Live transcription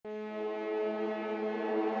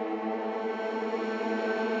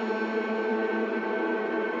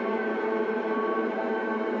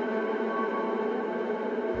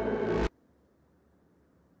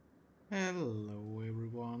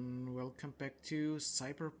back to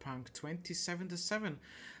Cyberpunk 2077.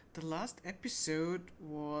 The last episode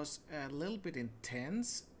was a little bit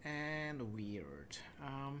intense and weird.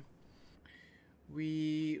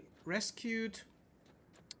 We rescued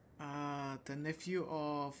the nephew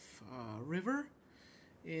of River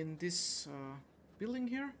in this building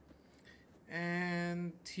here,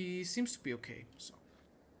 and he seems to be okay. So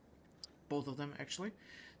both of them actually.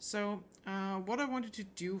 So what I wanted to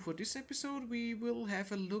do for this episode, we will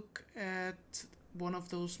have a look at one of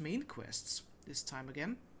those main quests this time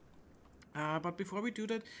again. But before we do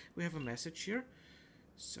that, we have a message here.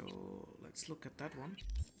 So let's look at that one.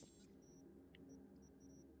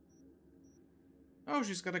 Oh,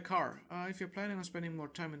 she's got a car. If you're planning on spending more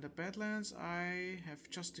time in the Badlands, I have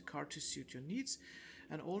just the car to suit your needs.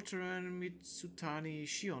 An all-terrain Mitsutani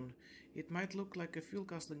Shion. It might look like a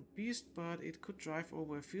fuel-guzzling beast, but it could drive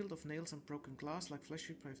over a field of nails and broken glass like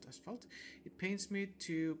fleshy paved asphalt. It pains me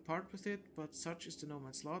to part with it, but such is the no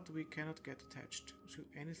man's lot. We cannot get attached to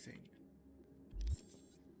anything.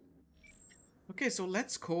 Okay, so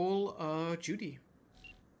let's call Judy.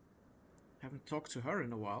 Haven't talked to her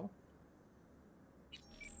in a while.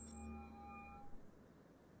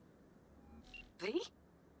 V?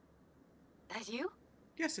 That you?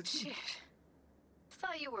 Yes, it's me. Shit.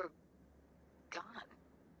 Thought you were gone.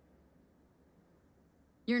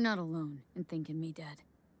 You're not alone in thinking me dead.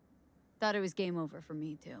 Thought it was game over for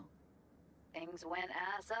me too. Things went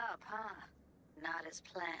ass up, huh? Not as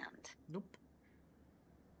planned. Nope.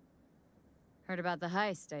 Heard about the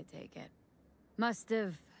heist, I take it. Must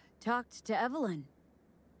have talked to Evelyn.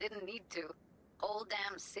 Didn't need to. Whole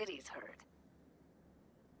damn city's heard.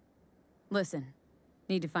 Listen,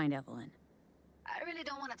 need to find Evelyn. I really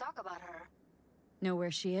don't want to talk about her. Know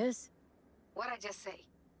where she is? What'd I just say?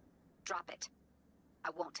 Drop it. I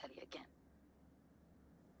won't tell you again.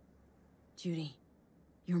 Judy,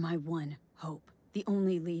 you're my one hope. The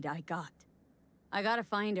only lead I got. I gotta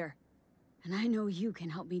find her. And I know you can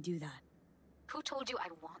help me do that. Who told you I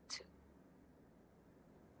want to?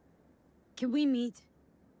 Can we meet?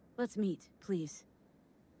 Let's meet, please.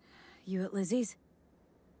 You at Lizzie's?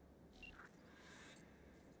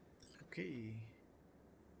 Okay.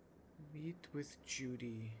 Meet with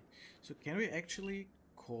Judy. So can we actually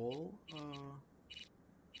call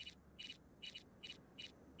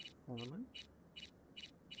Evelyn?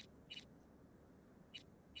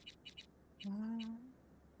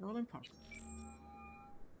 Evelyn Park.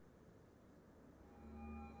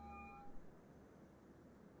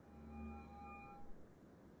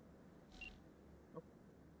 Oh,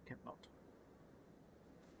 cannot.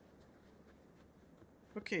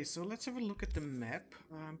 Okay, so let's have a look at the map.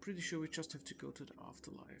 I'm pretty sure we just have to go to the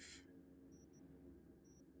afterlife.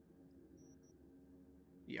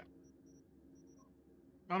 Yeah.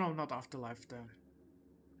 Oh no, not afterlife, the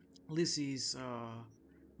Lizzie's,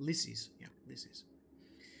 yeah, Lizzie's.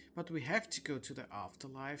 But we have to go to the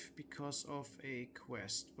afterlife because of a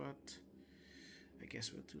quest, but I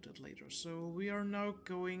guess we'll do that later. So we are now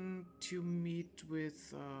going to meet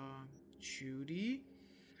with Judy.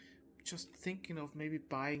 Just thinking of maybe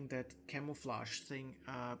buying that camouflage thing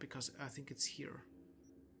because I think it's here.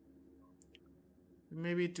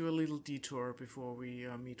 Maybe do a little detour before we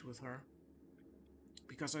meet with her,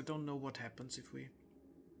 because I don't know what happens if we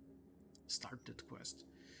start that quest.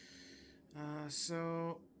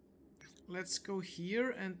 So let's go here,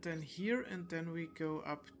 and then we go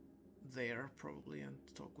up there probably and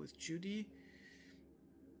talk with Judy.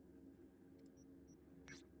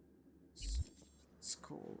 Let's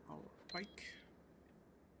call our bike.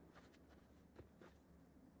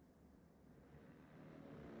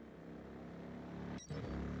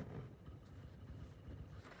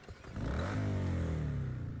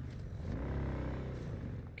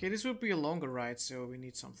 Okay, this will be a longer ride, so we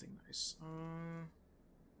need something nice.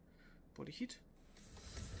 Body heat.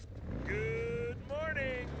 Good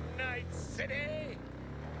morning, Night City!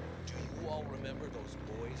 Do you all remember those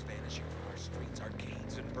boys vanishing from our streets,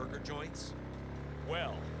 arcades, and burger joints?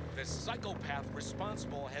 Well, the psychopath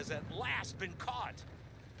responsible has at last been caught.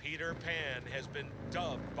 Peter Pan has been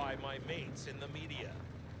dubbed by my mates in the media.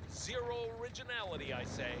 Zero originality, I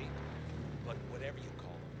say. But whatever you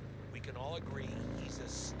call him, we can all agree he's a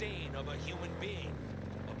stain of a human being.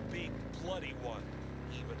 A big, bloody one,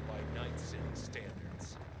 even by Night City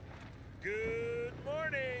standards. Good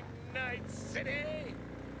morning, Night City!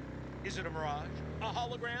 Is it a mirage? A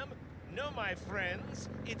hologram? No, my friends,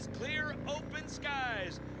 it's clear, open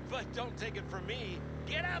skies. But don't take it from me.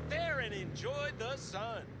 Get out there and enjoy the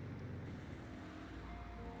sun.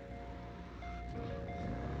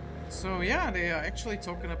 So yeah, they are actually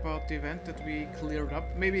talking about the event that we cleared up.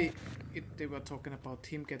 Maybe they were talking about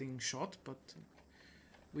him getting shot, but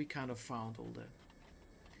we kind of found all the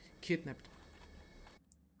kidnapped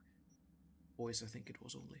boys, I think it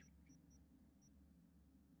was only.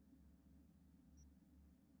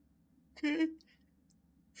 Okay.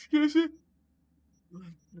 Excuse me.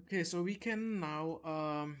 Okay, so we can now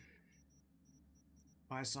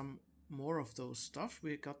buy some more of those stuff.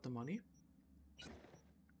 We got the money.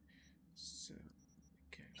 So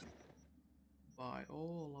we can buy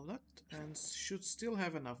all of that and should still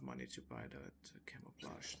have enough money to buy that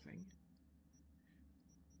camouflage thing.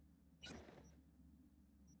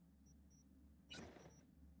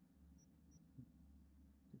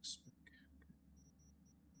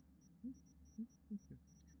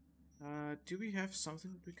 Do we have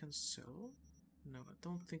something that we can sell? No, I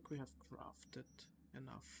don't think we have crafted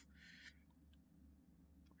enough.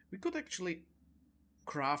 We could actually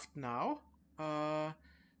craft now,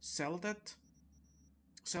 sell that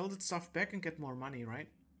stuff back and get more money, right?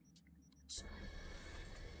 So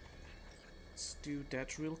let's do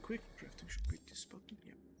that real quick. Crafting should be this button,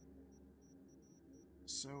 yeah.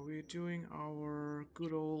 So we're doing our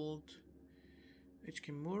good old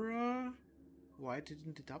Kimura. Why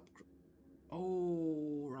didn't it upgrade?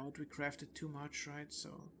 Oh, right, we crafted too much, right? So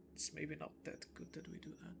it's maybe not that good that we do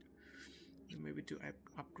that. We maybe do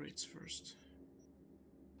upgrades first.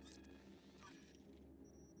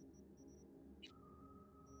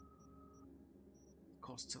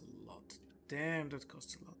 Costs a lot. Damn, that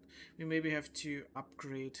costs a lot. We maybe have to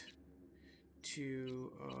upgrade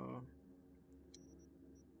to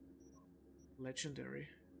legendary.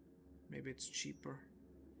 Maybe it's cheaper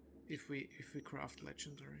if we craft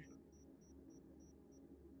legendary.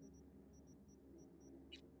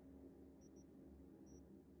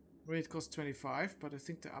 Well, it costs 25, but I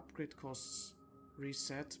think the upgrade costs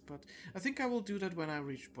reset. But I think I will do that when I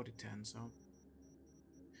reach body 10. So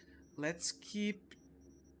let's keep.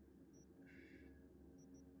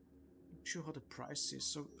 Not sure how the price is.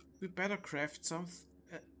 So we better craft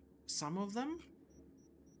some of them.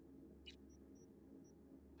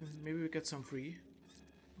 Maybe we get some free.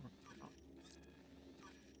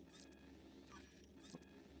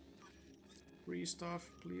 Free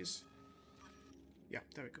stuff, please. Yeah,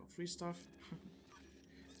 there we go. Free stuff.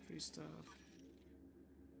 Free stuff.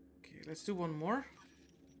 Okay, let's do one more.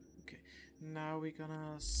 Okay, now we're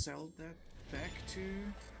gonna sell that back to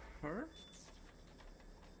her.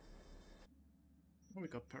 Oh, we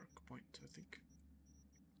got perk point, I think.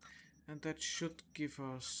 And that should give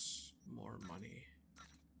us more money.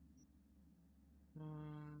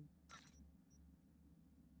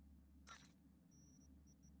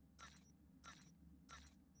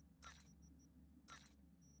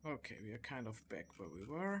 Okay, we are kind of back where we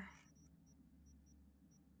were.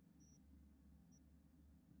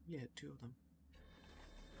 Yeah, two of them.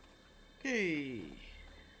 Okay.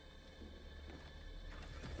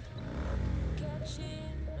 Oops.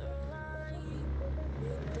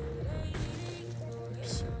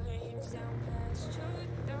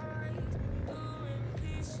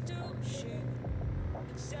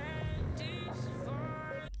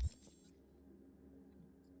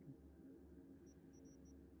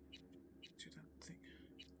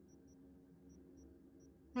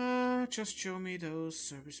 Just show me those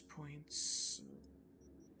service points.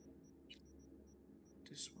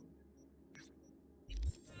 This one.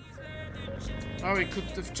 Oh, we could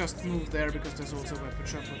have just moved there because there's also a weapon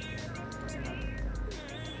shop, but doesn't matter.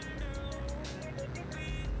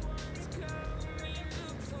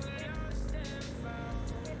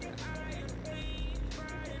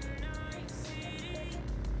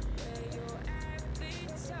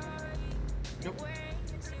 Nope.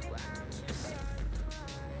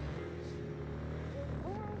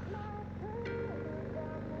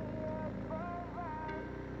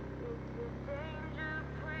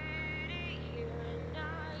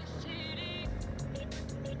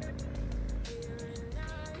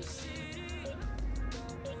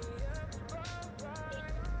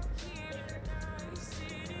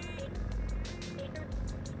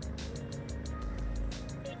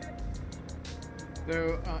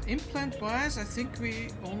 So implant-wise, I think we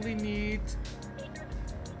only need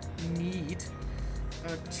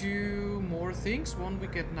two more things. One we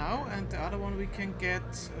get now, and the other one we can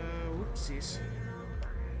get. Whoopsies.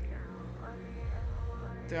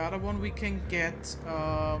 The other one we can get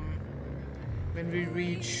when we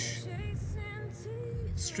reach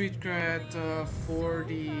street grade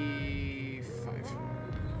 45.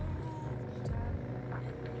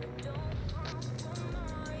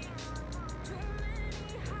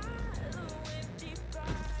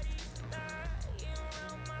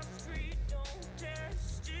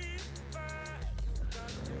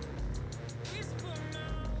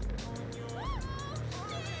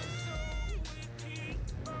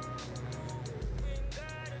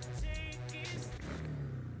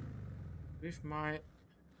 if my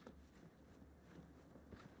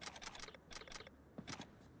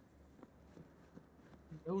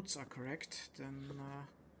notes are correct, then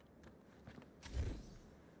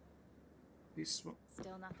this one.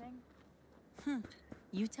 Still nothing?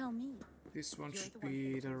 You tell me. This one should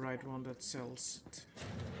be the right one that sells it.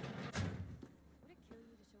 Would it kill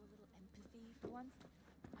you to show a little empathy for once?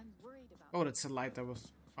 I'm worried about. Oh, that's a light.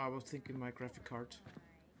 I was thinking my graphic card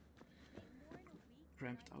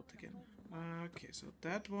cramped out again. Okay, so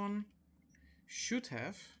that one should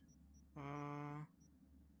have.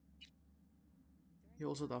 He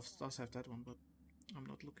also does have that one, but I'm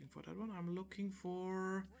not looking for that one. I'm looking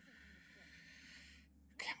for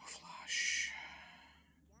camouflage.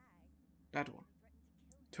 That one.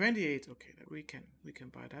 28. Okay, we can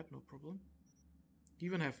buy that, no problem.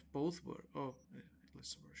 Even have both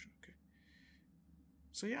lesser version. Okay.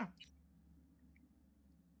 So yeah.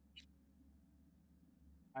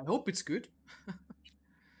 I hope it's good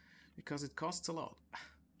because it costs a lot.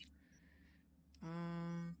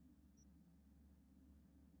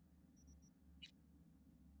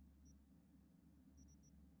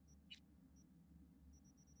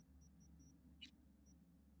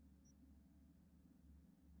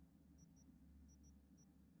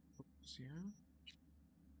 Yeah,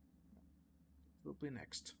 will be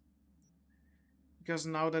next because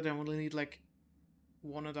now that I only need like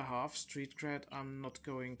 1.5 street cred, I'm not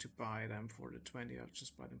going to buy them for the 20. I'll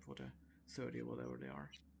just buy them for the 30 or whatever they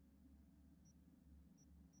are.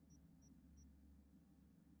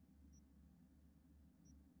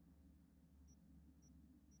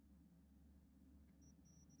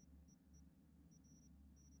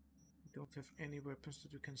 Don't have any weapons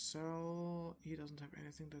that we can sell. He doesn't have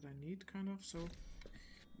anything that I need, kind of, so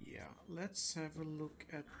yeah, let's have a look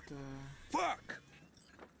at the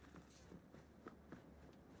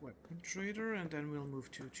weapon trader and then we'll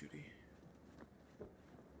move to Judy.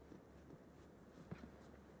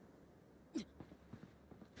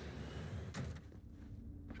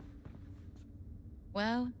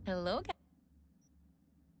 Well, hello, guys.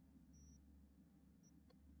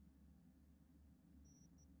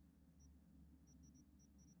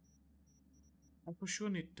 I for sure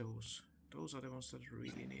need those. Those are the ones that I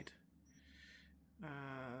really need.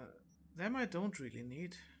 Them I don't really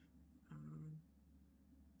need.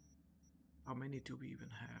 How many do we even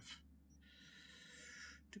have?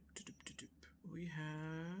 We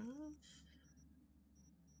have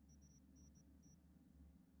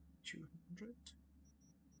 200.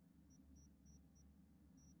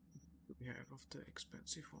 We have of the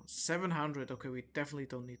expensive ones. 700. Okay, we definitely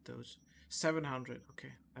don't need those. 700.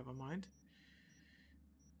 Okay, never mind.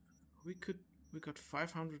 We got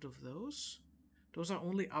 500 of those. Those are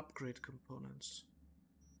only upgrade components.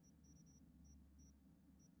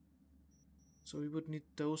 So we would need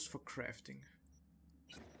those for crafting.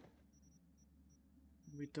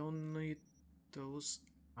 We don't need those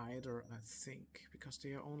either, I think, because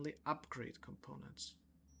they are only upgrade components.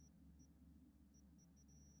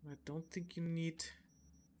 I don't think you need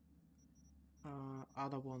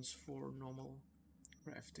other ones for normal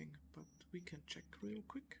crafting, but we can check real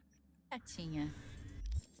quick. Gatinha.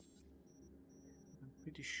 I'm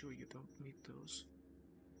pretty sure you don't need those.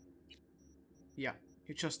 Yeah,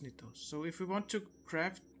 you just need those. So if we want to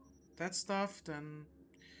craft that stuff, then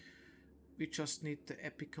we just need the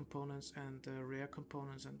epic components and the rare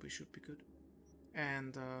components and we should be good.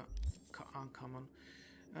 And uncommon.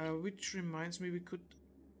 Which reminds me, we could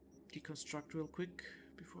deconstruct real quick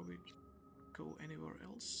before we go anywhere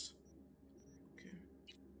else. Okay.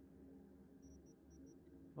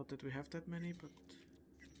 Not that we have that many, but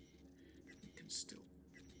we can still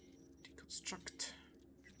deconstruct.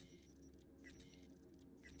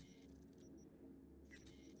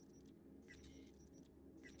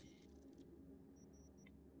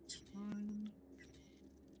 It's fine.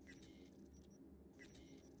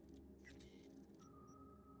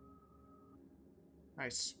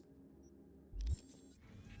 Nice.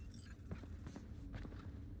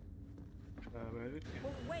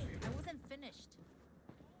 Well, wait, I wasn't finished.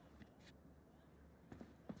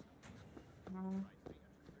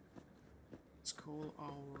 Let's call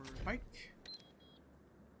our bike.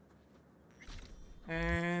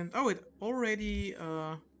 And oh, it already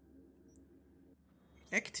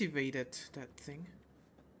activated that thing.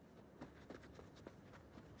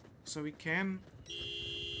 So we can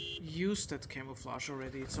use that camouflage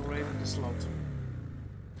already. It's already in the slot.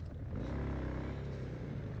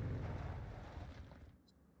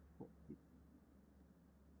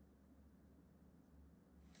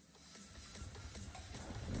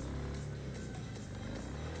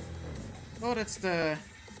 Oh, that's the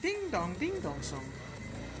ding dong song.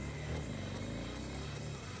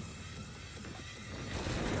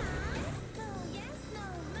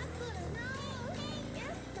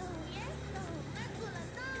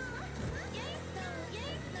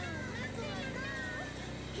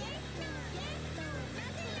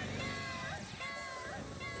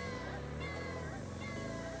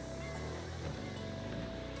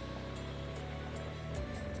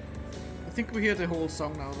 think we hear the whole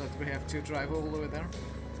song now that we have to drive all the way there.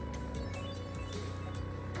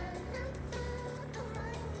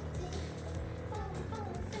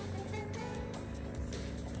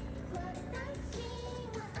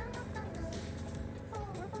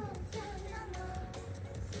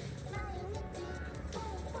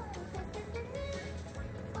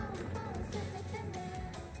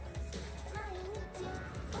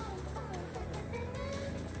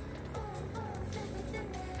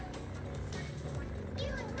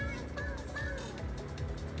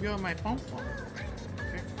 You're my pom pom.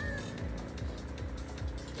 Okay.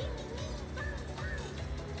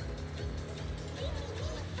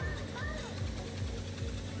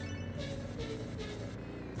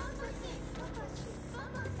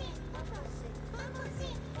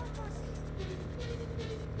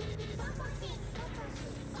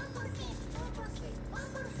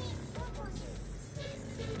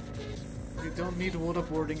 You don't need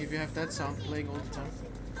waterboarding if you have that sound playing all the time.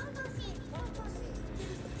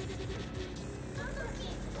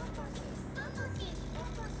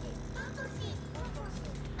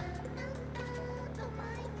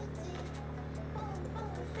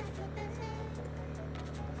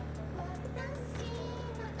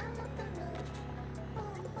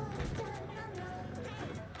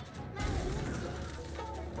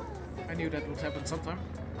 I knew that would happen sometime.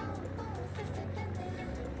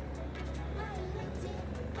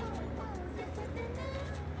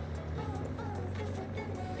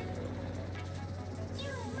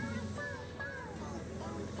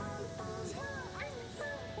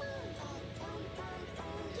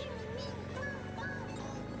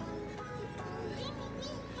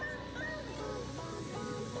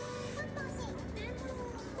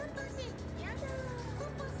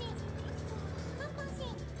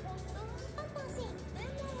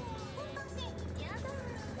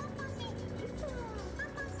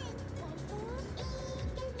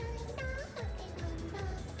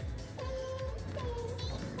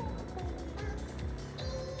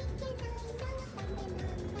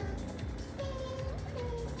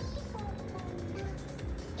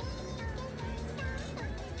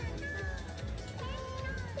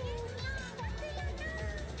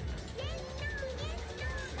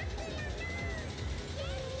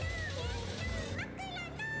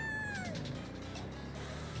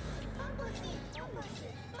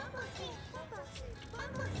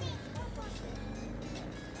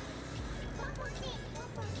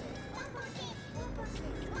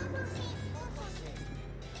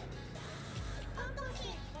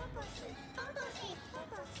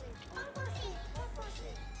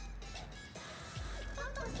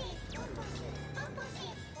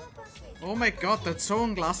 Oh my god, that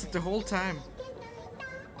song lasted the whole time.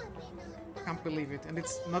 Can't believe it, and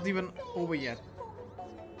it's not even over yet.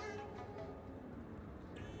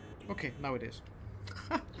 Okay, now it is.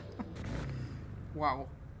 Wow.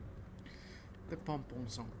 The pom-pom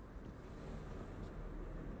song.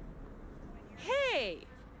 Hey!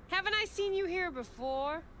 Haven't I seen you here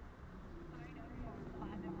before?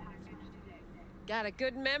 Got a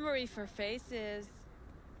good memory for faces.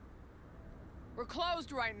 We're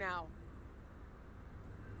closed right now.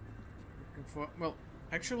 Looking for, well,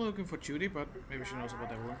 actually looking for Judy, but maybe she knows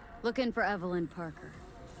about Evelyn. Looking for Evelyn Parker.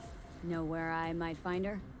 Know where I might find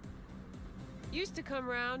her? Used to come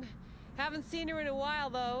round. Haven't seen her in a while,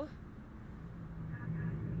 though.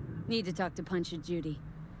 Need to talk to Punchy Judy.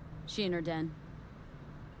 She in her den.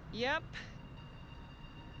 Yep.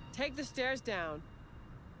 Take the stairs down.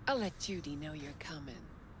 I'll let Judy know you're coming.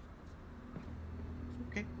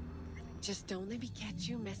 Okay. Just don't let me catch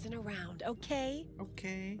you messing around, okay?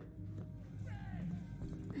 Okay.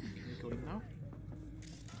 Can we go in now?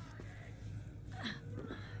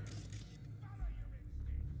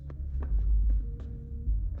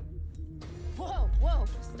 Whoa, whoa,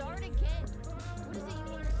 start again. What is it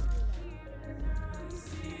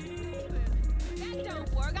you That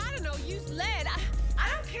don't work. I don't know. Use lead. I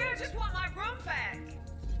don't care. I just want my room back.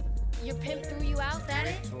 Your pimp threw you out, that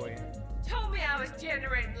it? Toy. Told me I was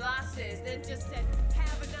generating losses, then just said,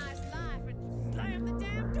 have a nice life, and slammed the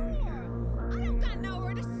damn door. I don't got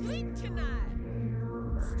nowhere to sleep tonight.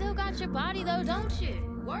 Still got your body though, don't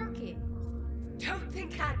you? Work it. Don't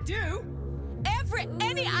think I do. Every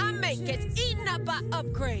penny I make gets eaten up by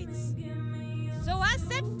upgrades. So I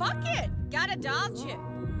said, fuck it. Got a doll chip.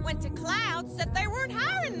 Went to Cloud, said they weren't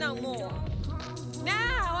hiring no more.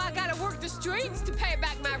 Now I gotta work the streets to pay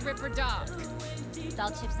back my Ripper dog. Doll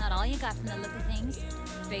chip's not all you got from the look of things.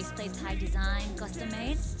 Faceplate's high design, custom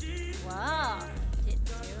made. Wow,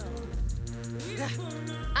 tits too.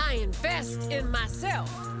 I invest in myself.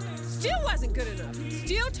 Still wasn't good enough.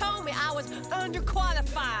 Still told me I was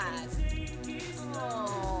underqualified.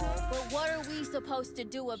 Oh, but what are we supposed to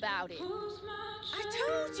do about it? I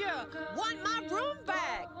told you! Want my room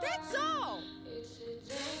back! That's all!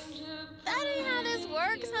 That ain't how this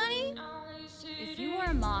works, honey. If you were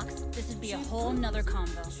a Mox, this would be a whole nother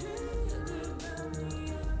combo.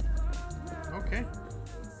 Okay.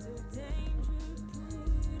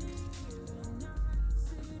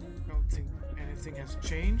 Don't think anything has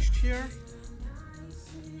changed here.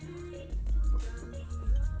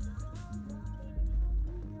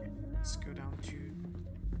 Let's go down to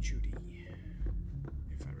Judy,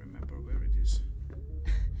 if I remember where it is.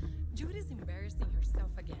 Judy's embarrassing herself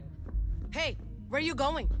again. Hey, where are you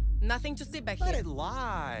going? Nothing to sit back Let here. it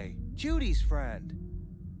lie. Judy's friend.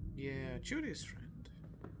 Yeah, Judy's friend.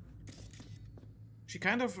 She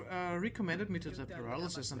kind of recommended me to the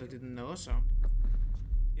paralysis and I didn't know, so...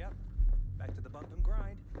 Yep. Back to the bump and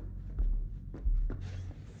grind.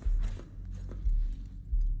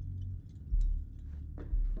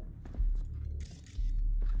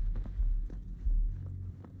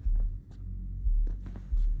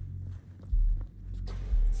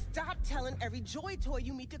 Stop telling every Joy toy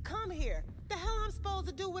you meet to come here. The hell I'm supposed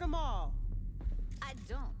to do with them all? I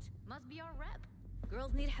don't. Must be our rep.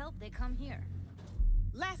 Girls need help, they come here.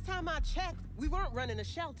 Last time I checked, we weren't running a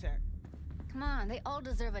shelter. Come on, they all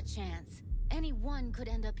deserve a chance. Any one could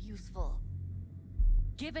end up useful.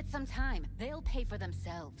 Give it some time. They'll pay for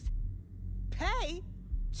themselves. Pay?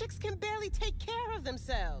 Chicks can barely take care of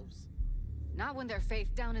themselves. Not when they're face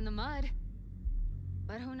down in the mud.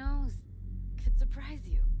 But who knows? Could surprise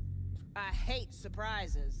you. I hate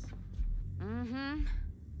surprises. Mm-hmm.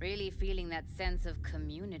 Really feeling that sense of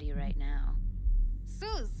community right now.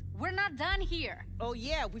 Suze, we're not done here. Oh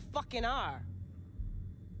yeah, we fucking are.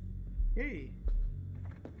 Hey.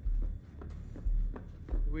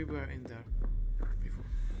 We were in there before.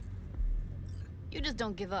 You just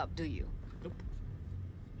don't give up, do you? Nope.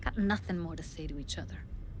 Got nothing more to say to each other.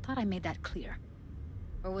 Thought I made that clear.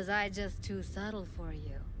 Or was I just too subtle for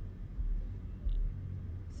you?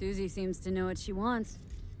 Susie seems to know what she wants.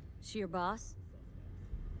 She your boss?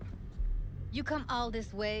 You come all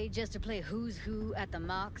this way just to play who's who at the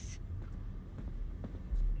Mox?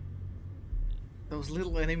 Those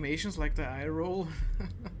little animations like the eye roll.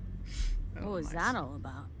 What was that all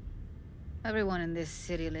about? Everyone in this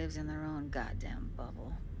city lives in their own goddamn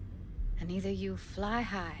bubble. And either you fly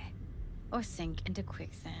high or sink into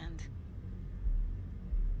quicksand.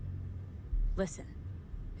 Listen,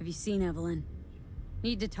 have you seen Evelyn?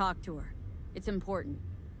 Need to talk to her. It's important.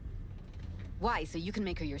 Why? So you can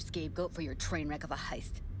make her your scapegoat for your train wreck of a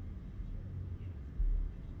heist?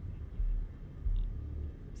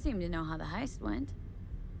 Seem to know how the heist went.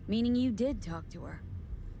 Meaning you did talk to her.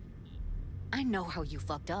 I know how you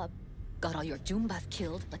fucked up. Got all your Joombas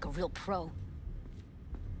killed like a real pro.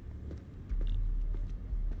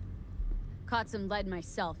 Caught some lead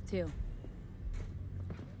myself, too.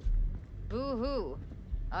 Boo-hoo.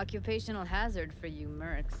 Occupational hazard for you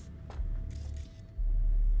mercs.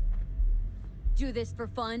 Do this for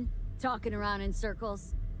fun? Talking around in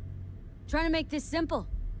circles? Trying to make this simple.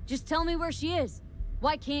 Just tell me where she is.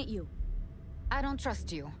 Why can't you? I don't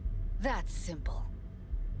trust you. That's simple.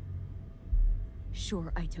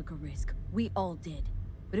 Sure, I took a risk. We all did.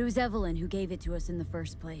 But it was Evelyn who gave it to us in the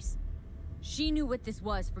first place. She knew what this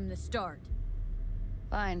was from the start.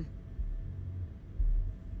 Fine.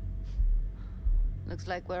 Looks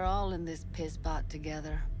like we're all in this piss pot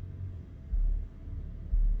together.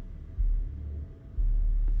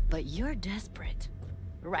 But you're desperate.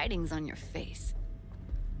 Writing's on your face.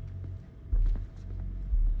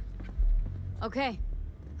 Okay,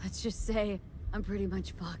 let's just say I'm pretty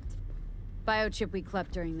much fucked. Biochip we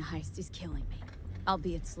clept during the heist is killing me,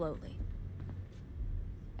 albeit slowly.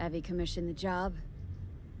 Evie commissioned the job.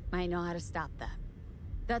 Might know how to stop that.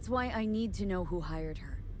 That's why I need to know who hired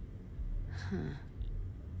her.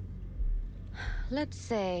 Let's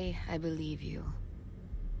say I believe you.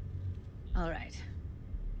 All right.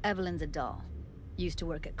 Evelyn's a doll. Used to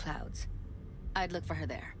work at Clouds. I'd look for her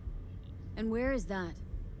there. And where is that?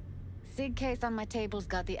 Sig case on my table's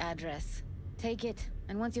got the address. Take it,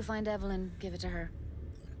 and once you find Evelyn, give it to her.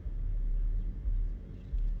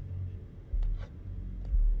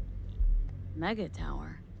 Mega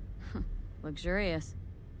tower. Luxurious.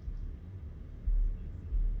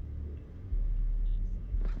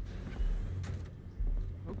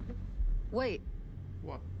 Okay. Wait.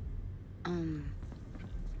 What?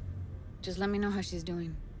 Just let me know how she's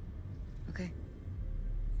doing. Okay?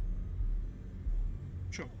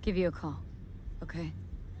 Sure. Give you a call. Okay?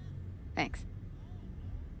 Thanks.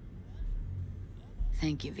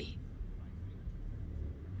 Thank you, V.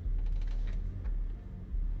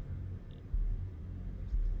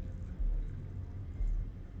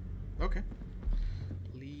 Okay.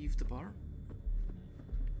 Leave the bar.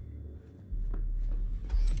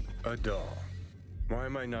 A doll. Why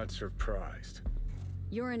am I not surprised?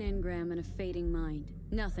 You're an engram and a fading mind.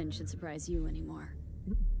 Nothing should surprise you anymore.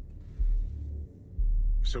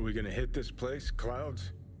 So we gonna hit this place,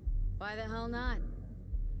 Clouds? Why the hell not?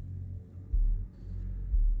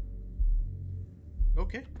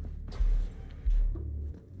 Okay.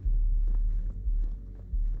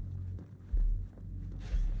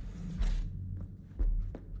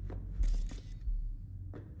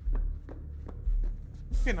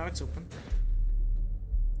 Okay, now it's open.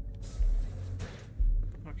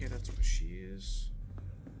 Okay, that's where she is.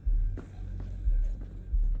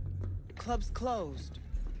 Club's closed.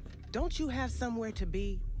 Don't you have somewhere to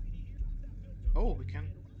be? Oh, we can.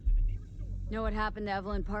 Know what happened to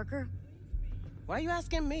Evelyn Parker? Why are you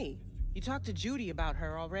asking me? You talked to Judy about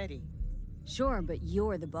her already. Sure, but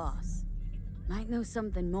you're the boss. Might know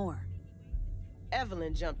something more.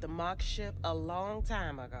 Evelyn jumped the Mox ship a long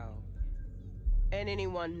time ago. And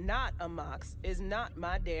anyone not a Mox is not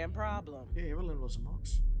my damn problem. Yeah, Evelyn was a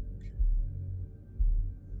Mox. Okay.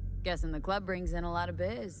 Guessing the club brings in a lot of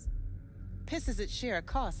biz. Pisses its share of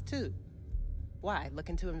cost, too. Why,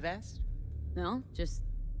 looking to invest? No, just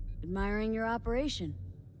admiring your operation.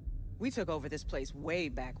 We took over this place way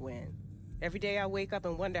back when. Every day I wake up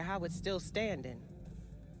and wonder how it's still standing.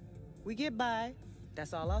 We get by,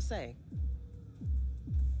 that's all I'll say.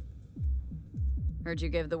 Heard you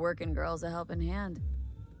give the working girls a helping hand.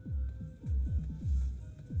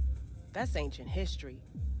 That's ancient history.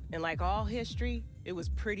 And like all history, it was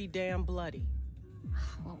pretty damn bloody.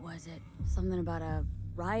 What was it? Something about a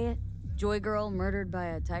riot? Joy girl murdered by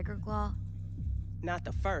a tiger claw? Not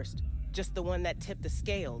the first, just the one that tipped the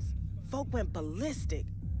scales. Folk went ballistic.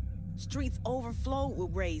 Streets overflowed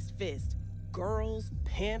with raised fists. Girls,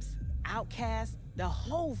 pimps, outcasts, the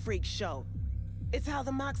whole freak show. It's how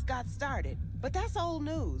the Mox got started. But that's old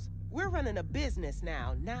news. We're running a business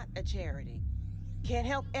now, not a charity. Can't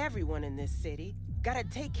help everyone in this city. Gotta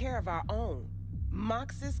take care of our own.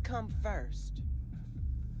 Moxes come first.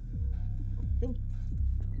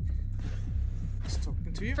 It's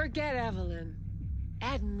talking to you. Forget Evelyn.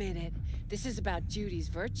 Admit it. This is about Judy's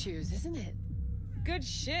virtues, isn't it? Good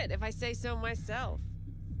shit, if I say so myself.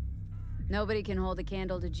 Nobody can hold a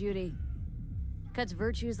candle to Judy. Cuts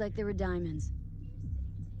virtues like they were diamonds.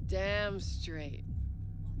 Damn straight.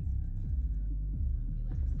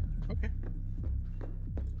 Okay.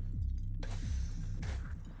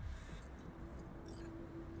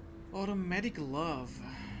 Automatic love.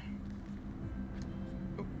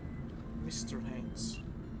 Oh, Mr. Hanks.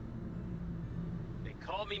 They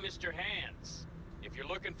call me Mr. Hands. If you're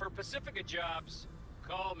looking for Pacifica jobs,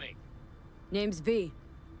 call me. Name's V.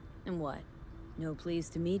 And what? No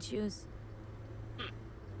pleased to meet yous?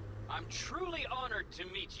 I'm truly honored to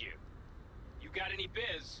meet you. You got any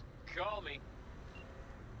biz, call me.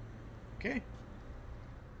 Okay.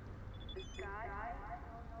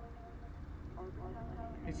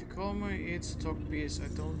 If you call me, it's talk biz. I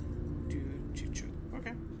don't do chit chat.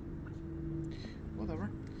 Okay. Whatever.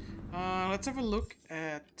 Let's have a look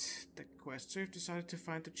at the quest. So you've decided to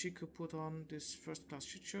find the chick who put on this first-class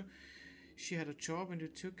shit show. She had a job and you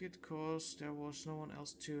took it cause there was no one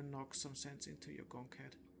else to knock some sense into your gunk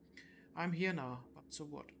head. I'm here now, but so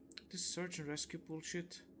what? This search and rescue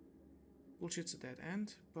bullshit's a dead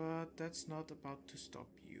end, but that's not about to stop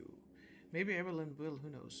you. Maybe Evelyn will, who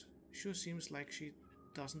knows? Sure seems like she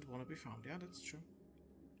doesn't want to be found. Yeah, that's true.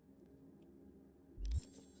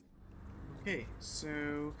 Okay,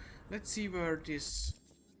 so let's see where this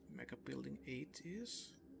Mega Building 8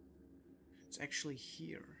 is. It's actually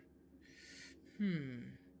here.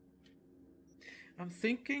 I'm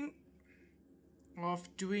thinking of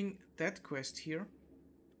doing that quest here,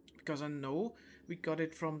 because I know we got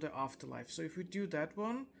it from the afterlife. So if we do that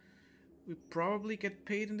one, we probably get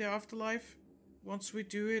paid in the afterlife once we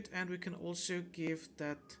do it, and we can also give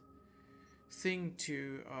that thing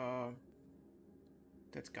to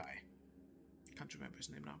that guy. Can't remember his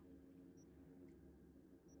name now.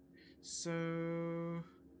 So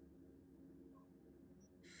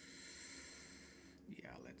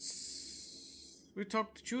yeah, we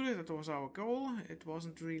talked to Judy, that was our goal. It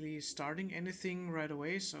wasn't really starting anything right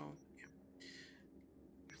away, so yeah.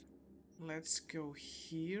 Let's go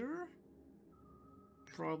here.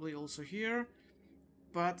 Probably also here.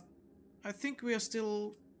 But I think we are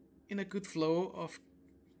still in a good flow of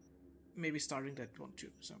maybe starting that one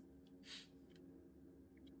too, so.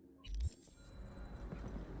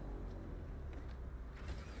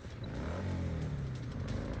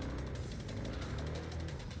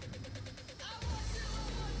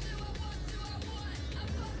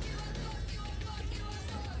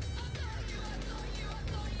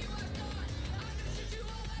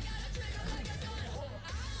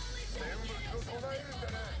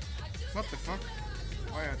 What the fuck?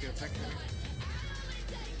 Why are they attacking me?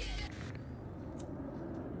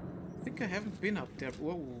 I think I haven't been up there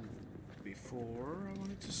before, I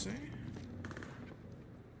wanted to say.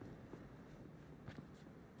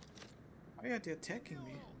 Why are they attacking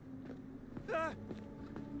me?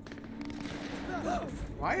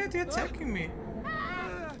 Why are they attacking me?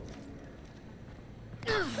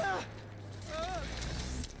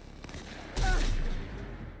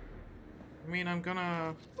 I mean, I'm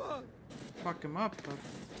gonna fuck him up, but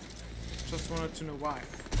just wanted to know why.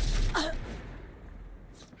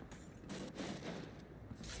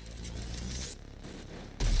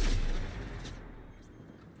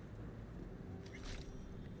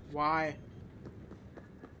 Why?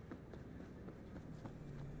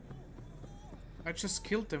 I just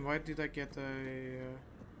killed them. Why did I get a...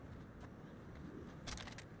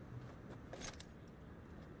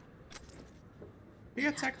 He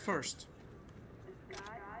attacked first.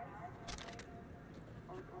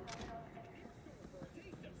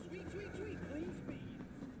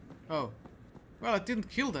 Oh. Well, I didn't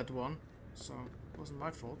kill that one, so it wasn't my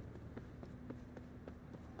fault.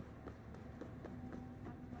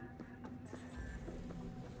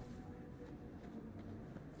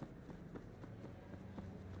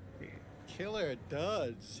 Killer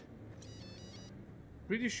duds.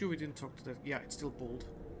 Pretty sure we didn't talk to that. Yeah, it's still bold.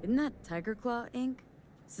 Isn't that Tiger Claw ink?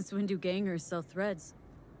 Since when do gangers sell threads?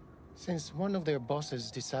 Since one of their bosses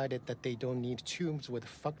decided that they don't need tombs with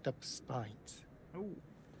fucked up spines. Oh.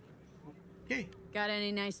 Okay. Got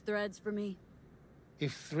any nice threads for me?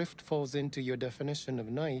 If thrift falls into your definition of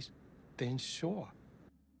nice, then sure.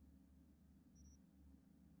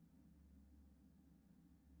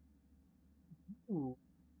 Ooh.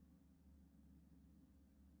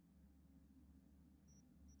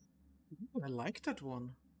 Ooh, I like that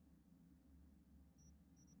one.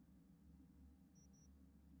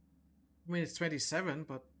 I mean, it's 27,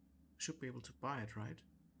 but should be able to buy it, right?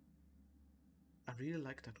 I really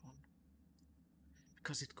like that one.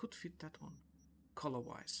 Because it could fit that one,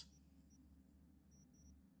 color-wise.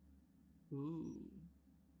 Ooh.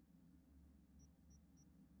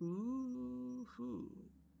 Ooh.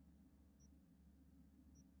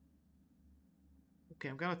 Okay,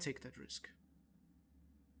 I'm gonna take that risk.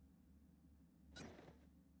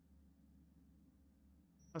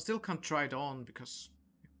 I still can't try it on because...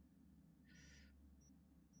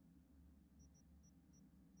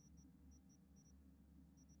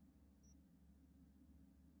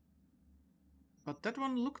 But that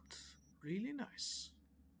one looked really nice.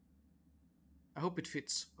 I hope it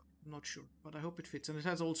fits. I'm not sure, but I hope it fits. And it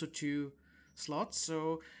has also 2 slots,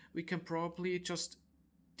 so we can probably just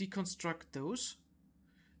deconstruct those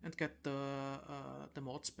and get the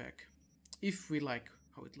mods back. If we like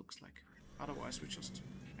how it looks like. Otherwise we just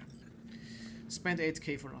spend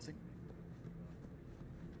 8k for nothing.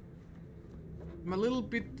 I'm a little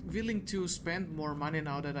bit willing to spend more money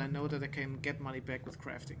now that I know that I can get money back with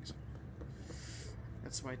crafting. So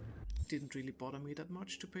that's why it didn't really bother me that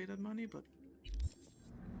much to pay that money, but...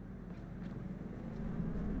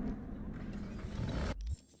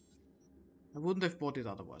 I wouldn't have bought it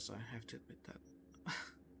otherwise, I have to admit that.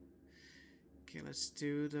 Okay, let's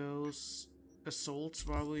do those assaults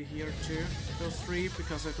while we're here too. Those 3,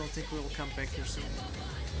 because I don't think we'll come back here soon.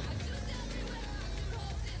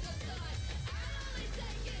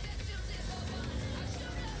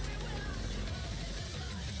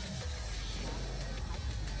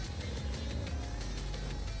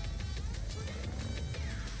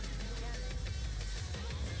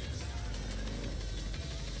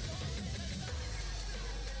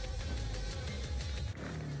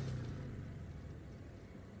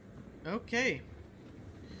 Okay.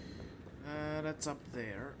 That's up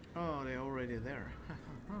there. Oh, they're already there.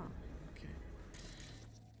 Okay.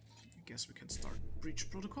 I guess we can start breach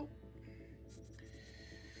protocol.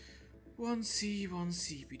 1C,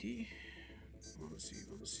 1C PD. 1C,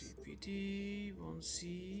 1C PD.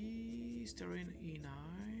 1C. Is there an E9?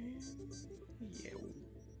 Yeah,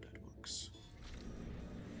 that works.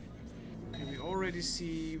 Okay, we already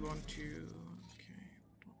see 1, 2.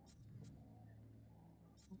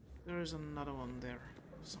 There is another one there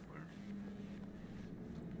somewhere.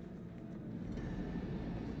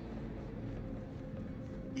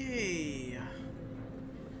 Yay!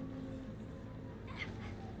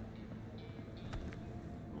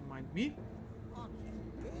 Don't mind me. Oh,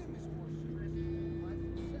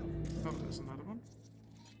 there's another one.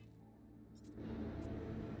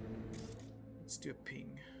 Let's do a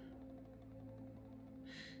ping.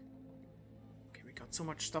 Okay, we got so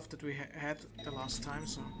much stuff that we had the last time,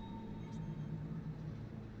 so...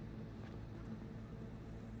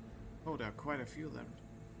 Oh, there are quite a few there.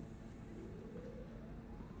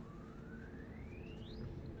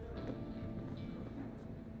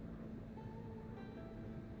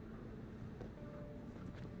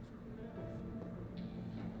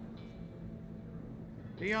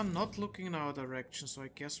 They are not looking in our direction, so I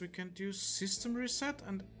guess we can do system reset.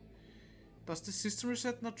 And does the system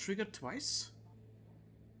reset not trigger twice?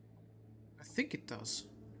 I think it does.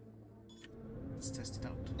 Let's test it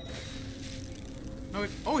out. No,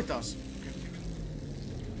 oh, it does. Okay.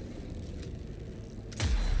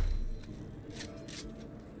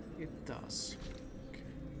 It does.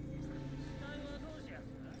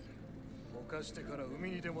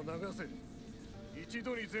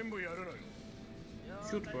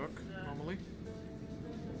 Should work normally.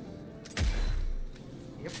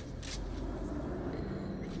 Yep.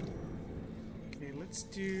 Okay, let's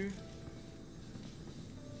do.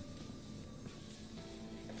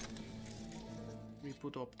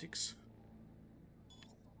 Reboot optics.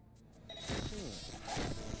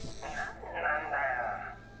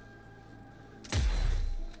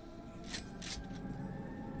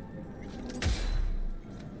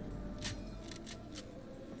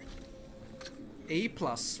 A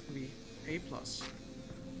plus, A plus.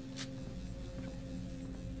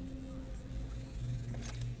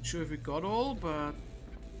 Sure if we got all, but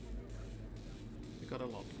we got a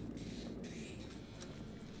lot.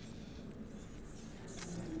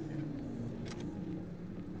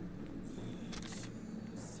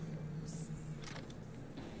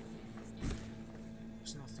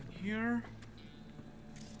 There's nothing here.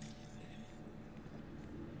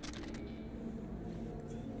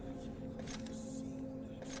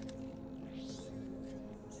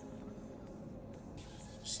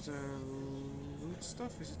 Loot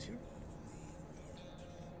stuff, is it here?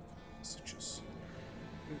 Messages.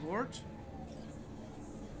 Reward.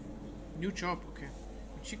 New job, okay.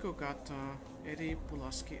 Chico got Eddie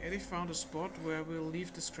Pulaski. Eddie found a spot where we'll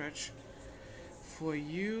leave the scratch for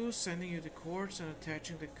you, sending you the codes and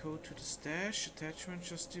attaching the code to the stash. Attachment,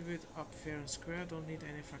 just do it up fair and square. Don't need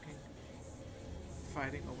any fucking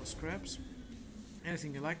fighting over scraps.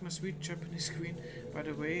 Anything you like, my sweet Japanese queen. By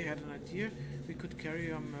the way, had an idea. We could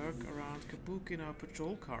carry our merc around Kabuki in our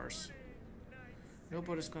patrol cars.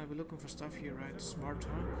 Nobody's gonna be looking for stuff here, right? Smart,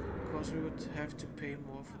 huh? Because we would have to pay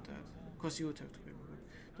more for that. Because you would have to pay more.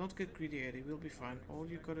 Don't get greedy, Eddie. We'll be fine. All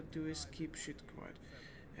you gotta do is keep shit quiet.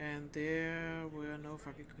 And there were no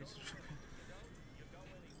fucking queens in Japan.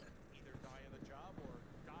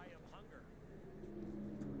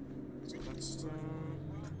 So that's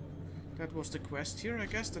that was the quest here, I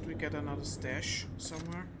guess, that we get another stash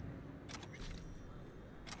somewhere.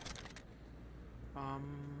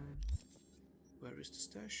 Where is the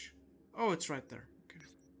stash? Oh, it's right there. Okay.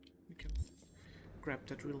 We can grab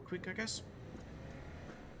that real quick, I guess.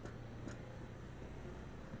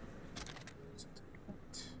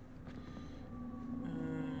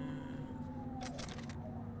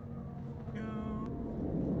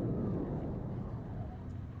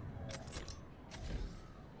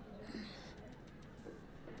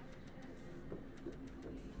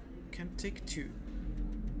 Take 2.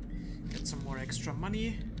 Get some more extra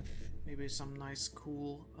money. Maybe some nice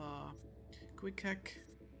cool quick hack.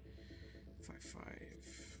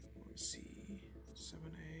 5.5. 1C.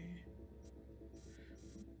 7A.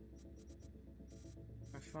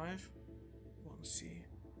 5.5. 1C.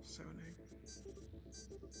 7A.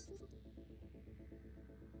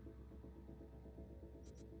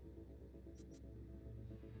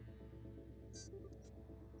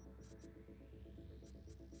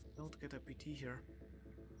 Don't get a PT here.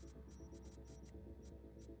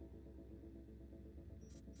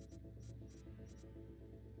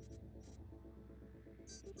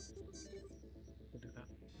 We'll do that.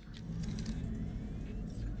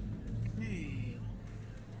 Hey.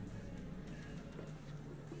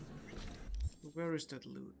 Where is that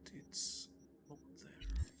loot? It's up there.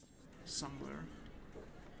 Somewhere.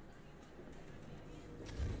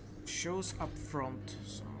 Shows up front,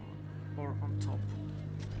 so, or on top.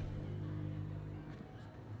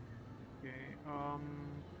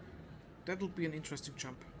 That'll be an interesting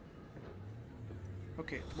jump.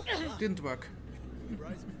 Okay, didn't work.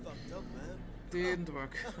 Ryzen fucked up, man. Didn't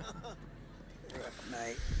work. Rough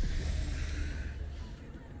night.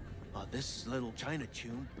 Oh, this little China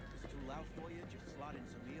tune. It's too loud for you. Just slot in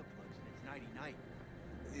some earplugs and it's nighty-night.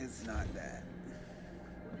 It's not that.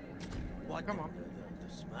 What? Come on.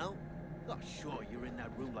 The smell? Oh, sure. You're in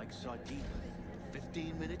that room like sardine.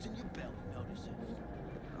 15 minutes and you barely notice it.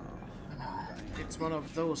 It's one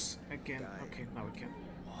of those again. Okay, now we can.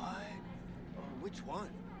 What? Oh, which one?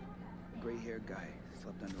 Gray-haired guy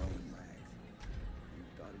slept under rolling rags. We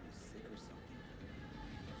thought he was sick or something.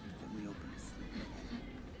 Then we opened his sleep.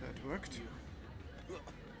 That worked.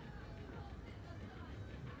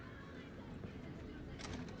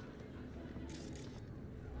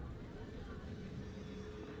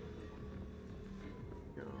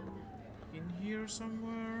 here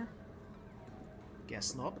somewhere?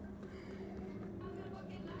 Guess not.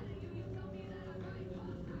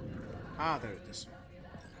 Ah, there it is.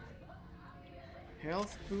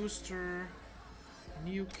 Health booster,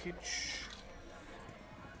 new kitch.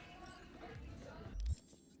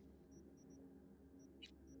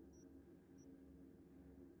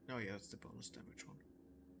 Oh yeah, that's the bonus damage one.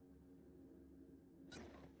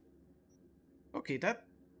 Okay, that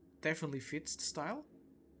definitely fits the style.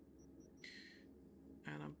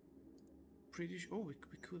 And I'm pretty sure... Oh, we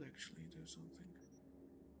could actually do something.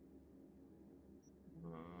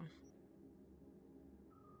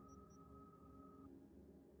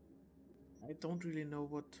 I don't really know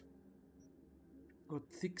what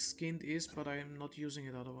thick-skinned is, but I am not using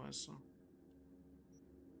it otherwise, so...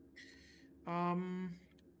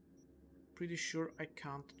 Pretty sure I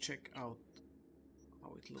can't check out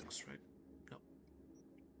how it looks, right? No.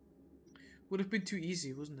 Would have been too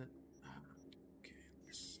easy, wasn't it? Okay,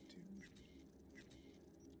 let's do...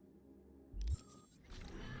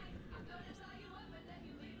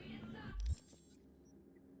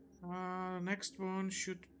 Next one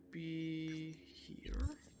should be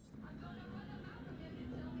here.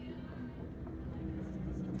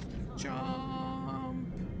 Jump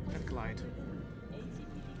and glide.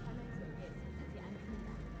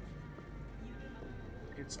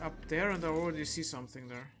 It's up there and I already see something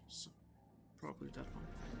there, so probably that one.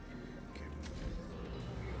 Okay.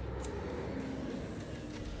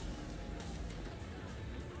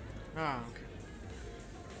 Ah, okay.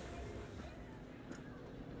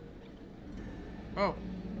 Oh,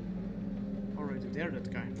 already there,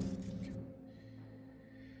 that guy. Okay.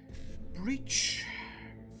 Breach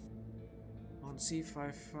on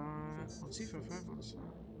C5. On C5.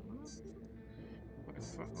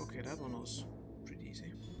 Okay, that one was pretty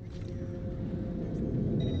easy.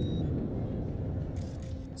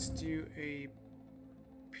 Let's do a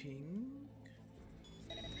ping.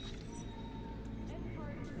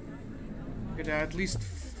 Okay, there are at least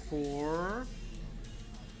 4.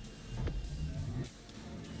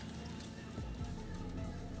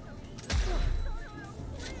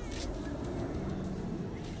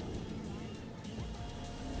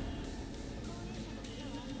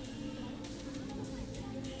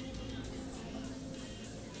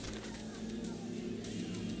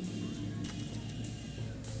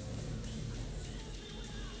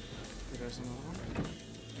 There's another one.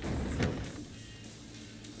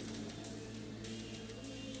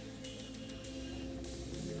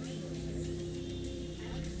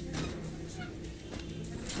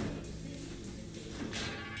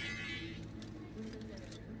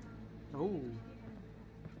 Oh.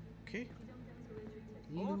 Okay.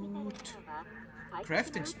 Loot.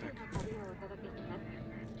 Crafting spec.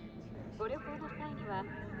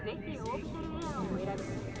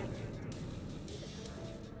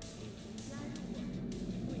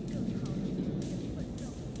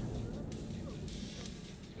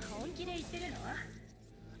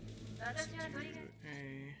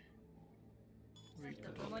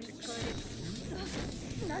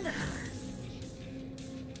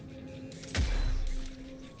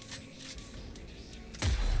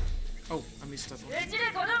 Oh, I missed that one.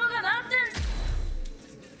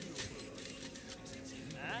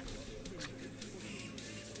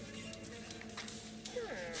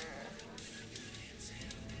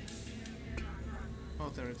 Oh,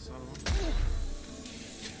 there it's the other one.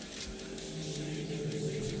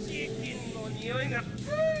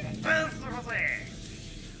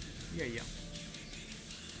 Yeah.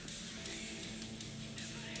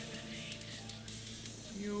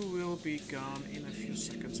 You will be gone in a few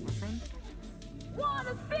seconds, my friend.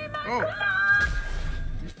 Oh!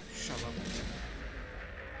 Shut up.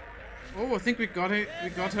 Oh, I think we got it. We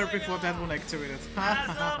got her before that one activated.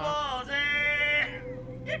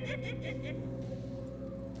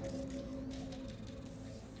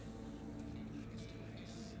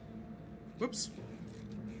 Whoops.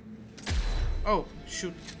 Oh,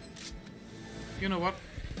 shoot. You know what?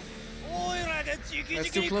 Let's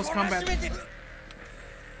do close combat.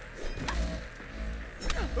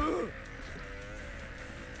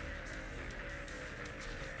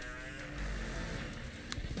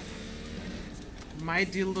 My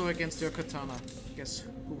dildo against your katana. Guess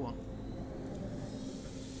who won?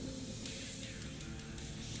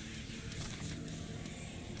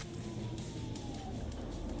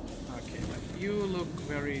 Okay, but you look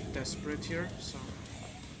very desperate here, so...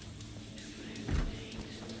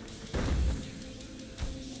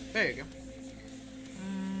 There you go.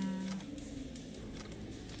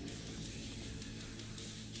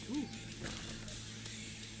 Ooh.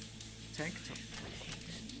 Tank top.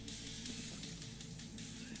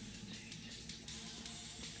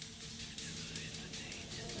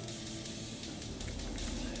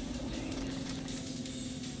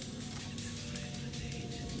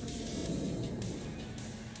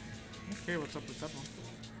 Okay, what's up with that one?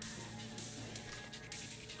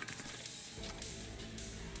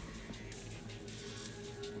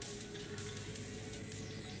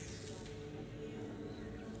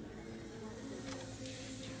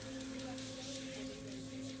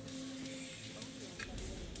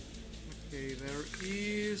 Okay, there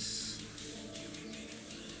is...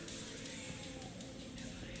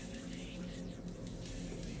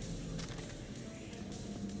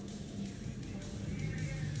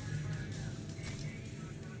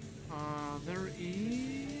 there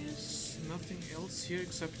is nothing else here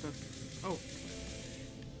except that... Oh!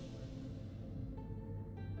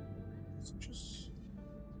 It's just...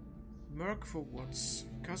 Merc for what's?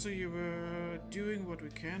 Kazu, you were doing what we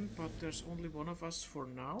can, but there's only one of us for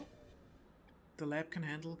now. The lab can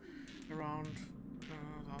handle around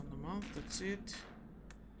a month, that's it.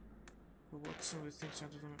 For Watson, we think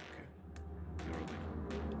center them. Okay. You're okay.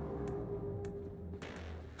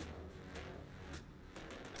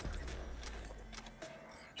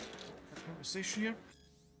 Conversation here.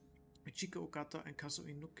 Ichiko Okata and Kazu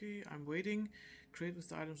Inuki. I'm waiting. Crate with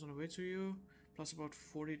the items on the way to you. Plus about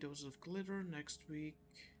 40 doses of glitter. Next week,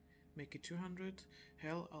 make it 200.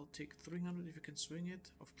 Hell, I'll take 300 if you can swing it.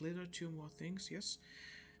 Of glitter, 2 more things, yes.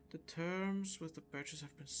 The terms with the badges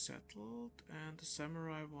have been settled, and the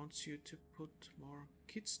samurai wants you to put more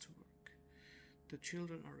kids to work. The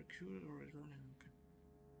children are recruited already. Okay.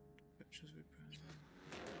 Badges we pay.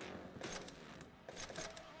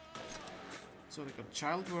 So they got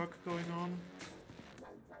child work going on.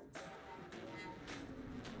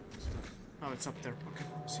 Oh, it's up there. Okay,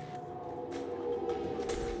 let's see.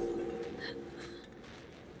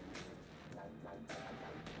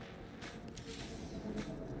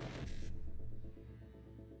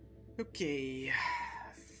 Okay,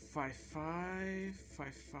 5-5,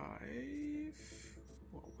 5-5.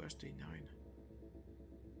 Whoa, where's the 9?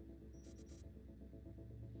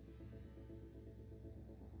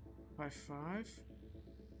 Five,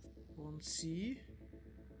 1C.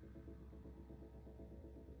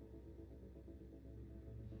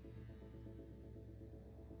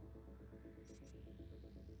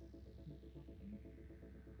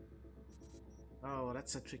 Oh,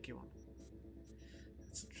 that's a tricky one.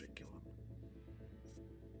 That's a tricky one.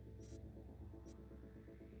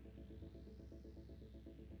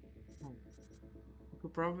 We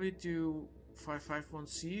could probably do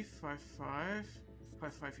 5-5-1C, 5-5,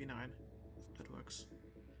 5-5 E9. That works.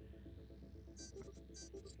 C,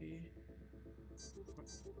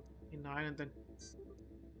 E9 and then.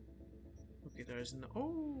 Okay, there is no.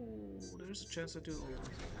 Oh, there's a chance I do. Oh,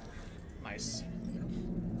 nice.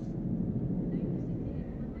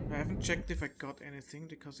 I haven't checked if I got anything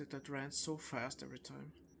because that ran so fast every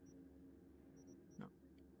time. No,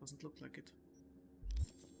 doesn't look like it.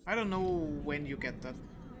 I don't know when you get that.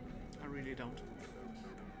 I really don't.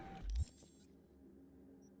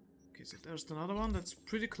 Okay, so there's another one that's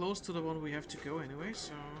pretty close to the one we have to go anyway,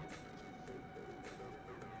 so...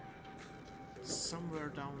 It's somewhere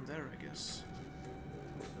down there, I guess.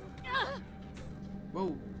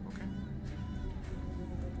 Whoa, okay.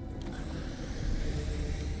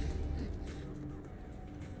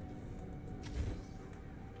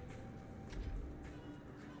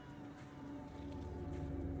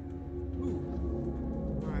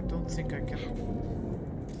 I think I can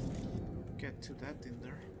get to that in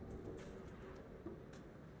there.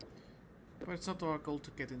 But it's not our goal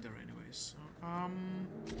to get in there anyways. So,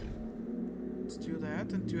 let's do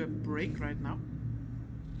that and do a break right now.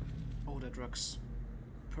 Oh, that works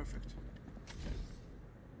perfect.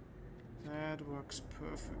 That works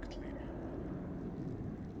perfectly.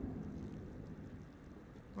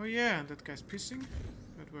 Oh yeah, that guy's pissing.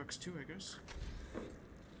 That works too, I guess.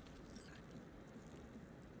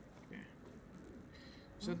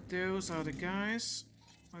 So those are the guys.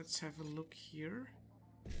 Let's have a look here.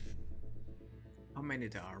 How many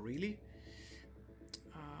there are really?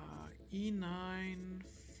 E9,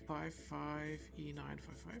 5-5, E9, 5-5, E9,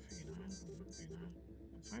 E9,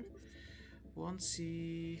 5-5.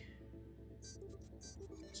 1C. Let's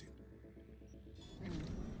see.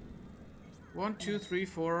 1, 2, 3,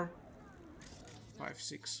 4, 5,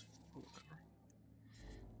 6. Open.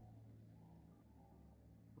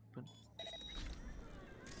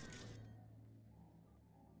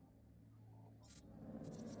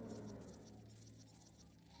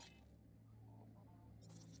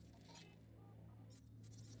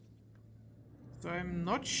 So I'm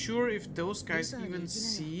not sure if those guys even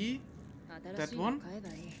see that one.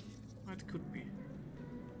 It could be.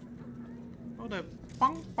 Oh, the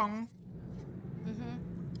pong pong.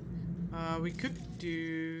 We could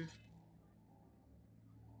do.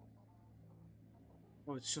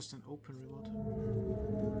 Oh, it's just an open remote.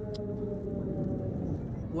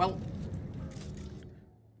 Well.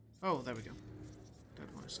 Oh, there we go.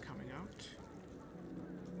 That one is coming out.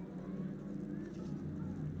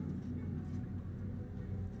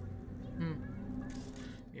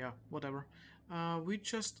 Yeah, whatever.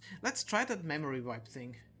 Let's try that memory wipe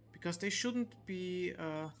thing, because they shouldn't be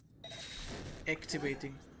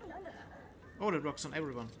activating. Oh, that works on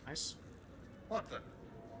everyone. Nice. What the?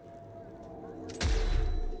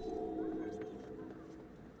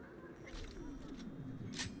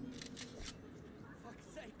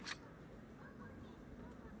 Fuck's sake!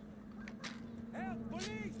 Help,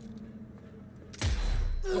 police!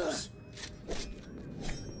 Oops.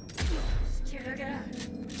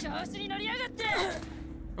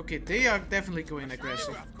 Okay, they are definitely going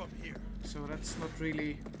aggressive. So that's not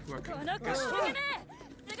really working.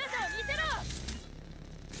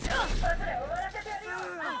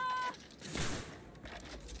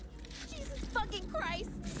 Jesus fucking Christ!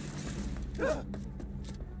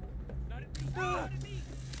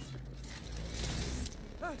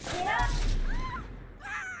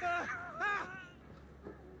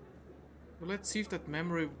 Well, let's see if that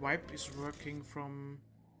memory wipe is working from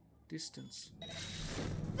distance.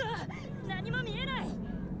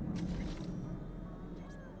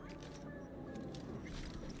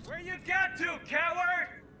 Where you got to, coward?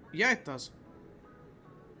 Yeah, it does.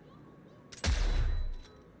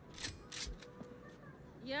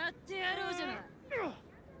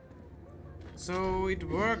 So it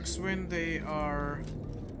works when they are...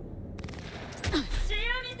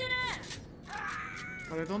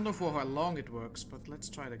 But I don't know for how long it works, but let's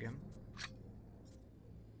try it again.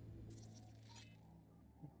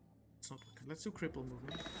 It's not working. Let's do cripple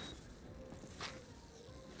movement.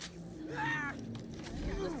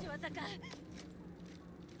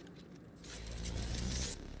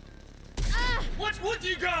 What's with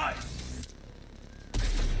you guys?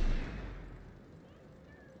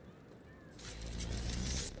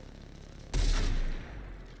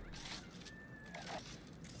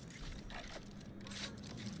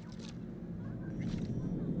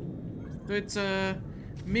 So it's a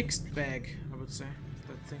mixed bag, I would say,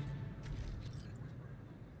 that thing.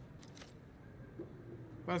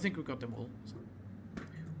 But I think we got them all, so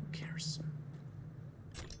who cares?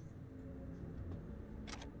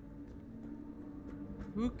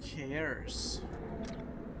 Who cares?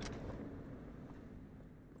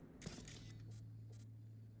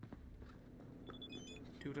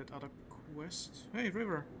 Do that other quest. Hey,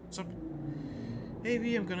 River, what's up? Hey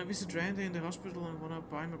V, I'm gonna visit Randy in the hospital and wanna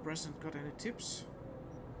buy him a present. Got any tips?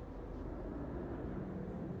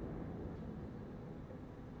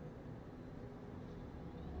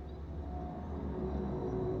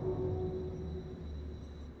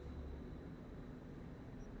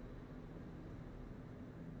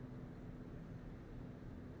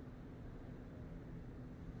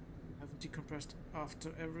 I haven't decompressed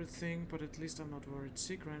after everything, but at least I'm not worried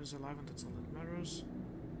sick. Randy's alive and that's all that matters.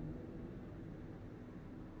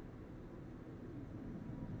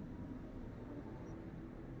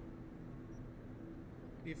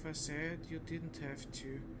 If I said you didn't have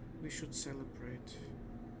to, we should celebrate.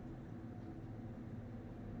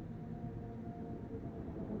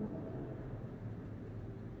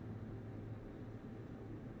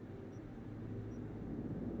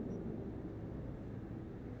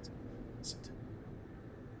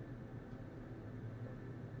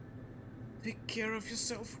 Take care of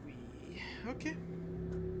yourself, okay.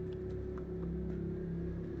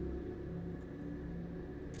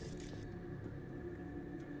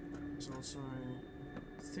 There's also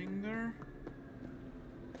a thing there.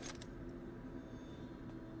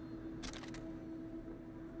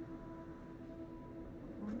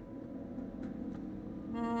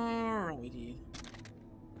 Alrighty.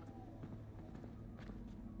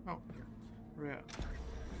 Oh, yeah. Rare.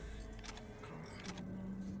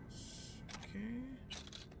 Okay.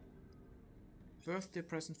 Birthday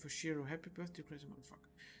present for Shiro. Happy birthday, crazy motherfucker.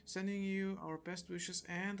 Sending you our best wishes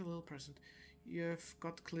and a little present. You've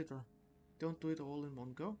got glitter. Don't do it all in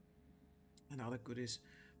one go. And other goodies.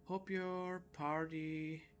 Hope your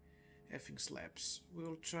party effing slaps.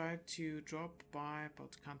 We'll try to drop by,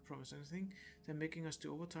 but can't promise anything. They're making us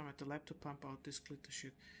do overtime at the lab to pump out this glitter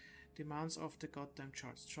shit. Demands off the goddamn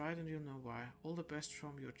charts. Try it and you'll know why. All the best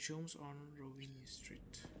from your chums on Rovini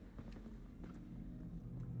Street.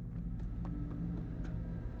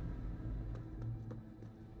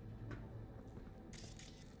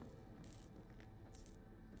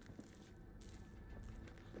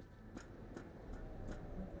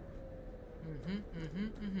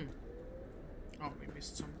 Oh, we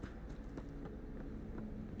missed some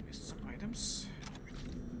items.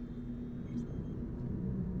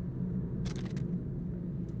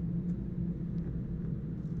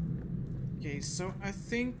 Okay, so I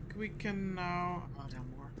think we can now... Oh, there are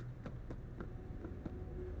more.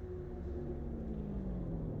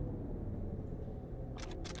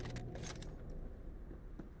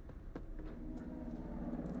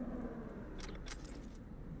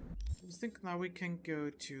 I think now we can go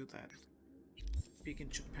to that Big in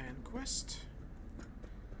Japan quest.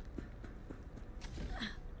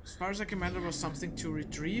 As far as I can remember, there was something to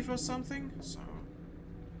retrieve or something, so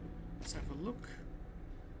let's have a look.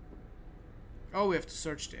 Oh, we have to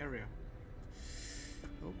search the area.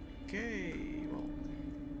 Okay, well,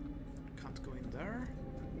 can't go in there.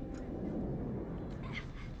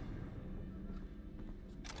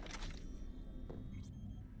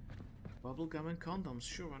 Bubblegum and condoms,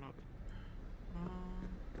 sure, why not?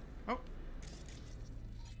 Oh!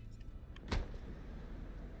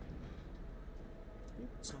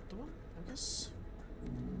 It's not the one, I guess.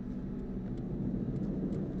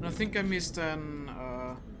 And I think I missed an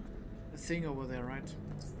a thing over there, right?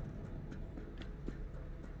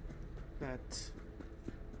 That...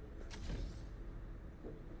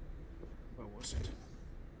 Where was it?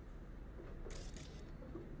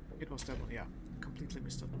 It was that one, yeah. Completely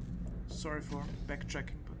missed that one. Sorry for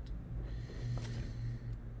backtracking, but...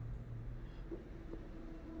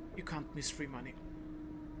 You can't miss free money.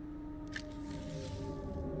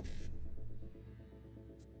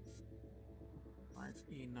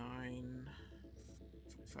 E9,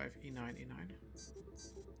 5 E9 E9.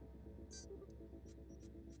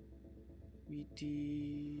 BD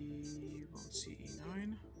 1C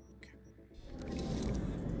E9. Okay.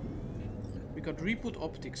 We got reboot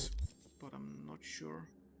optics, but I'm not sure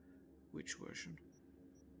which version.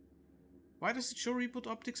 Why does it show reboot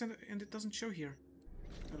optics and it doesn't show here?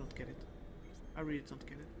 I don't get it. I really don't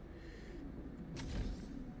get it.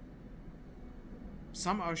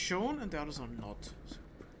 Some are shown and the others are not. So,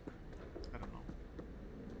 I don't know.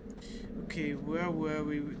 Okay, where were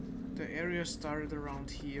we? The area started around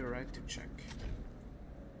here, right? To check.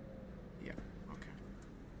 Yeah, okay.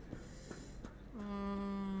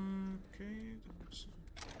 Okay, there's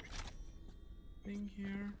a thing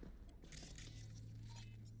here.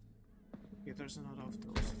 Okay, there's another of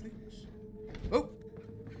those things. Oh!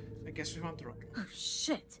 I guess we found the rock. Oh,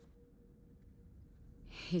 shit!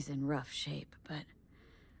 He's in rough shape, but...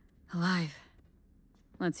 alive.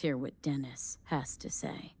 Let's hear what Dennis has to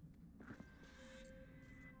say.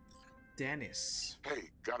 Dennis.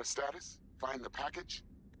 Hey, got a status? Find the package?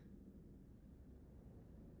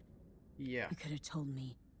 Yeah. You could have told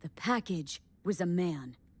me the package was a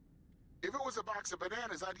man. If it was a box of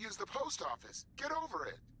bananas, I'd use the post office. Get over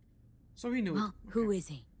it. So he knew well, it. Okay. Who is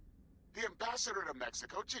he? The ambassador to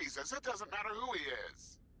Mexico. Jesus, it doesn't matter who he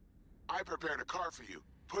is. I prepared a car for you.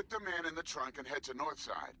 Put the man in the trunk and head to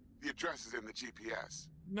Northside. The address is in the GPS.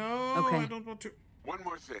 No, okay. I don't want to. One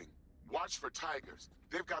more thing. Watch for tigers.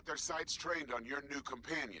 They've got their sights trained on your new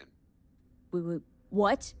companion.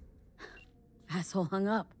 What? Asshole hung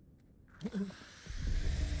up.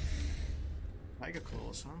 Tiger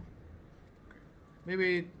claws, huh? Okay.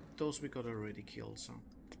 Maybe those we got already killed, so...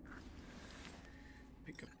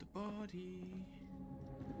 Pick up the body.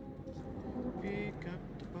 Pick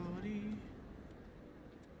up the body.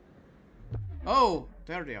 Oh,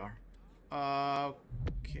 there they are.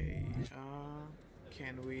 Okay.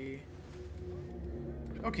 Can we?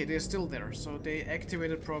 Okay, they're still there. So they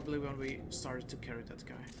activated probably when we started to carry that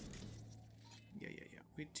guy. Yeah.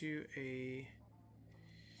 We do a.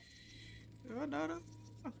 Oh, no.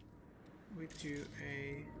 Oh. We do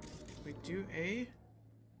a.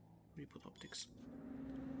 Reboot optics.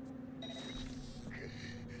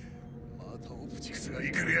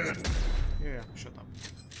 Yeah, shut up.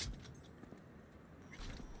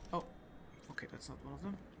 Oh, okay, that's not one of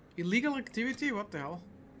them. Illegal activity? What the hell?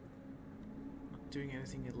 Not doing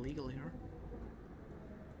anything illegal here.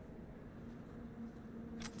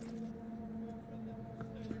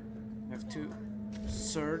 Have to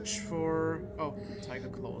search for... Oh, tiger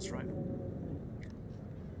claws, right?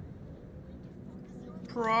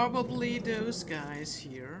 Probably those guys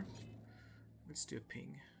here. Let's do a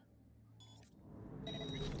ping.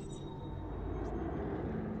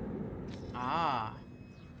 Ah.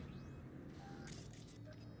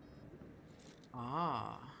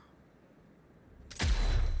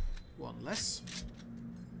 One less.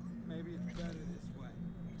 Maybe it's better this way.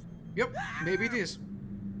 Yep, maybe it is.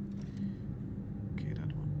 Okay,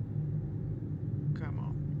 that one. Come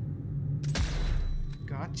on.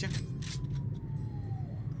 Gotcha.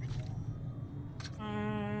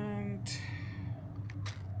 And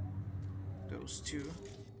those two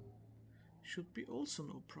should be also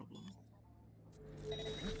no problem.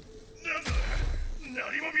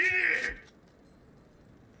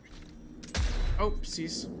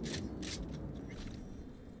 Oopsies.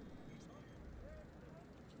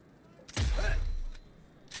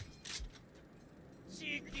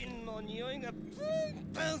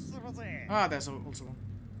 Ah, there's also one.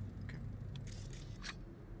 Okay.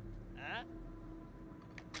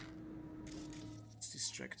 Let's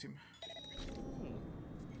distract him.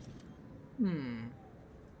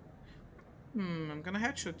 I'm gonna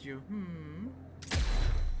headshot you.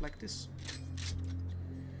 Like this.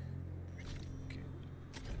 Okay.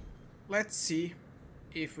 Let's see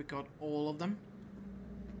if we got all of them.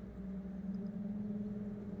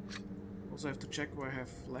 Also have to check where I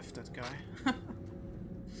have left that guy.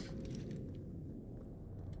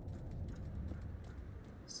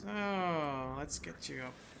 So, let's get you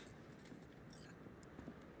up.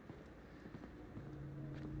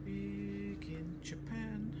 Big in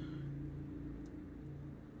Japan.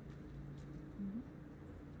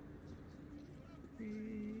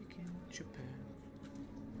 Big in Japan.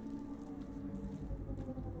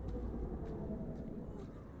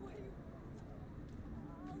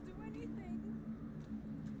 I'll do anything.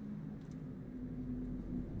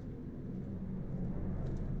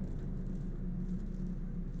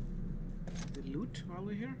 The loot while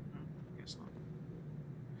we're here? No, guess not.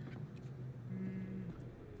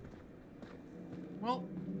 Well.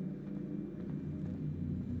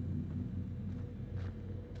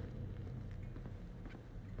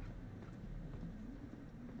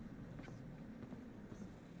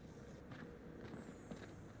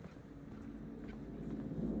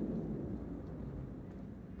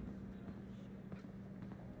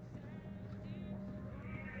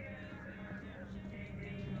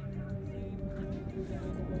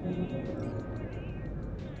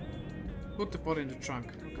 Put the body in the trunk.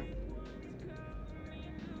 Okay.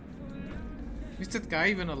 Is that guy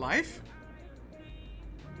even alive?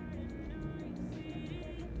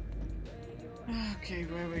 Okay,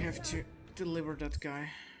 where we have to deliver that guy.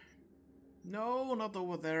 No, not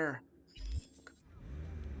over there.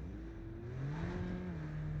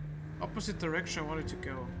 Opposite direction I wanted to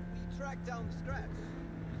go. We tracked down the scraps.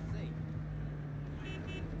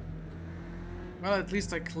 Well, at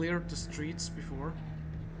least I cleared the streets before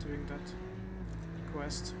doing that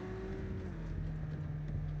quest.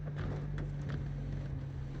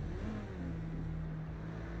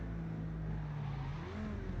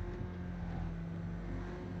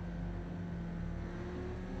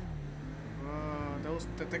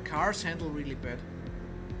 The cars handle really bad.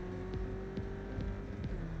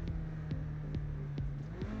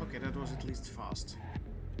 Okay, that was at least fast.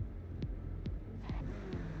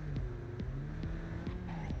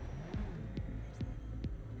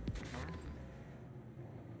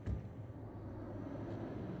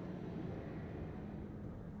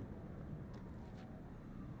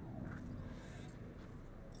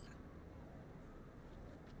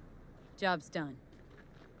 Job's done.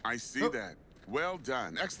 I see that. Well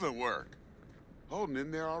done. Excellent work. Holding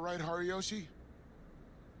in there all right, Hariyoshi?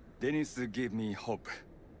 Dennis gave me hope.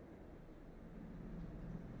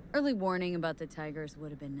 Early warning about the tigers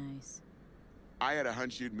would have been nice. I had a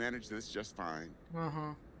hunch you'd manage this just fine.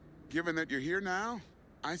 Uh-huh. Given that you're here now,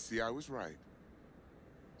 I see I was right.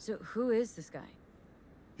 So who is this guy?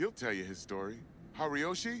 He'll tell you his story.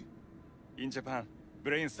 Hariyoshi? In Japan,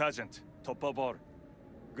 brain sergeant, top of all.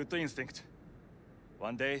 Good instinct.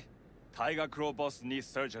 One day, Tiger Claw boss needs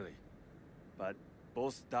surgery. But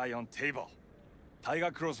boss die on table.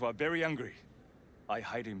 Tiger Claws were very angry. I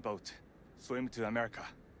hide in boat, swim to America.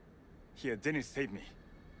 Here Dennis saved me.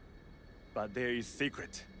 But there is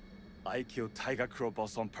secret. I killed Tiger Claw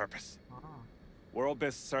boss on purpose. World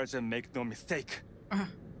best surgeon, make no mistake.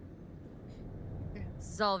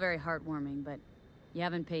 This is all very heartwarming, but you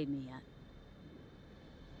haven't paid me yet.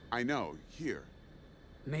 I know. Here.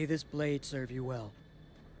 May this blade serve you well.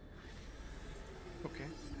 Okay.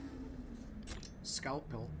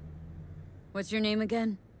 Scalpel. What's your name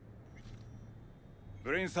again?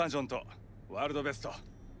 Brain sergeant, world best.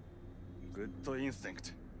 Good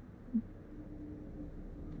instinct.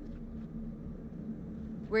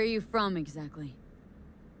 Where are you from exactly?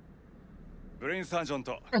 Brain sergeant,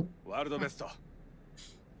 world best.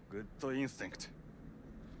 Good instinct.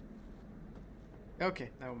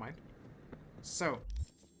 Okay, never mind. So.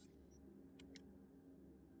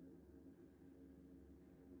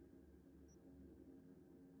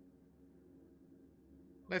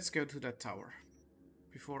 Let's go to that tower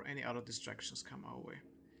before any other distractions come our way.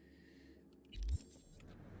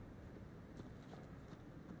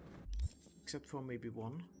 Except for maybe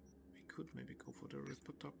one. We could maybe go for the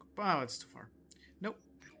Ripper Talk. Oh, it's too far. Nope.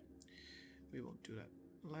 We won't do that.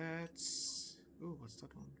 Let's... Ooh, what's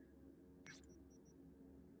that one?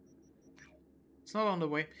 It's not on the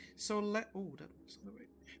way. So oh, that's on the way.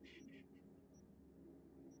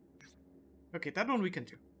 Okay, that one we can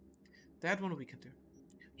do. That one we can do.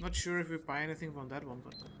 Not sure if we buy anything from that one,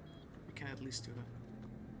 but we can at least do that.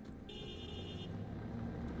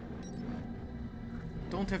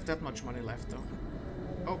 Don't have that much money left though.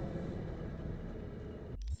 Oh.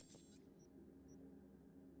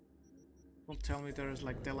 Don't tell me there is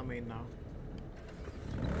like Delamain now.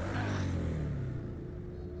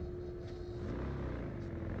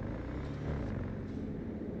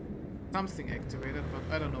 Something activated, but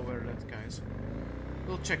I don't know where that guy is.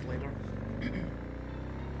 We'll check later.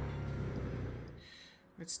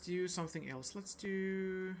 Let's do something else. Let's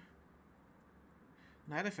do...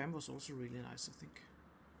 Night FM was also really nice, I think.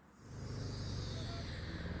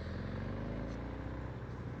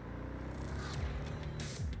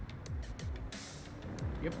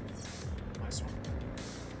 Yep, nice one.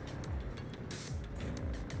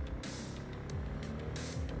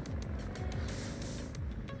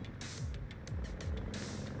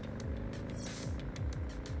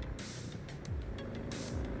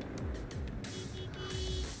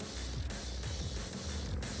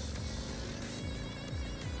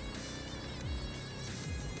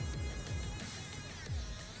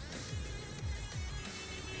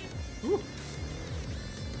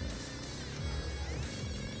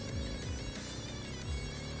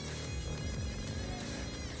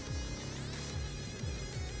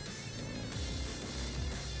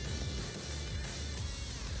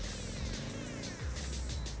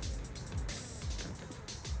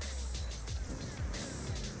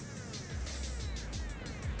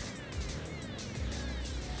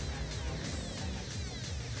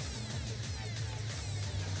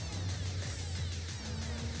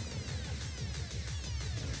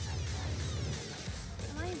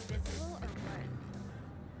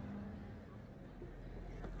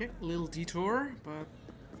 Okay, a little detour, but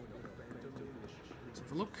let's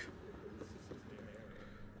have a look.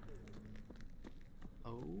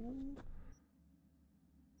 Oh. What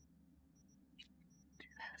do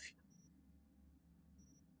you have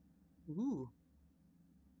here? Ooh.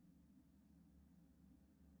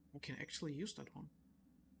 I can actually use that one.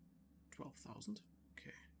 12,000.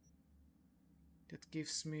 Okay. That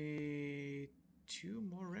gives me 2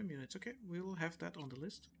 more RAM units. Okay, we'll have that on the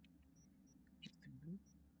list.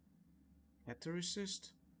 Battery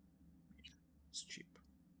resist. Yeah, it's cheap.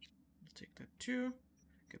 I'll take that too.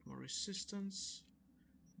 Get more resistance.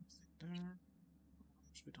 Nothing there.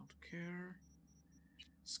 We don't care.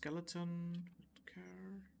 Skeleton. We don't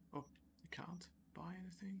care. Oh, we can't buy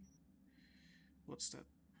anything. What's that?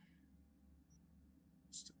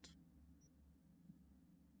 What's that?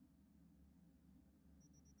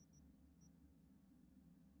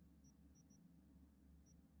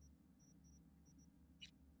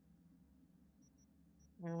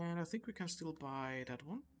 And I think we can still buy that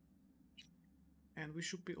one. And we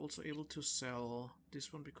should be also able to sell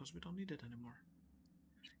this one because we don't need it anymore.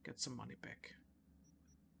 Get some money back.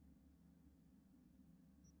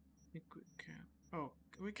 I think we can... Oh,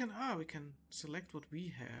 we can select what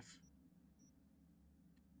we have.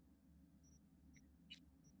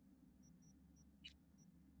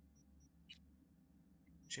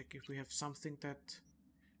 Check if we have something that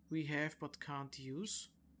we have but can't use.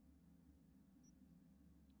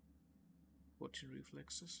 Watching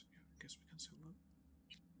reflexes. Yeah, I guess we can sell that.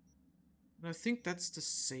 And I think that's the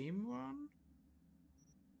same one.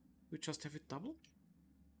 We just have it double.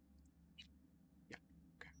 Yeah,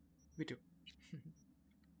 okay, we do.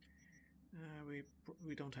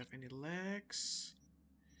 We don't have any legs.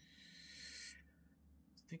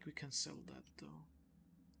 I think we can sell that though.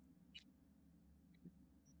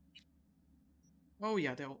 Oh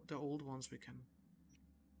yeah, the old ones we can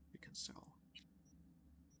sell.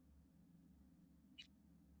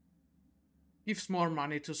 Gives more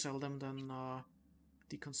money to sell them than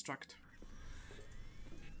deconstruct.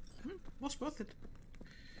 Was worth it.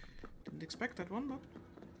 Didn't expect that one, but...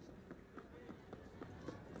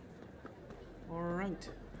 Alright.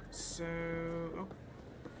 So... Oh.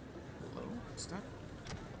 Hello, what's that?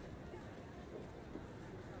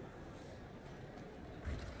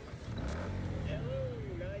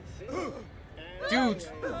 Dude!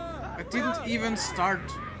 I didn't even start.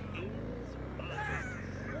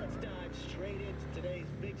 Let's dive straight into today's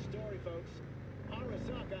big story, folks.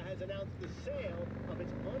 Arasaka has announced the sale of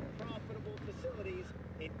its unprofitable facilities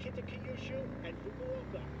in Kitakyushu and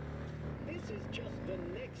Fukuoka. This is just the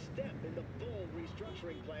next step in the bold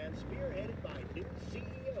restructuring plan spearheaded by new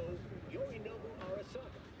CEO Yorinobu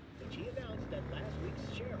Arasaka, which he announced at last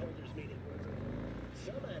week's shareholders meeting.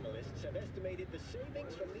 Some analysts have estimated the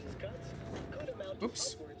savings from these cuts could amount to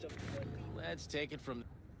upwards of 20. Let's take it from...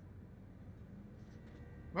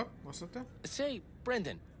 What? What's that? Say,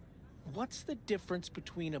 Brendan, what's the difference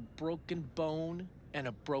between a broken bone and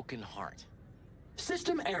a broken heart?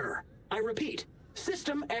 System error. I repeat,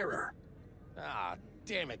 system error. Ah,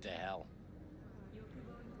 damn it to hell.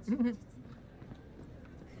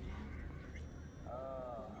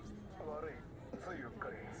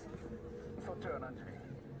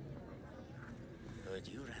 Heard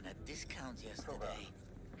you ran a discount yesterday.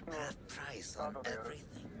 Half price on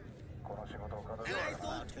everything. And I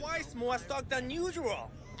sold twice more stock than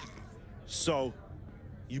usual. So,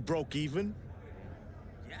 you broke even?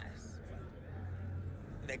 Yes.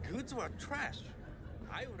 The goods were trash.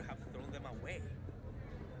 I would have thrown them away.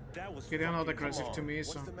 That was Getting not aggressive to me,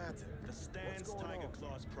 so. What's the matter? The stand's Tiger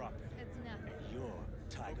Claw's property. It's nothing. And you're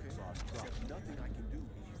Tiger Claw's property. There's nothing I can do if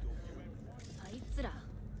you あいつら、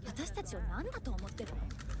私たちを何だと思ってるの？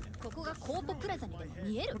ここがコーポプラザにでも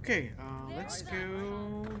見える。Okay, let's go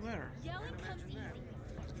there.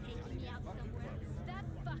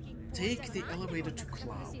 Take the elevator to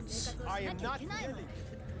clouds. I am not yelling.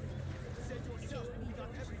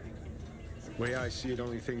 Way I see it,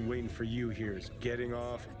 only thing waiting for you here is getting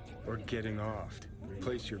off or getting offed.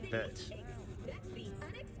 Place your bets.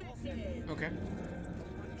 Okay.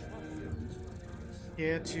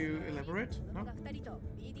 Here to elaborate? No?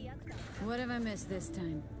 What have I missed this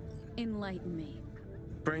time? Enlighten me.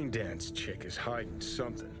 Braindance chick is hiding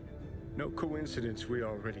something. No coincidence we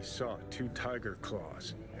already saw 2 tiger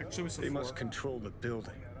claws. Actually, they must control the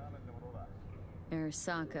building.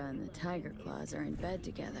 Arasaka and the Tiger Claws are in bed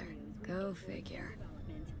together. Go figure.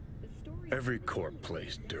 Every corp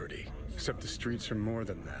plays dirty, except the streets are more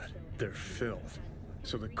than that. They're filth.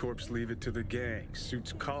 So the corps leave it to the gang,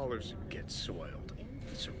 suits collars and get soiled.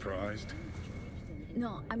 Surprised?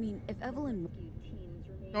 No, I mean, if Evelyn...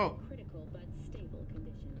 Oh.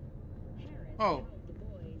 Oh.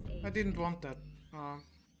 I didn't want that.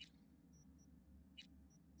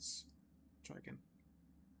 Let's try again.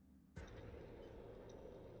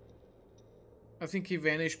 I think he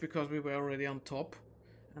vanished because we were already on top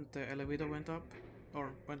and the elevator went up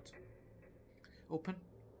or went open.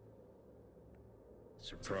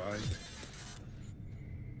 Surprised?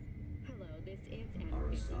 Hello, this is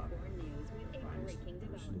N54 News with a breaking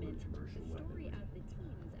development. The story of the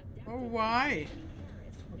teens Oh, why?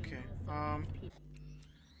 Okay,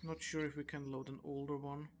 not sure if we can load an older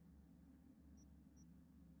one.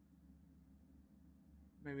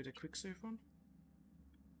 Maybe the quick save one?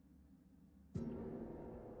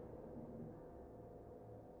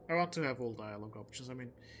 I want to have all dialogue options. I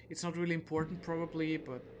mean, it's not really important probably,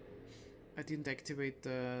 but I didn't activate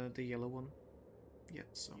the yellow one yet,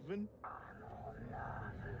 so.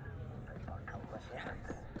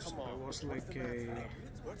 So there was like a...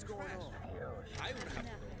 What's going on?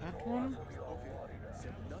 That one?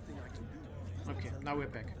 Okay, now we're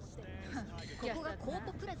back.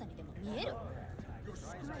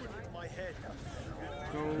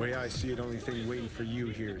 Way I see it, only thing waiting for you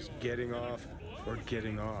here is getting off or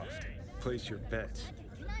getting offed. Place your bets.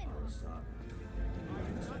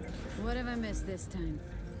 What have I missed this time?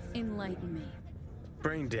 Enlighten me.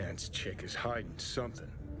 Braindance chick is hiding something.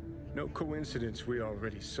 No coincidence we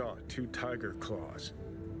already saw 2 tiger claws.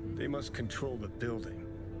 They must control the building.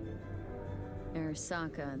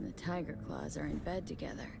 Arasaka and the Tiger Claws are in bed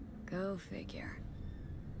together. Go figure.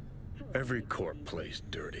 Every corp plays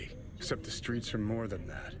dirty, except the streets are more than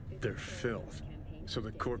that. They're filth. So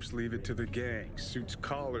the corps leave it to the gang, suits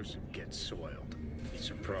collars and get soiled.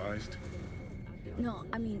 Surprised? No,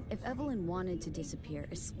 I mean, if Evelyn wanted to disappear,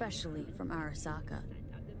 especially from Arasaka,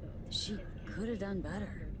 she could have done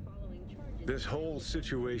better. This whole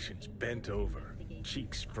situation's bent over,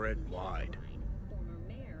 cheeks spread wide. former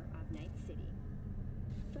mayor of Night City.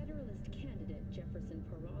 Federalist candidate Jefferson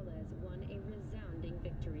Peralez won a resounding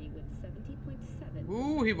victory with 70.7%.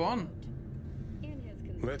 Ooh, he won.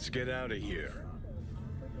 Let's get out of here.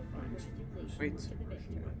 Wait.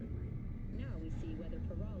 Now we see whether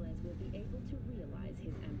Peralez will be able to realize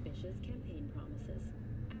his ambitious campaign promises.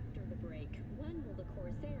 After the break, when will the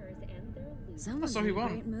Corsairs end their losing? Someone's in a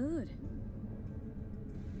great mood.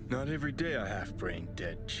 Not every day a half-brained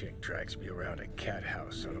dead chick drags me around a cat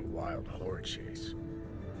house on a wild horde chase.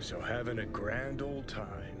 So having a grand old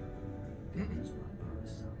time. You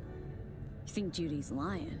think Judy's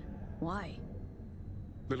lying? Why?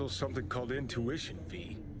 Little something called intuition,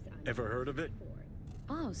 V. Ever heard of it?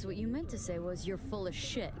 Oh, so what you meant to say was you're full of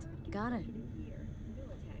shit. Got it.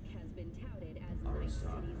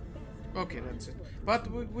 Okay, that's it.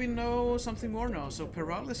 But we know something more now, so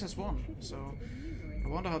Peralez has won, so I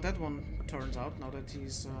wonder how that one turns out now that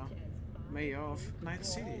he's mayor of Night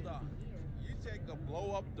City. Hold on. You take a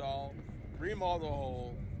blow-up doll, remodel the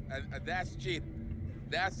hole, and that's cheating.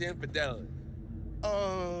 That's infidelity.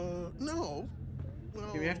 No.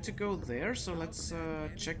 Okay, we have to go there, so let's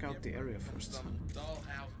check out the area first.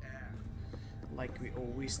 Like we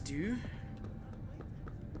always do.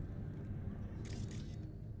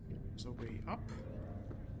 So way up.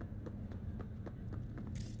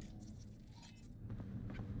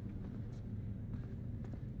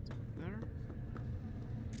 There.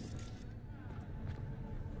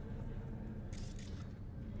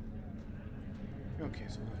 Okay,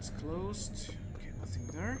 so that's closed. Okay, nothing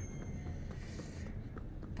there.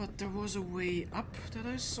 But there was a way up that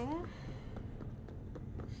I saw.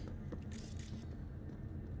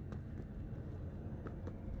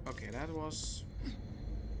 Okay, that was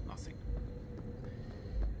nothing.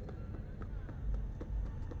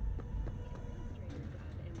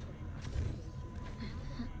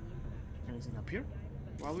 Anything up here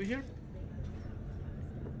while we're here?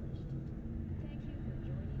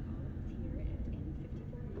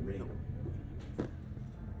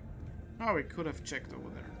 Oh, we could have checked over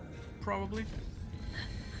there. Probably.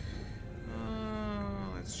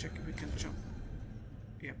 Let's check if we can jump.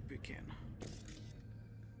 Yep, we can.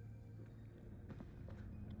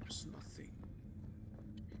 There's nothing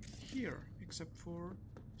here except for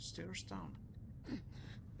stairs down.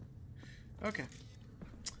 Okay.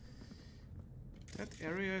 That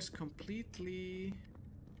area is completely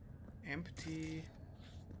empty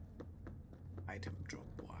item drop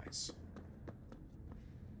wise.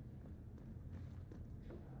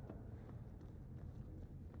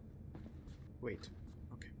 Wait,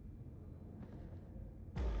 okay.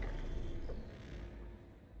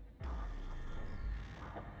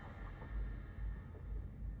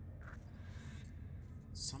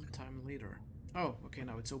 Sometime later. Oh, okay,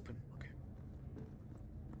 now it's open. Okay.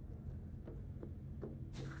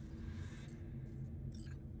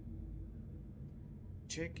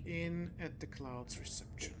 Check in at the Cloud's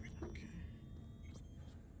reception. Okay.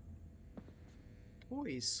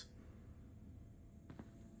 Toys.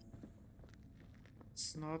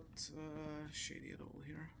 It's not shady at all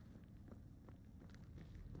here.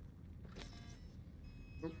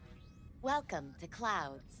 Oop. Welcome to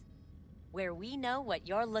Clouds, where we know what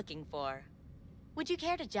you're looking for. Would you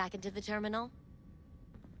care to jack into the terminal?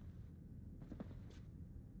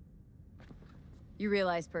 You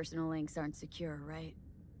realize personal links aren't secure, right?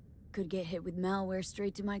 Could get hit with malware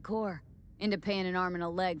straight to my core. End up paying an arm and a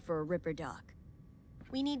leg for a Ripper dock.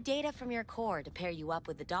 We need data from your core to pair you up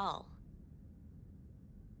with the doll.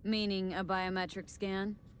 Meaning a biometric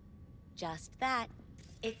scan? Just that.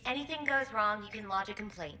 If anything goes wrong, you can lodge a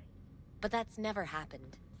complaint. But that's never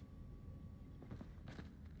happened.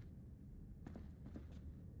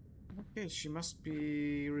 Okay, she must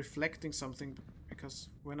be reflecting something, because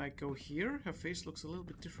when I go here, her face looks a little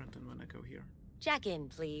bit different than when I go here. Jack in,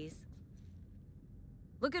 please.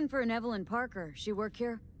 Looking for an Evelyn Parker. She work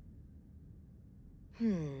here?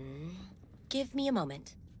 Give me a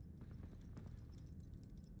moment.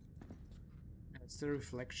 It's the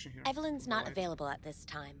reflection here. Evelyn's not available at this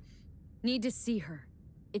time. Need to see her.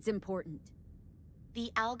 It's important.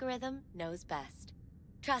 The algorithm knows best.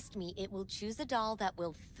 Trust me, it will choose a doll that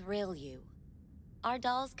will thrill you. Our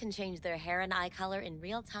dolls can change their hair and eye color in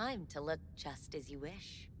real time to look just as you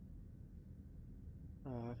wish.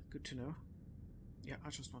 Good to know. Yeah, I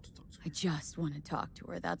just want to talk to her. I just want to talk to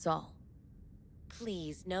her, that's all.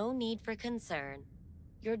 Please, no need for concern.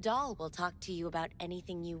 Your doll will talk to you about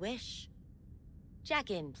anything you wish.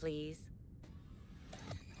 Jack in, please.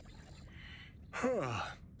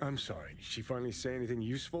 I'm sorry. Did she finally say anything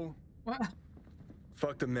useful? What?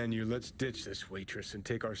 Fuck the menu. Let's ditch this waitress and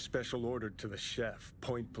take our special order to the chef,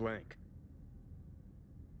 point blank.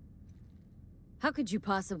 How could you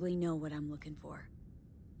possibly know what I'm looking for?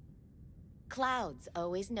 Clouds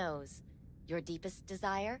always knows. Your deepest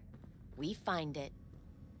desire, we find it.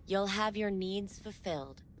 You'll have your needs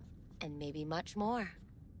fulfilled, and maybe much more.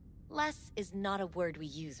 Less is not a word we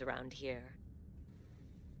use around here.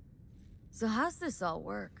 So how's this all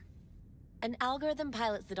work? An algorithm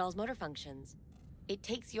pilots the doll's motor functions. It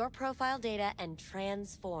takes your profile data and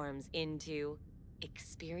transforms into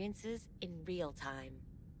experiences in real time.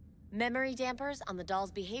 Memory dampers on the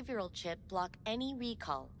doll's behavioral chip block any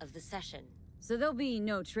recall of the session. So there'll be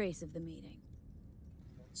no trace of the meeting.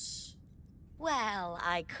 Well,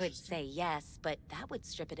 I could say yes, but that would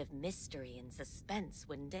strip it of mystery and suspense,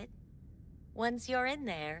 wouldn't it? Once you're in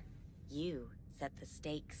there, you set the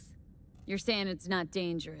stakes. You're saying it's not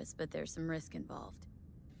dangerous, but there's some risk involved.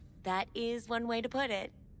 That is one way to put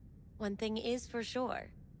it. One thing is for sure.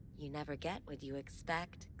 You never get what you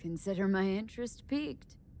expect. Consider my interest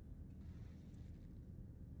piqued.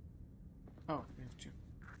 Oh, we have to.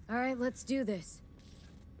 All right, let's do this.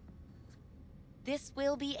 This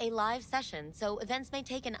will be a live session, so events may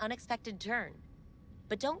take an unexpected turn.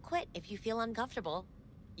 But don't quit if you feel uncomfortable.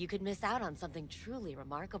 You could miss out on something truly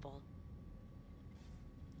remarkable.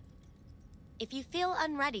 If you feel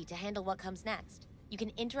unready to handle what comes next, you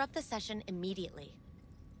can interrupt the session immediately.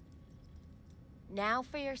 Now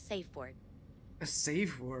for your safe word. A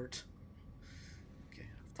safe word? Okay.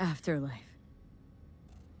 Afterlife.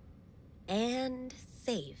 And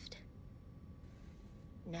saved.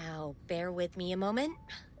 Now, bear with me a moment.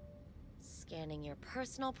 Scanning your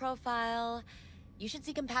personal profile. You should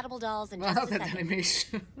see compatible dolls in just a that second.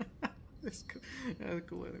 animation. That's cool.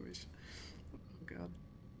 Cool animation. Oh god.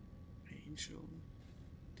 Angel.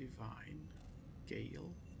 Divine.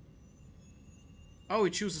 Gale. Oh,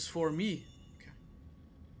 it chooses for me. Okay.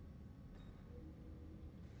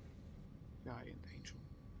 Guy and Angel.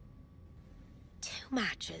 2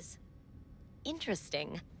 matches.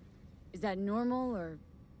 Interesting. Is that normal or...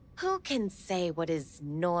 Who can say what is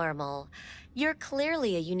normal? You're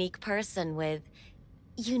clearly a unique person with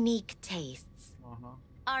unique tastes.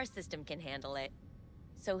 Our system can handle it.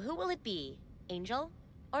 So who will it be? Angel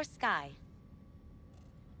or Sky?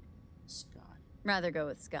 Sky. Rather go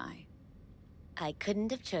with Sky. I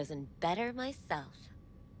couldn't have chosen better myself.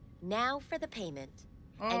 Now for the payment.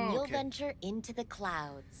 And you'll okay. venture into the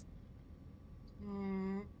clouds.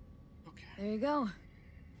 Okay. There you go.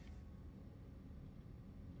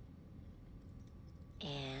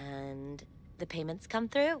 And the payments come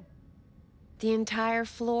through. The entire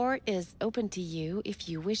floor is open to you if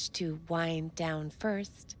you wish to wind down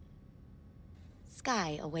first.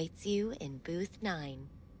 Sky awaits you in booth 9.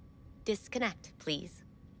 Disconnect, please.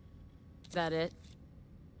 That it?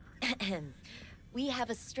 We have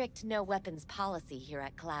a strict no weapons policy here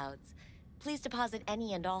at Clouds. Please deposit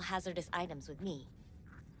any and all hazardous items with me.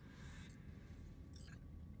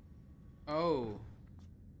 Oh.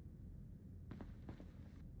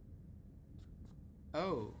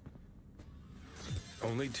 Oh.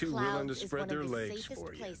 Only too Clouds willing to is spread one their of the legs safest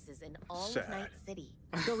for you. places in all Sad. of Night City.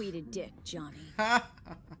 Go eat a dick, Johnny. Thank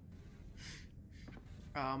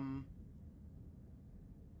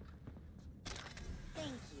you.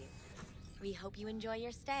 We hope you enjoy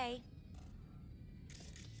your stay.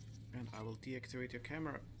 And I will deactivate your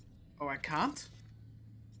camera. Oh, I can't?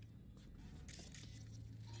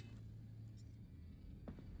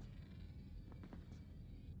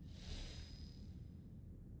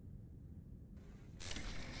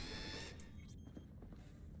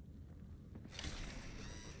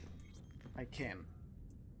 I can.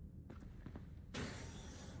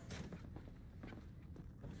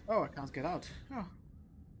 Oh, I can't get out. Oh,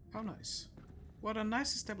 how nice. What a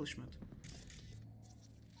nice establishment.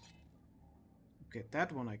 Okay,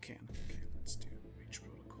 that one I can. Okay, let's do reach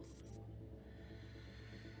protocol.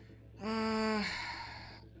 I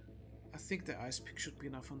think the ice pick should be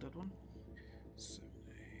enough on that one. 7,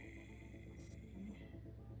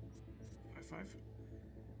 8, 5, 5,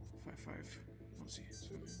 5, 5. Let's see.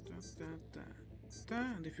 So,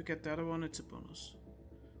 and if you get the other one, it's a bonus.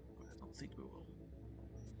 But I don't think we will.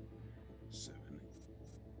 7.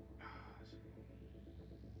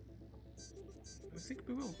 I think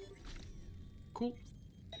we will. Cool.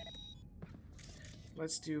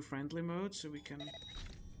 Let's do friendly mode so we can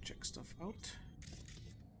check stuff out.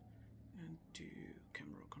 And do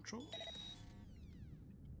camera control.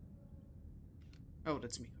 Oh,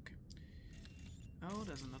 that's me. Okay. Oh,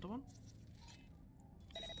 there's another one.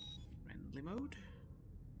 Friendly mode.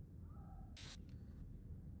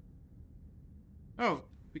 Oh,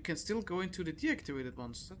 we can still go into the deactivated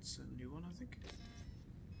ones. That's a new one, I think.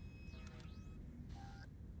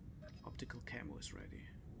 Optical camo is ready.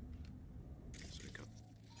 So we got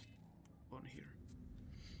one here.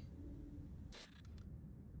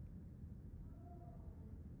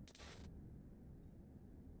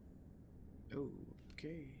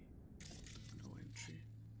 Okay. No entry.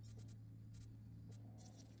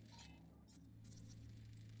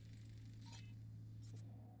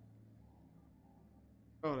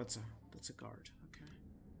 Oh, that's a guard. Okay.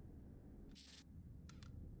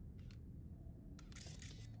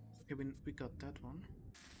 Okay, we got that one.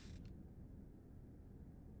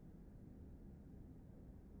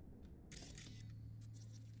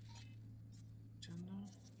 Channel.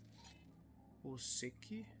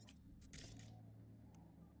 Oseki.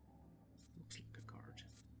 Looks like a guard.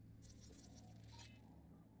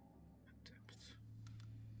 Adept.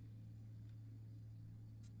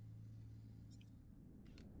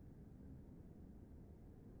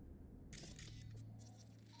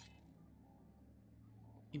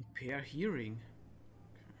 Impair hearing.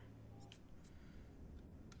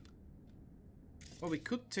 Oh, we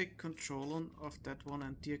could take control of that one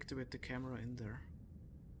and deactivate the camera in there.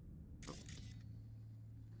 Oh.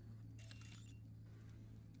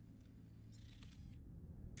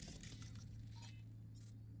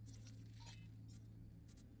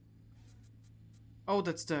 Oh,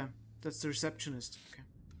 that's the receptionist. Okay.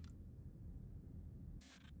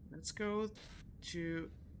 Let's go to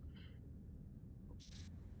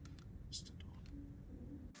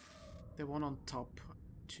the one on top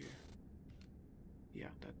too. Yeah,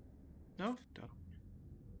 that. No, that one.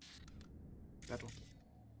 That one.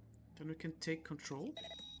 Then we can take control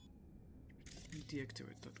and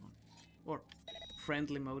deactivate that one. Or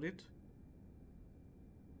friendly mode it.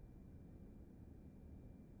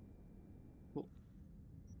 Cool.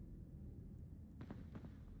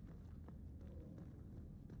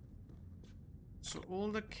 So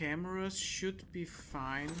all the cameras should be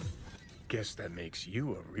fine. Guess that makes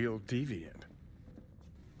you a real deviant.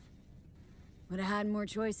 Would have had more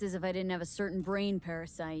choices if I didn't have a certain brain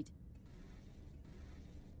parasite.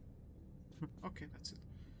 Okay, that's it.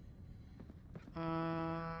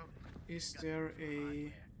 Is there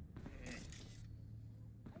a...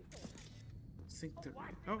 I think there...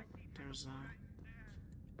 Oh, there's a...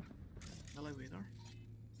 elevator.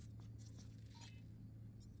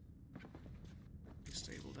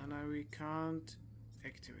 Disabled, and now we can't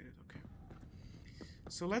activate it, okay.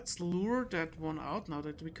 So let's lure that one out now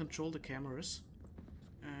that we control the cameras.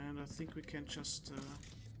 And I think we can just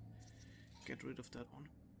get rid of that one.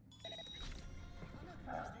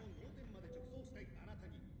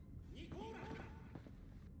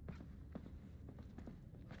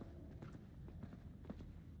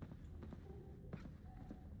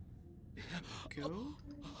 Go.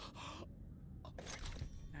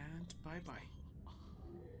 And bye-bye.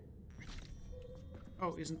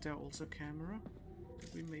 Oh, isn't there also a camera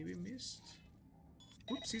that we maybe missed?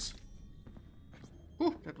 Whoopsies.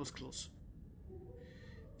 Oh, that was close.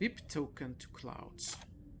 VIP token to clouds.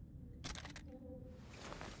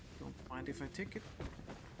 Don't mind if I take it.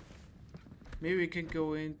 Maybe we can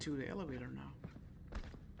go into the elevator now.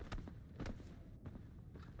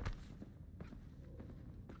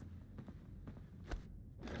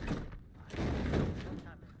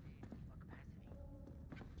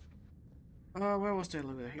 Where was the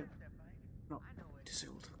elevator? Here? No,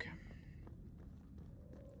 disabled, okay.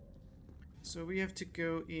 So we have to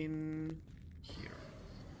go in here.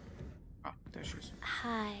 Ah, there she is.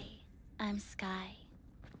 Hi, I'm Sky.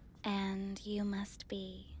 And you must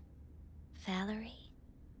be... Valerie?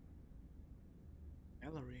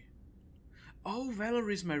 Valerie. Oh,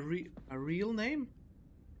 Valerie is my real name?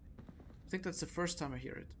 I think that's the first time I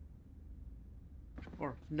hear it.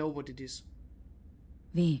 Or know what it is.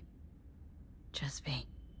 V. Just V.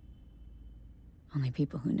 Only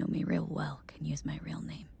people who know me real well can use my real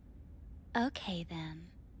name. Okay then.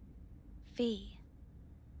 V.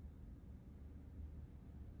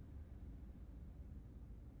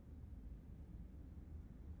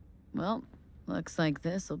 Well, looks like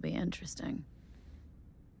this'll be interesting.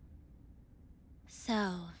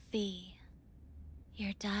 So, V.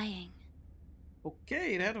 You're dying.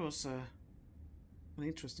 Okay, that was an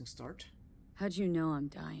interesting start. How'd you know I'm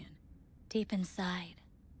dying? Deep inside,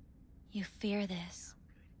 you fear this.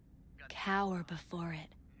 Cower before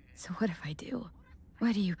it. So what if I do?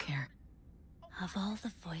 Why do you care? Of all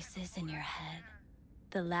the voices in your head,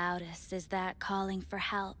 the loudest is that calling for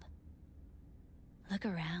help. Look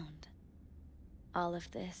around. All of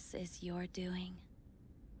this is your doing.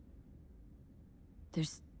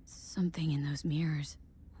 There's something in those mirrors,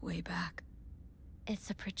 way back. It's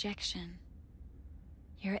a projection.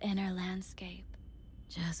 Your inner landscape.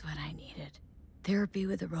 Just what I needed. Therapy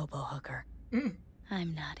with a robo-hooker.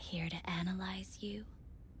 I'm not here to analyze you.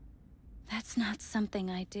 That's not something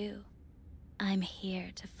I do. I'm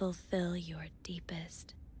here to fulfill your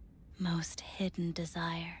deepest, most hidden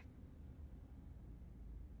desire.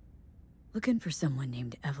 Looking for someone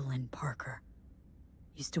named Evelyn Parker.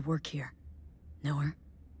 Used to work here. Know her?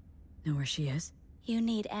 Know where she is? You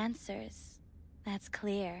need answers. That's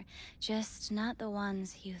clear. Just not the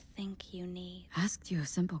ones you think you need. Asked you a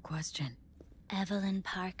simple question. Evelyn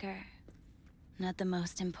Parker. Not the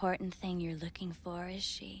most important thing you're looking for, is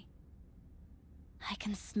she? I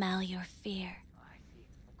can smell your fear.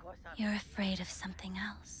 You're afraid of something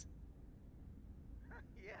else.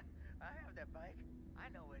 Yeah, I have that bike. I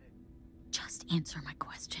know it is. Just answer my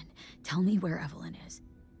question. Tell me where Evelyn is.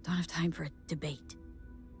 Don't have time for a debate.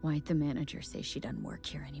 Why'd the manager say she doesn't work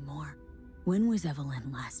here anymore? When was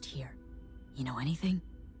Evelyn last here? You know anything?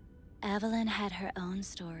 Evelyn had her own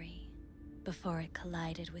story. before it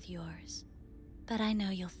collided with yours. But I know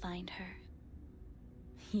you'll find her.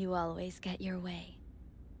 You always get your way.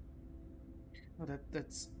 Oh,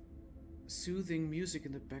 that's soothing music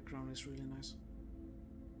in the background is really nice.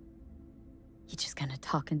 You just gonna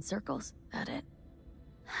talk in circles? That it?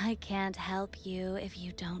 I can't help you if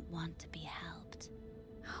you don't want to be helped.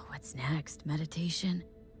 Oh, what's next? Meditation?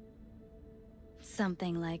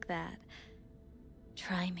 Something like that.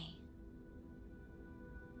 Try me.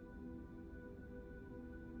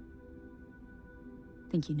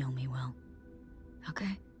 Think you know me well.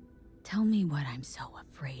 Okay? Tell me what I'm so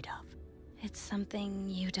afraid of. It's something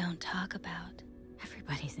you don't talk about.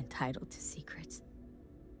 Everybody's entitled to secrets.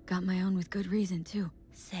 Got my own with good reason, too.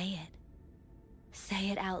 Say it. Say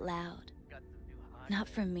it out loud. Not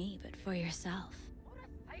for me, but for yourself.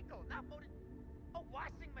 Motorcycle, not motor... A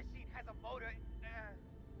washing machine has a motor,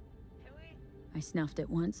 Tilly? I snuffed it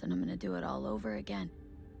once, and I'm gonna do it all over again.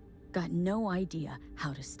 Got no idea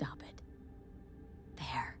how to stop it.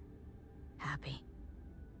 There. Happy.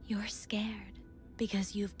 You're scared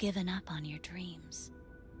because you've given up on your dreams.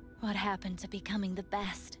 What happened to becoming the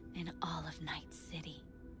best in all of Night City?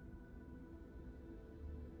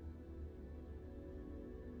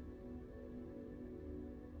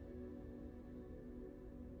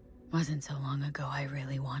 Wasn't so long ago I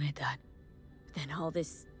really wanted that. But then all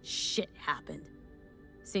this shit happened.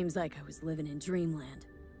 Seems like I was living in dreamland.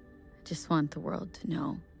 I just want the world to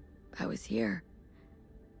know I was here.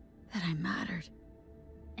 That I mattered.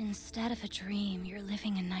 Instead of a dream, you're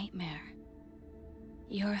living a nightmare.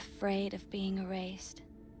 You're afraid of being erased,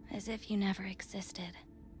 as if you never existed.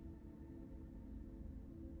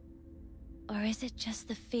 Or is it just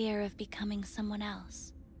the fear of becoming someone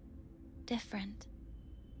else? Different?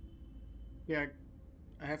 Yeah,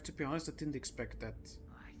 I have to be honest, I didn't expect that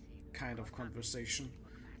kind of conversation.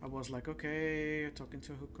 I was like, okay, you're talking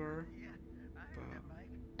to a hooker, but...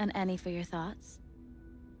 An any for your thoughts?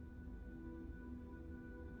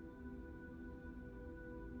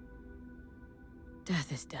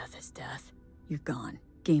 Death is death is death. You're gone.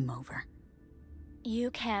 Game over.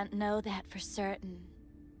 You can't know that for certain,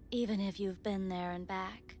 even if you've been there and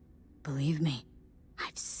back. Believe me,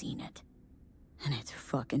 I've seen it. And it's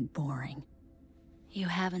fucking boring. You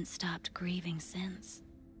haven't stopped grieving since.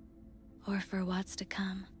 Or for what's to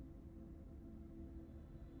come.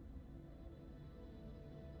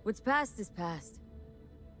 What's past is past.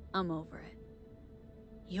 I'm over it.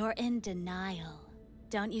 You're in denial,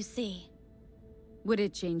 don't you see? Would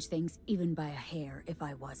it change things even by a hair if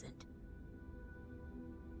I wasn't?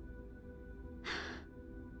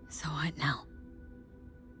 So what now?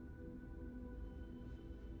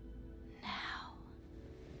 Now,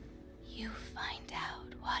 you find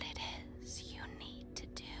out what it is you need to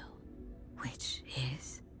do. Which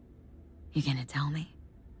is? You gonna tell me?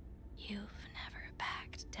 You've never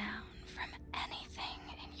backed down from anything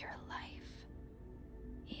in your life.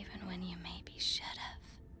 Even when you maybe should have.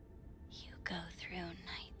 You go through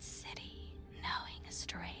Night City, knowing a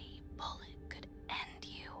stray bullet could end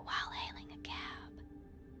you while hailing a cab.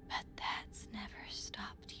 But that's never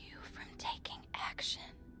stopped you from taking action.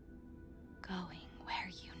 Going where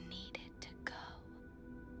you needed to go.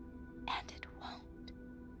 And it won't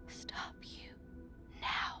stop you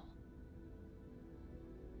now.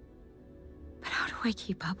 But how do I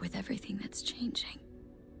keep up with everything that's changing?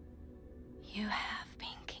 You have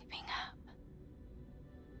been keeping up.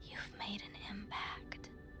 You've made an impact.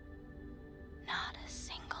 Not a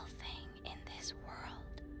single thing in this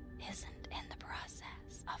world isn't in the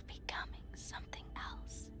process of becoming something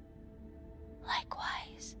else.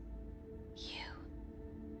 Likewise, you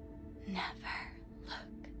never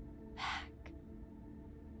look back.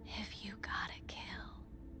 If you gotta kill,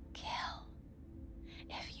 kill.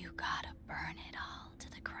 If you gotta burn it all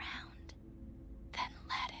to the ground, then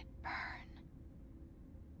let it burn.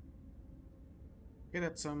 Yeah,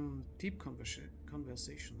 that's some deep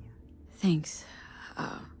conversation there. Thanks,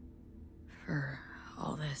 for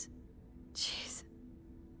all this. Jeez,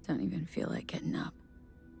 don't even feel like getting up.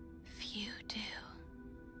 Few do.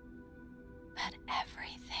 But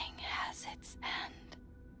everything has its end.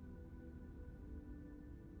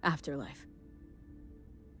 Afterlife.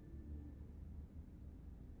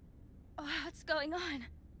 What's going on?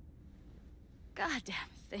 Goddamn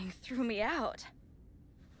thing threw me out.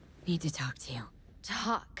 Need to talk to you.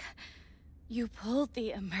 Talk? You pulled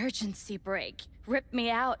the emergency brake, ripped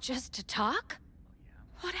me out just to talk?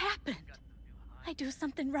 What happened? I do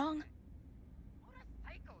something wrong?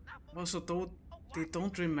 Also, they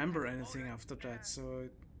don't remember anything after that, so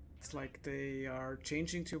it's like they are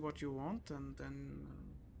changing to what you want, and then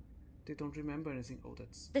they don't remember anything. Oh,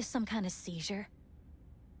 that's... There's some kind of seizure?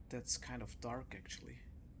 that's kind of dark actually.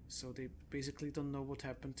 So they basically don't know what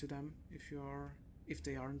happened to them if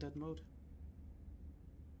they are in that mode.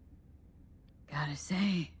 Gotta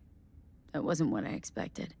say, that wasn't what I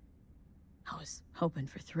expected. I was hoping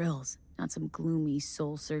for thrills, not some gloomy,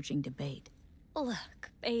 soul-searching debate.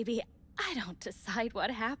 Look, baby, I don't decide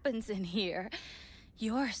what happens in here.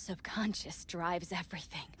 Your subconscious drives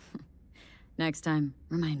everything. Next time,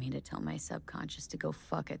 remind me to tell my subconscious to go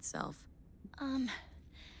fuck itself.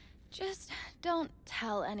 Just don't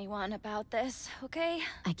tell anyone about this, okay?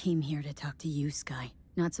 I came here to talk to you, Sky,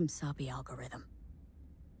 not some soppy algorithm.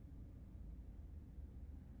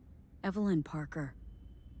 Evelyn Parker.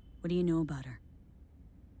 What do you know about her?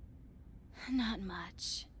 Not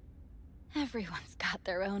much. Everyone's got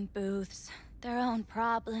their own booths, their own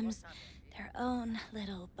problems, their own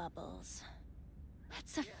little bubbles.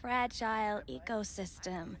 It's a fragile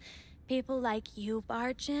ecosystem. People like you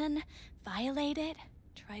barge in, violate it,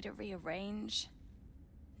 try to rearrange.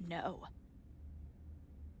 No.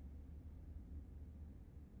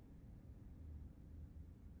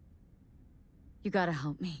 You gotta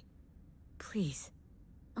help me. Please.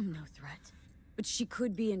 I'm no threat. But she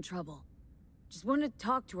could be in trouble. Just want to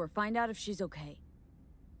talk to her, find out if she's okay.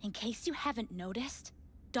 In case you haven't noticed,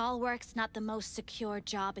 Dollwork's not the most secure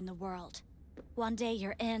job in the world. One day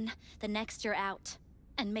you're in, the next you're out,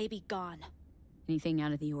 and maybe gone. Anything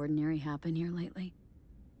out of the ordinary happen here lately?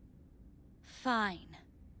 Fine.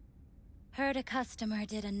 Heard a customer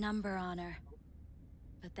did a number on her.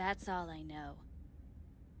 But that's all I know.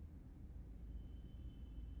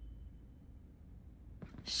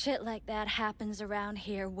 Shit like that happens around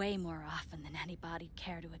here way more often than anybody'd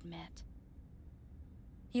care to admit.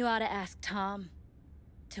 You ought to ask Tom.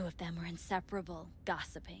 Two of them were inseparable,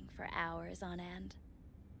 gossiping for hours on end.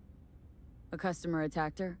 A customer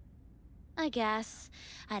attacked her? I guess.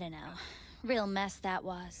 I don't know. Real mess that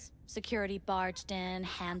was. Security barged in,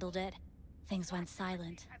 handled it. Things went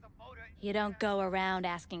silent. You don't go around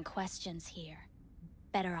asking questions here.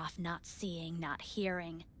 Better off not seeing, not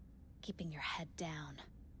hearing. Keeping your head down.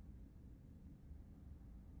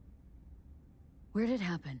 Where'd it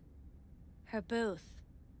happen? Her booth.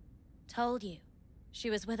 Told you. She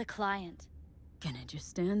was with a client. Can I just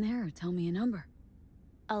stand there or tell me a number?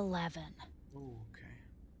 11. Oh, okay.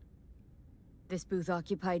 This booth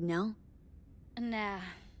occupied now? Nah.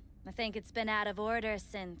 I think it's been out of order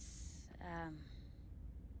since,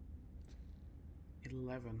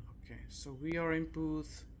 11, okay. So we are in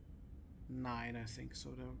booth 9, I think, so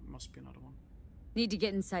there must be another one. Need to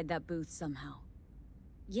get inside that booth somehow.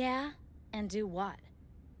 Yeah? And do what?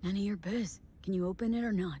 None of your biz. Can you open it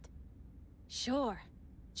or not? Sure.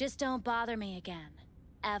 Just don't bother me again.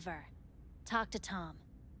 Ever. Talk to Tom.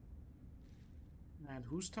 And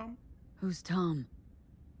who's Tom? Who's Tom?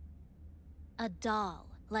 A doll,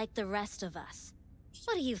 like the rest of us.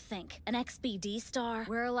 What do you think, an XBD star?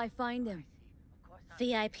 Where'll I find him?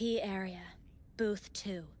 VIP area. Booth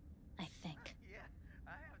 2, I think.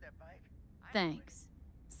 Thanks.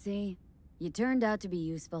 See? You turned out to be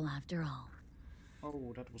useful after all.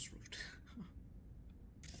 Oh, that was rude.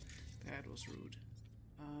 That was rude.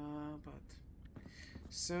 But...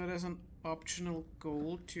 So there's an optional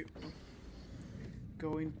goal to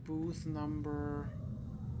go in booth number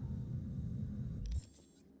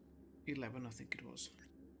 11, I think it was.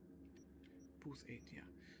 Booth 8, yeah.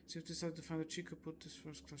 So you've decided to find a chick who put this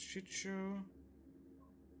first class shit show.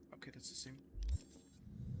 Okay, that's the same.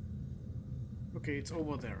 Okay, it's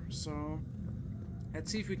over there. So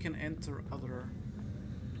let's see if we can enter other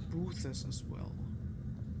booths as well.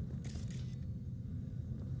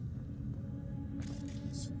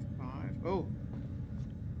 Survive. Oh!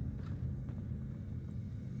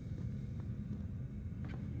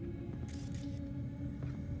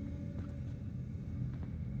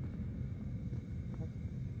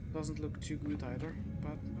 Doesn't look too good either,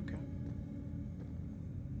 but okay.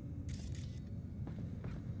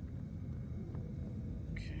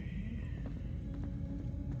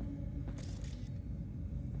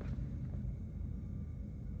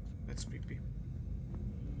 That's creepy.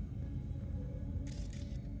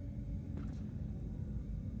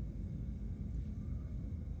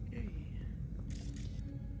 Yay.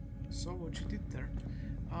 So what you did there.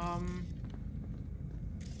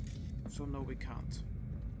 So no, we can't.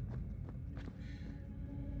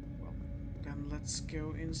 Well, then let's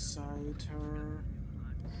go inside her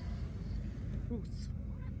booth.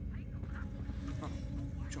 Oh,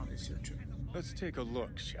 John is here too. Let's take a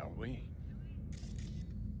look, shall we?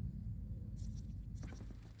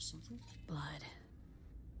 Something? Blood.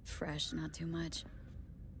 Fresh, not too much.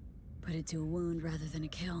 Put it to a wound rather than a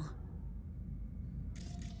kill.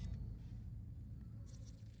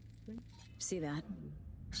 See that?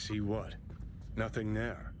 See what? Nothing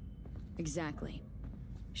there. Exactly.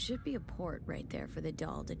 Should be a port right there for the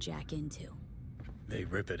doll to jack into. They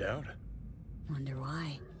rip it out? Wonder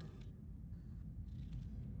why.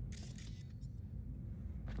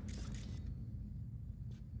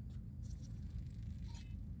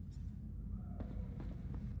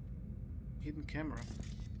 Hidden camera.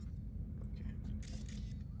 Okay.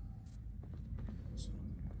 So,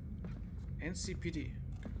 NCPD.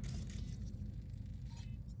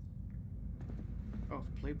 Oh,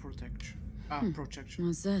 play protection. Protection.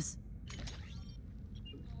 What's this?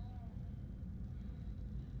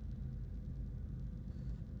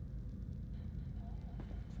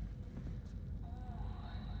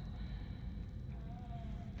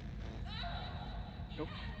 Nope.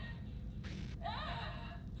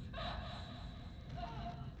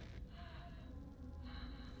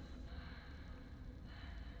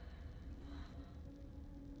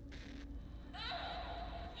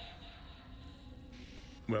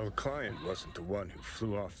 Well, client wasn't the one who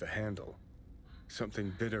flew off the handle.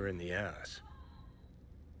 Something bitter in the ass.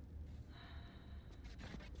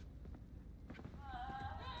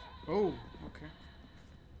 Oh, okay.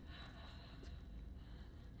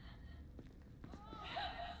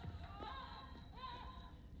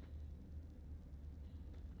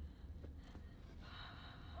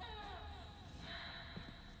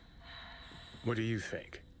 What do you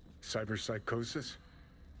think? Cyberpsychosis?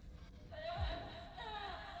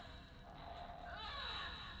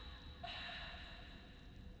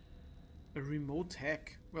 A remote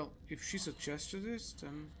hack. Well, if she suggested this,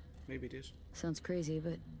 then maybe it is. Sounds crazy,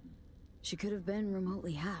 but she could have been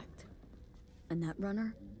remotely hacked. A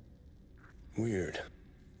netrunner? Weird.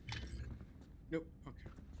 Nope. Okay.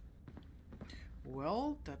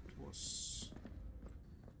 Well, that was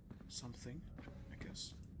something, I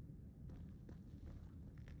guess.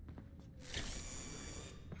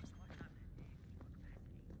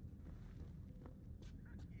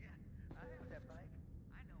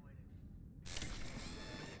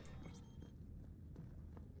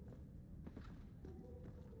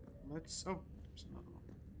 Let's... Oh, there's another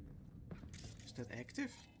one. Is that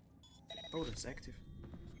active? Oh, that's active.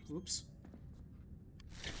 Oops.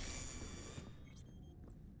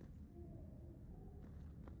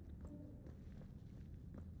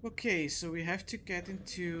 Okay, so we have to get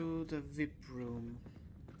into the VIP room.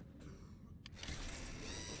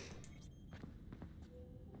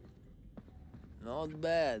 Not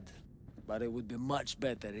bad, but it would be much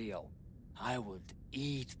better real. I would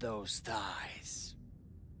eat those thighs.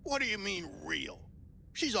 What do you mean, real?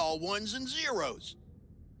 She's all ones and zeros.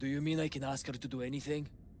 Do you mean I can ask her to do anything?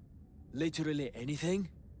 Literally anything?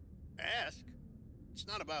 Ask? It's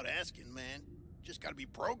not about asking, man. Just gotta be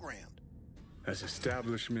programmed. As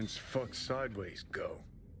establishments fuck sideways go,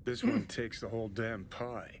 this one takes the whole damn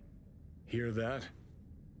pie. Hear that?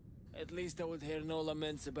 At least I would hear no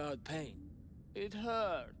laments about pain. It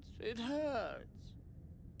hurts. It hurts.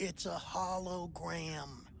 It's a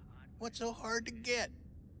hologram. What's so hard to get?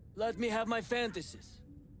 Let me have my fantasies.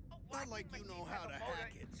 Not like you know how to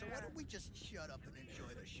hack it, so why don't we just shut up and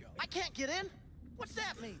enjoy the show? I can't get in? What's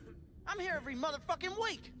that mean? I'm here every motherfucking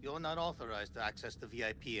week. You're not authorized to access the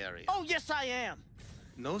VIP area. Oh, yes, I am.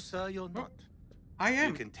 No, sir, you're not. I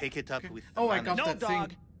am. You can take it up with the Oh, I got No, that dog.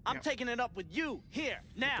 thing. I'm Yeah. taking it up with you, here,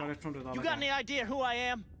 now. got it from the other You got guy. any idea who I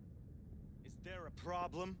am? Is there a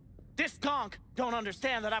problem? This conk don't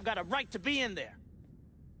understand that I've got a right to be in there.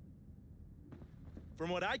 From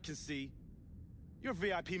what I can see, your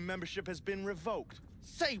VIP membership has been revoked.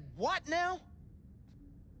 Say what now?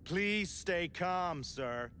 Please stay calm,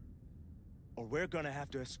 sir. Or we're gonna have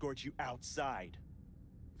to escort you outside.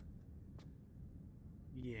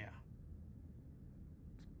 Yeah.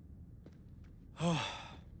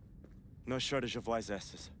 No shortage of wise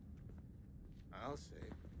asses. I'll see.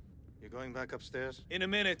 You're going back upstairs? In a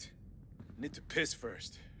minute. Need to piss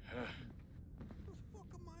first.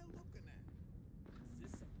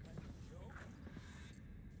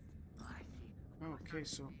 Okay,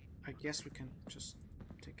 so I guess we can just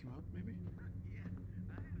take him out, maybe?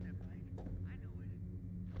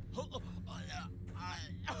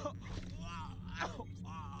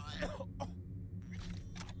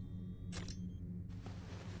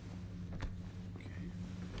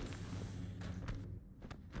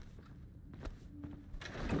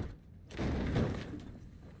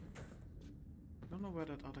 Don't know where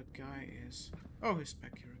that other guy is. Oh, he's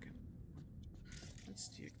back here again. Let's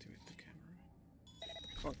deactivate the camera.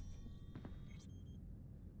 Oh.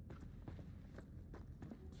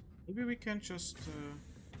 Maybe we can just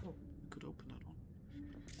oh, we could open that one.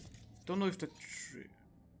 Don't know if the tree.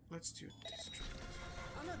 Let's do this tree.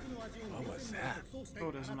 What was that?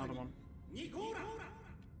 Oh, there's another one.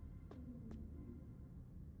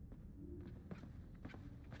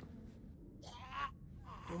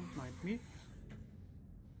 Don't mind me.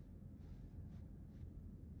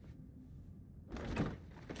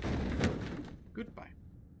 Goodbye.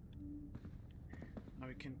 Now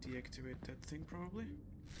we can deactivate that thing probably.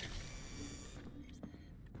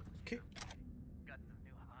 Okay. Got some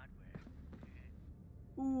new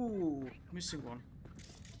hardware. Ooh, missing one.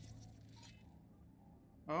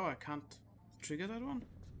 Oh, I can't trigger that one?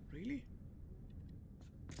 Really?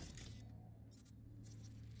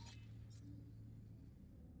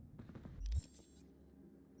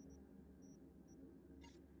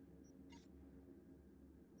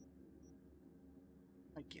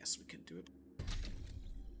 I guess we can do it.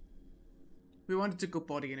 We wanted to go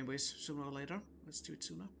body anyways, sooner or later. Let's do it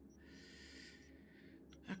sooner.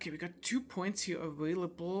 Okay, we got 2 points here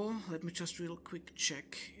available. Let me just real quick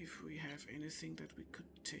check if we have anything that we could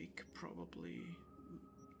take. Probably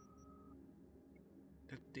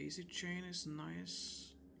that daisy chain is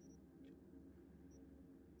nice.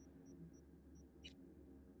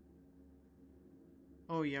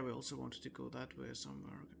 Oh yeah, we also wanted to go that way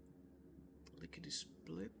somewhere. Lickety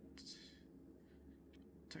split.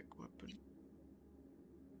 Attack weapon.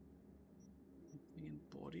 In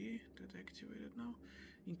body that activated now.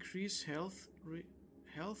 Increase health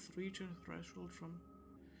regen threshold from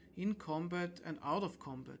in combat and out of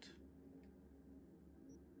combat.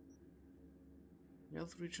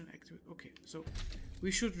 Health regen activate. Okay, so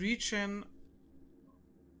we should regen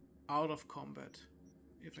out of combat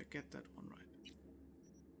if I get that one right.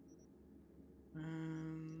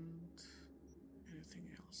 And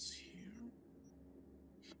anything else here?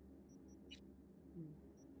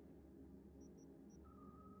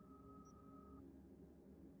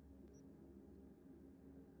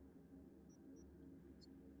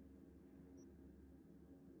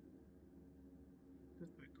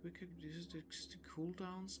 Quick hack reduces the existing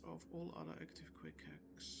cooldowns of all other active quick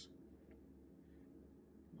hacks.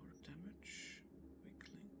 More damage. Weak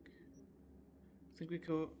link. I think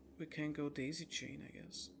we can go daisy chain, I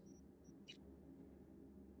guess.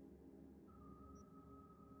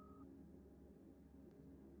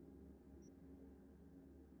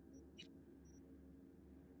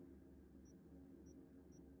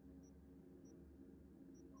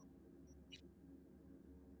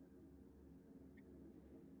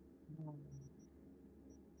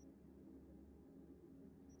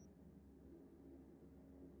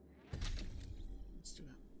 Let's do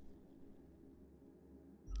that.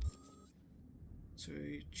 So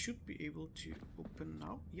it should be able to open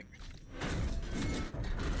now. Yep.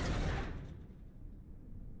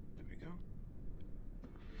 There we go.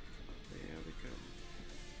 There we go.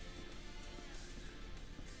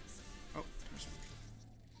 Oh, there's one.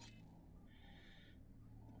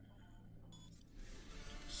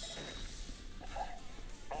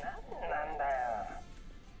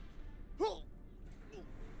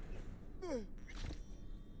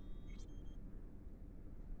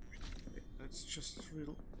 Let's just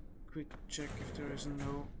real quick check if there is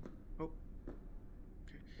no. Oh, okay.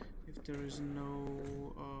 If there is no.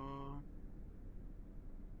 Oh,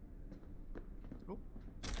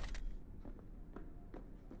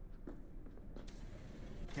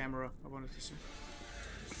 camera. I wanted to see.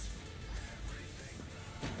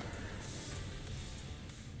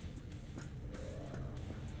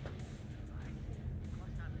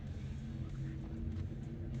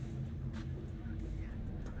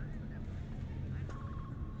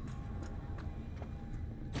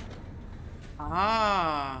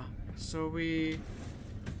 Ah, so we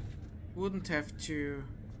wouldn't have to.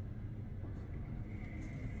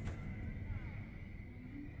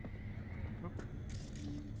 Oh.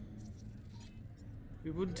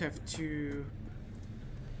 We wouldn't have to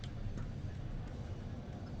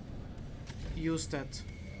use that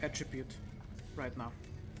attribute right now,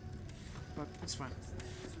 but it's fine.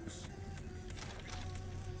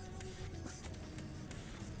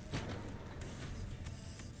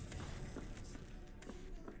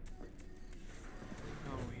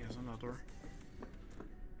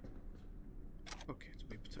 Okay, it's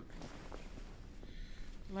whipped up.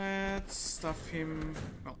 Let's stuff him.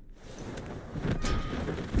 Well,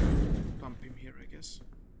 bump him here, I guess.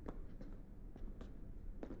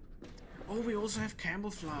 Oh, we also have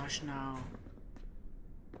camouflage now.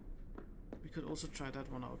 We could also try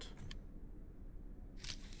that one out.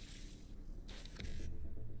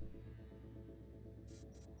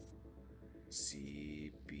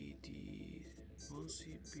 CBD. Well,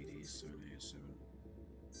 CBD 7A7A.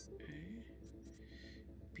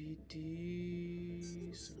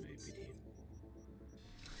 BD 7A BD.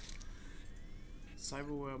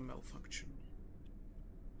 Cyberware malfunction.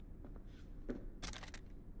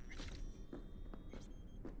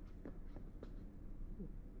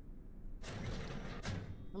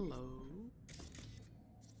 Hello.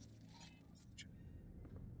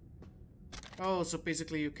 Oh, so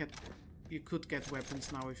basically you could get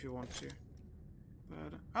weapons now if you want to.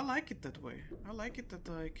 But I like it that way. I like it that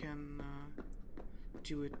I can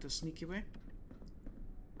do it the sneaky way.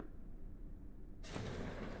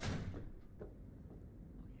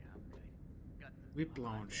 Whip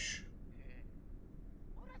launch.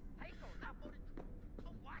 I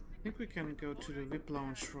think we can go to the whip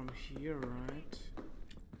launch from here, right?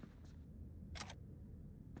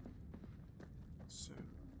 So,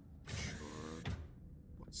 sure.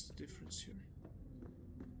 What's the difference here?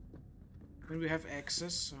 When we have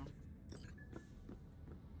access, so.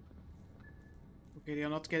 Okay, they are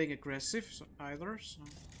not getting aggressive so either, so.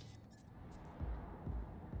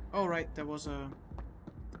 Oh, right, there was a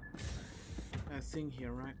thing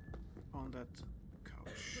here, right? On that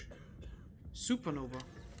couch. Supernova.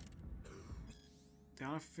 The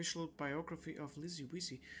unofficial biography of Lizzie.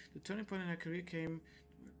 The turning point in her career came...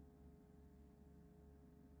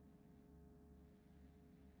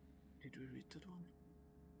 Did we read that one?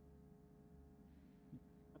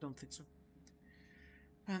 I don't think so.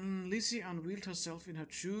 And Lizzie unveiled herself in her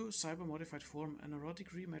true cyber-modified form, an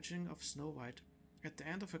erotic reimagining of Snow White. At the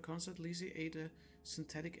end of her concert, Lizzie ate a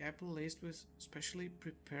synthetic apple laced with specially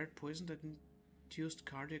prepared poison that induced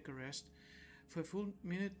cardiac arrest. For a full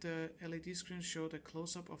minute, the LED screen showed a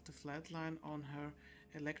close-up of the flat line on her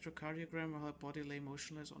electrocardiogram while her body lay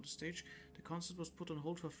motionless on the stage. The concert was put on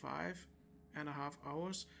hold for 5.5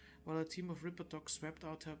 hours, while a team of Ripper dogs swept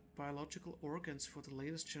out her biological organs for the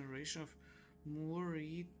latest generation of Moore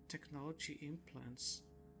technology implants.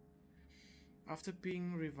 After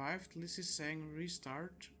being revived, Lizzie sang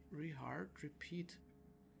Restart, Reheart, Repeat,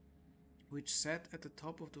 which sat at the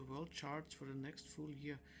top of the world charts for the next full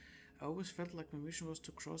year. I always felt like my mission was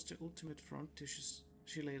to cross the ultimate frontier,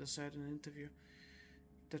 she later said in an interview.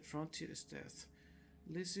 That frontier is death.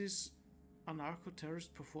 Lizzie's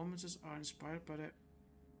anarcho-terrorist performances are inspired by the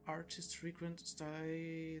artist's frequent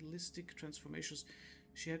stylistic transformations.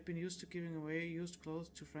 She had been used to giving away used clothes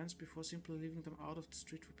to friends before simply leaving them out of the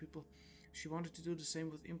street for people. She wanted to do the same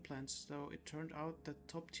with implants, though it turned out that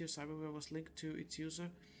top-tier cyberware was linked to its user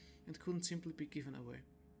and couldn't simply be given away.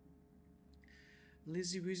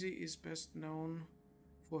 Lizzie is best known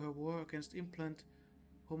for her war against implant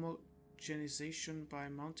homogenization by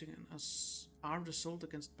mounting an armed assault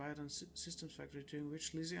against Biodyne Systems factory, during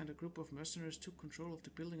which Lizzie and a group of mercenaries took control of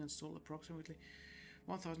the building and stole approximately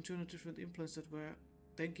 1,200 different implants that were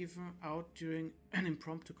then given out during an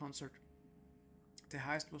impromptu concert. The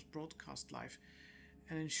heist was broadcast live,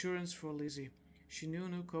 an insurance for Lizzie. She knew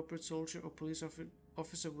no corporate soldier or police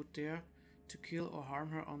officer would dare to kill or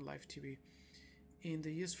harm her on live TV. In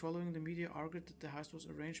the years following, the media argued that the heist was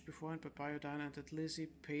arranged beforehand by Biodyne and that Lizzie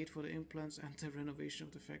paid for the implants and the renovation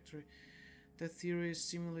of the factory. That theory is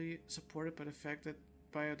seemingly supported by the fact that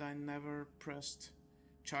Biodyne never pressed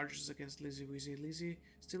charges against Lizzie. Lizzie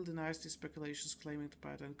still denies these speculations, claiming that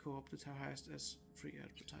Biodyne co-opted her heist as free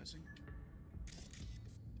advertising.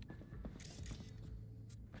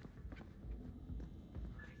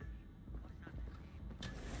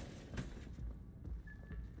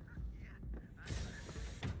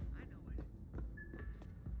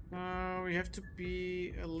 We have to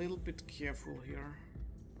be a little bit careful here.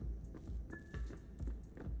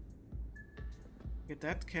 Okay,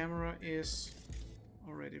 that camera is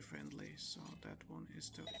already friendly, so that one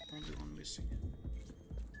is the only one missing.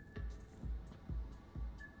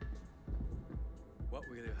 What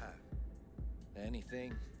will you have?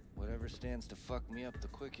 Anything. Whatever stands to fuck me up the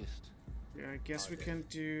quickest. Yeah, I guess we can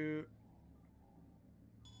do...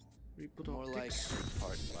 Reboot more optics. like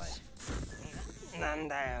party life.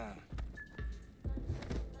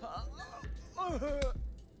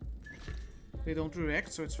 They don't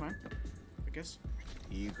react, so it's fine, I guess.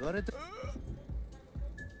 You got it.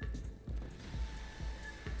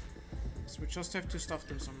 So we just have to stuff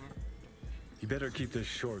them somewhere. You better keep this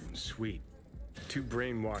short and sweet. 2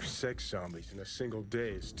 brainwashed sex zombies in a single day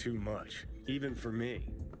is too much, even for me.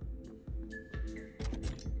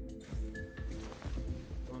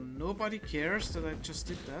 Well, nobody cares that I just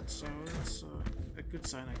did that, so it's a good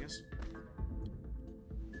sign, I guess.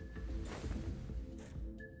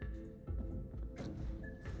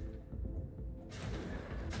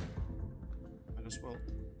 Might as well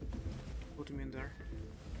put him in there.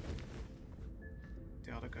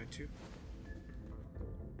 The other guy too.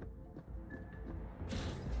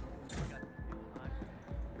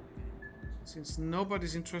 Since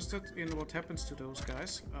nobody's interested in what happens to those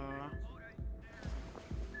guys,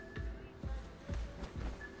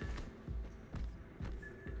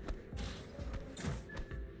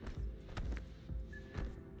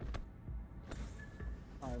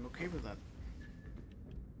 I'm okay with that.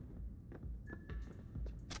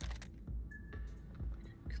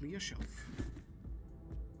 Clear shelf.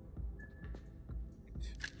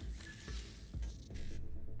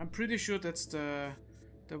 I'm pretty sure that's the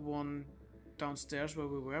one downstairs where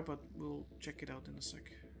we were, but we'll check it out in a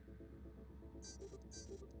sec.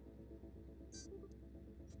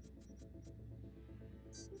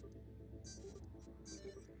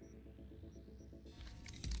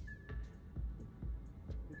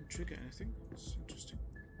 Didn't trigger anything. That's interesting.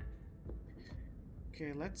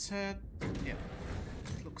 Okay, let's head. Yeah,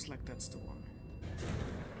 looks like that's the one.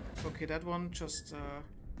 Okay, that one just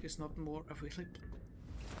is not more available.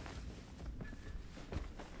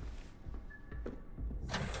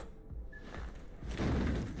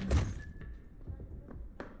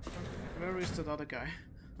 Where is that other guy?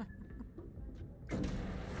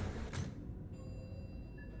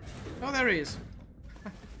 Oh, there he is.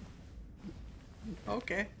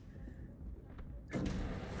 Okay.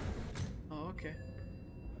 Oh, okay.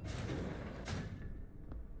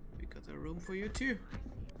 We got a room for you too.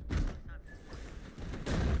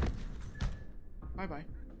 Bye bye.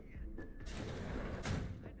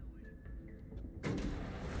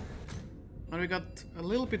 And we got a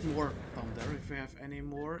little bit more down there if we have any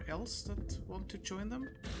more else that want to join them.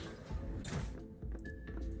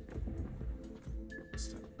 What's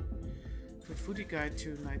that? The foodie guide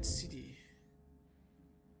to Night City.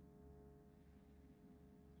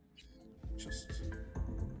 Just...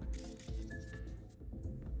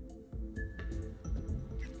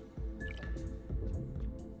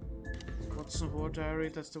 Watson War Diary,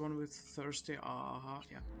 that's the one with Thursday. Aha,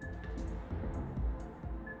 yeah.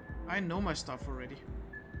 I know my stuff already.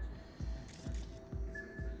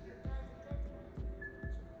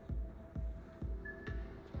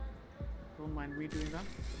 Don't mind me doing that.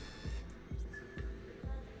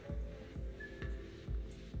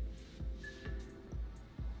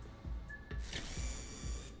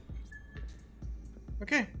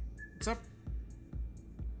 Okay, what's up?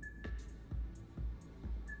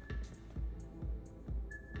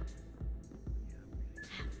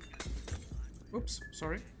 Oops,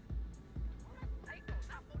 sorry.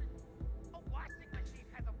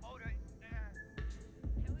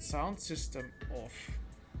 Sound system off.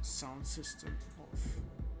 Sound system off.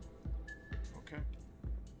 Okay.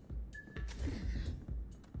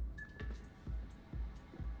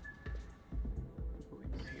 Go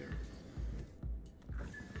in here.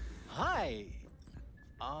 Hi.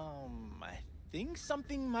 I think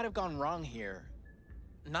something might have gone wrong here.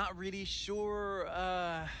 Not really sure.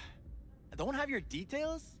 I don't have your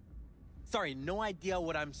details? Sorry, no idea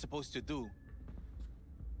what I'm supposed to do.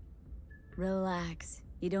 Relax.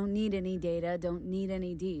 You don't need any data, don't need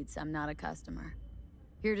any deeds. I'm not a customer.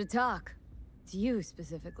 Here to talk. To you,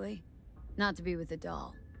 specifically. Not to be with a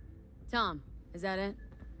doll. Tom, is that it?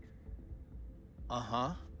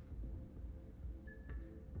 Uh-huh.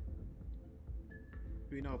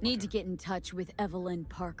 We know Need to get in touch with Evelyn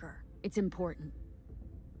Parker. It's important.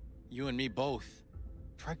 You and me both.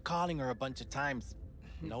 Tried calling her a bunch of times.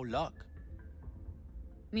 No luck.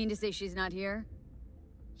 Mean to say she's not here?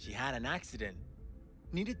 She had an accident.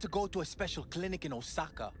 Needed to go to a special clinic in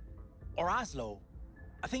Osaka. Or Oslo.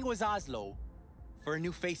 I think it was Oslo. For a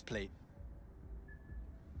new faceplate.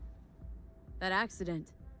 That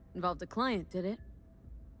accident involved a client, did it?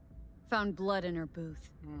 Found blood in her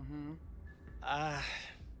booth. Mm-hmm.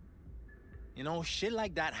 You know, shit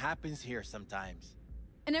like that happens here sometimes.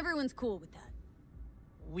 And everyone's cool with that.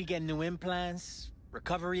 We get new implants,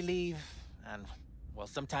 recovery leave, and, well,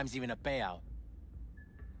 sometimes even a payout.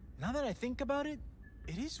 Now that I think about it,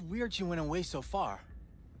 it is weird she went away so far.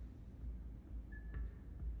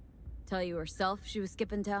 Tell you herself she was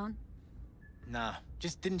skipping town? Nah,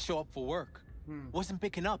 just didn't show up for work. Wasn't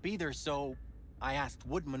picking up either, so I asked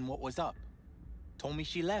Woodman what was up. Told me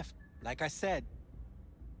she left, like I said.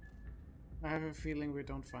 I have a feeling we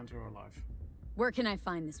don't find her alive. Where can I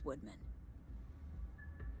find this Woodman?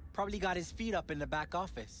 Probably got his feet up in the back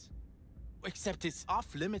office. Except it's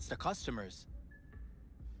off limits to customers.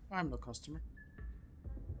 I'm no customer.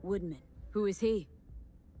 Woodman. Who is he?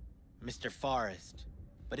 Mr. Forrest.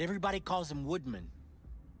 But everybody calls him Woodman.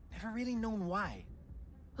 Never really known why.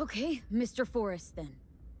 Okay, Mr. Forrest then.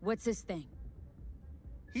 What's his thing?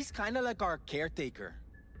 He's kinda like our caretaker.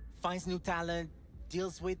 Finds new talent,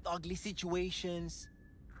 deals with ugly situations.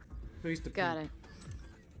 Who's the Got it.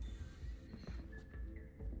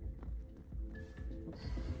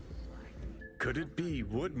 Could it be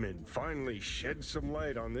Woodman finally shed some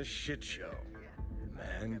light on this shit show?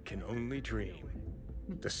 Man can only dream.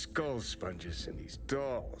 The skull sponges in these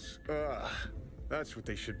dolls. Ugh. That's what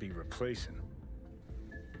they should be replacing.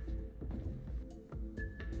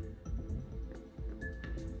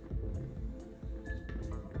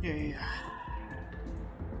 Yeah.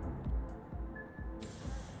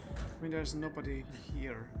 I mean, there's nobody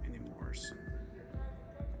here anymore, so...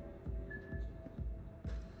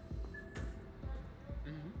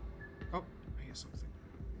 Oh, I hear something.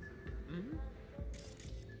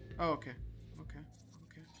 Oh, okay. Okay.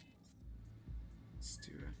 Let's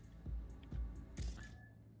do it.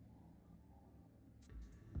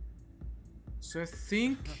 So I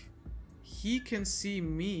think he can see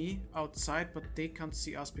me outside, but they can't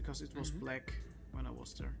see us because it was black when I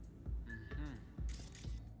was there.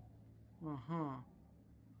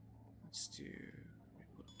 Let's do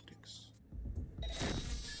robotics.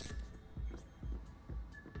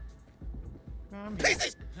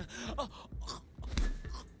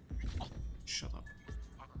 Shut up.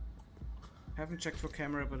 Haven't checked for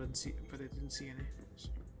camera, but I didn't see any. So.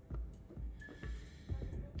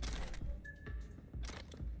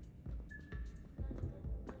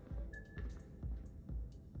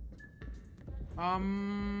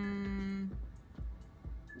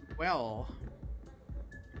 Well,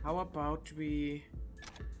 how about we...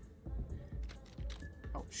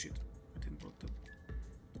 Oh shit, I didn't want to...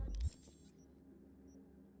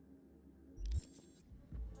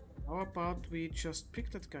 How about we just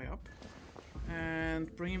pick that guy up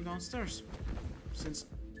and bring him downstairs, since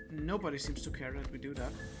nobody seems to care that we do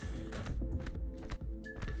that.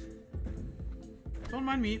 Don't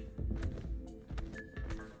mind me.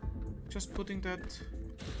 Just putting that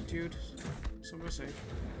dude somewhere safe.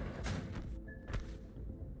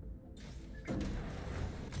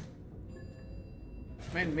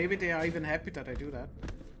 Man, maybe they are even happy that I do that.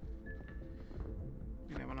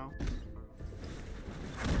 You never know.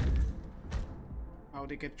 How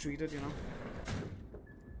they get treated, you know.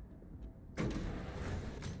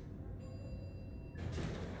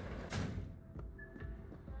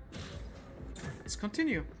 Let's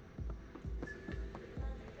continue.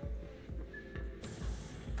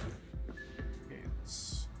 Okay,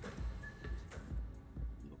 let's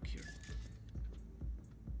look here.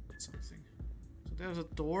 Something. So there's a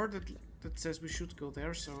door that says we should go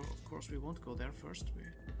there, so of course we won't go there first. We go.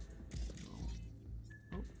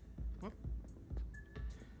 Oh, what?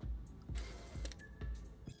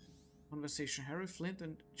 Conversation. Harry Flint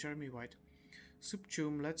and Jeremy White.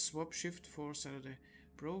 Subchum, let's swap shift for Saturday.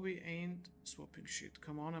 Bro, we ain't swapping shit.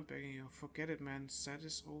 Come on, I'm begging you. Forget it, man. Sat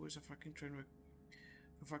is always a fucking train wreck.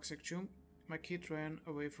 For fuck's sake, Jum, my kid ran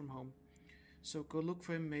away from home. So go look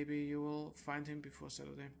for him. Maybe you will find him before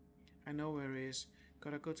Saturday. I know where he is.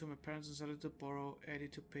 Gotta go to my parents and Saturday to borrow Eddie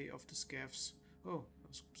to pay off the scaffs. Oh,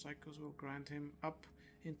 those psychos will grind him up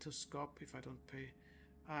into scop if I don't pay.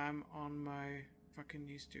 I'm on my fucking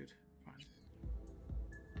knees, dude. Fine.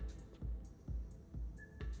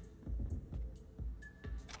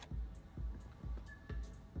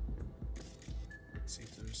 See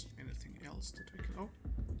if there's anything else that we can... Oh.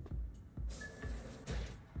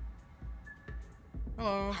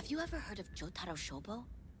 Hello. Have you ever heard of Jotaro Shobo?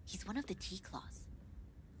 He's one of the T-Claws.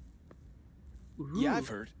 Yeah, I've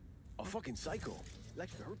heard. A fucking psycho.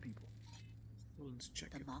 Likes to hurt people. Let's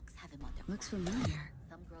check the mocks have him on their... Looks familiar.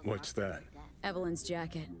 What's that? Evelyn's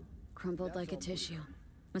jacket. Crumpled like a tissue.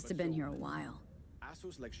 Must have been here a while.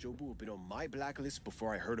 Assholes like Shobu have been on my blacklist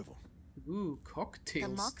before I heard of him. Ooh, cocktail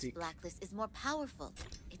The mock's stick. blacklist is more powerful.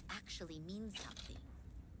 It actually means something.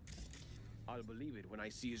 I'll believe it when I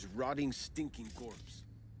see his rotting, stinking corpse.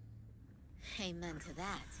 Amen to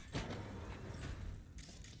that.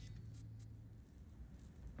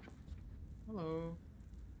 Hello.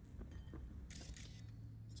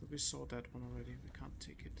 So we saw that one already. We can't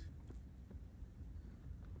take it.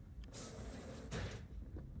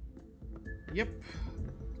 Yep.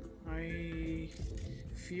 I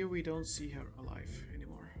fear we don't see her alive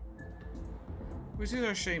anymore. Which is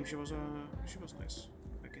a shame. She was nice,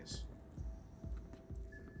 I guess.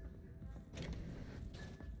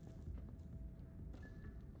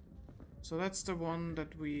 So that's the one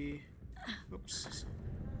that we... Oops.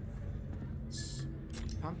 It's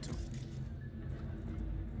Panto.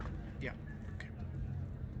 Yeah, okay.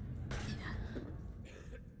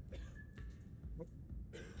 Oh,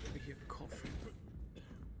 we hear coughing.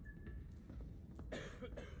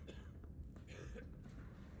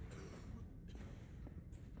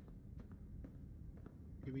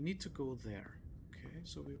 Okay, we need to go there. Okay,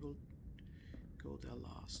 so we will go there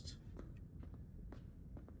last.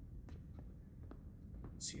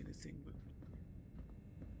 See anything, but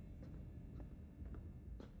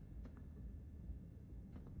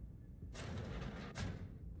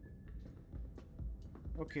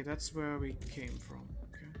Okay, that's where we came from.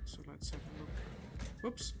 Okay, so let's have a look.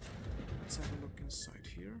 Whoops. Let's have a look inside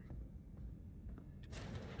here.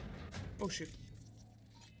 Oh shit.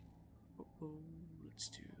 Uh-oh, let's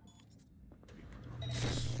do...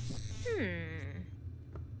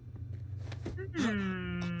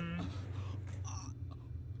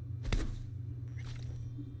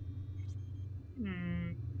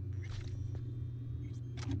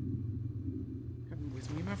 Come with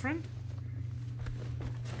me, my friend.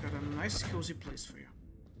 Got a nice cozy place for you.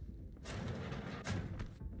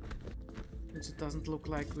 Since it doesn't look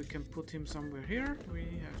like we can put him somewhere here,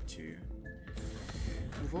 we have to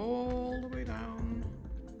move all the way down.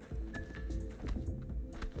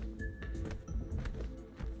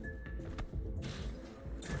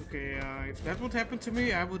 Okay, if that would happen to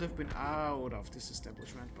me, I would have been out of this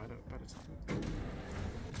establishment by the time.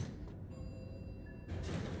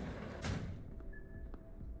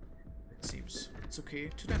 It seems it's okay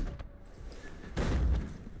to them.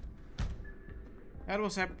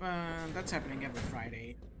 That's happening every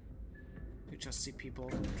Friday. You just see people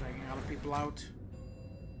dragging other people out.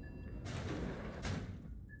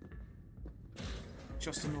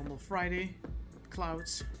 Just a normal Friday.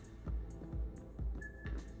 Clouds.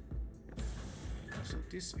 So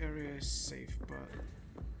this area is safe, but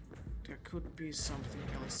there could be something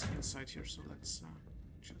else inside here, so let's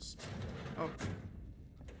just... Oh,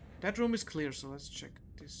 that room is clear, so let's check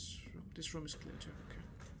this room. This room is clear too, okay.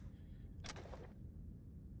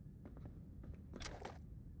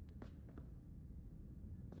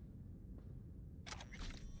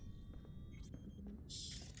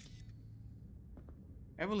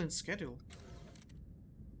 Evelyn's schedule.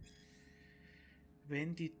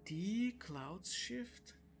 Wendy D, Clouds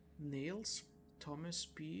shift, Nails, Thomas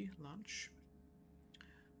B, lunch,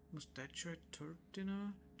 Mustache third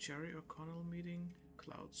dinner, Jerry O'Connell meeting,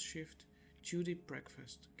 Clouds shift, Judy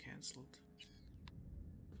breakfast cancelled.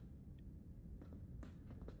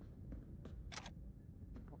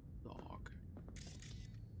 Dog.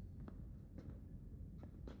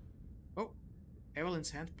 Oh,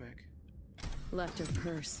 Evelyn's handbag. Left her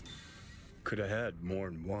purse. Could have had more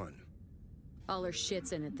than one. All her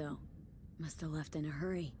shit's in it, though. Must have left in a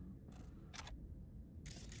hurry.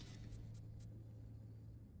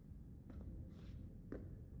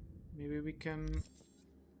 Maybe we can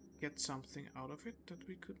get something out of it that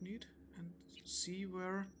we could need and see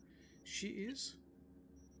where she is.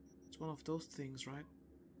 It's one of those things, right?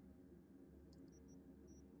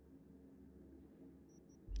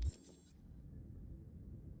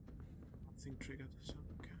 Nothing triggered, so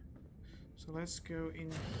okay. So let's go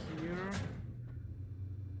in here.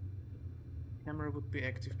 Camera would be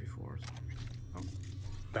active before. Oh.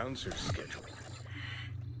 Bouncer schedule.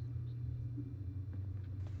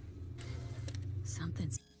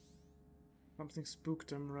 Something spooked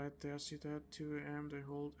them right there. See that? 2 AM. They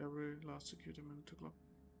hold every last security man to club.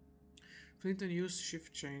 Flint and use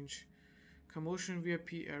shift change. Commotion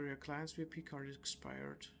VIP area. Client's VIP card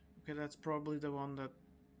expired. Okay, that's probably the one that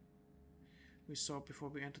we saw before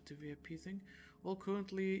we entered the VIP thing. All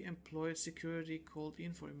currently employed security called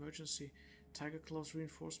in for emergency. Tiger Claws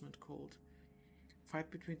reinforcement called.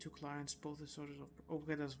 Fight between 2 clients, both asserted of...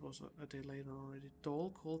 Okay, that was a day later already. Doll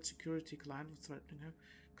called security, client was threatening her.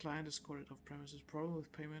 Client escorted off premises. Problem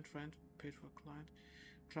with payment, friend paid for client.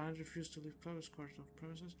 Client refused to leave club, escorted off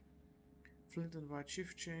premises. Flint and White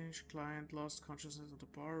shift change. Client lost consciousness at the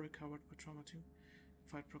bar, recovered by trauma team.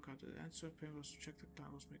 Fight broke out at the answer. Payment was rejected.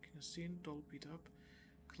 Client was making a scene. Doll beat up.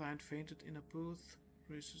 Client fainted in a booth.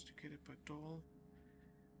 Race educated by Doll.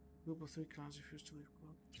 Group of 3 clients refused to leave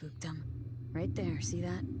club. Spooked them. Right there, see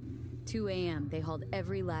that? 2 AM, they hauled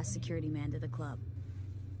every last security man to the club.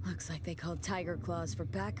 Looks like they called Tiger Claws for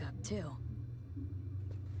backup, too.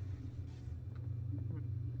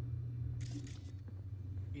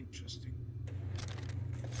 Interesting.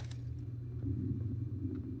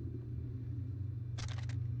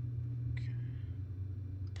 Okay,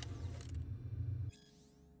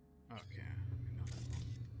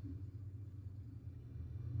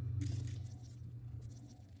 we know that one.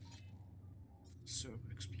 So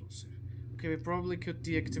explosive. Okay, we probably could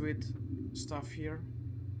deactivate stuff here,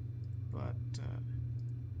 but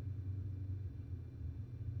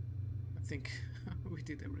I think we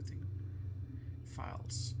did everything.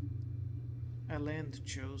 Files. I land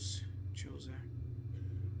chose there.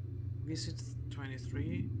 Visit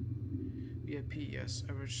 23. VIP, yes.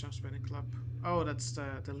 Average time spending club. Oh, that's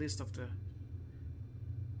the list of the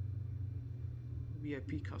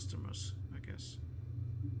VIP customers, I guess.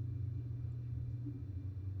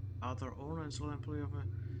 Other owner and sole employee of a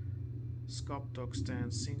Scop dog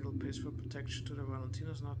stands. Single pays for protection to the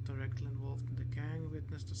Valentinos not directly involved in the gang.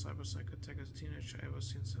 Witnessed a cyber-psycho attack as a teenager ever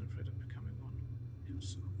since and afraid of becoming one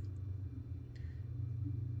himself.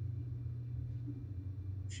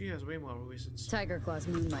 She has way more visits. Tiger Claw's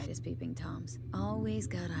moonlight is peeping Toms. Always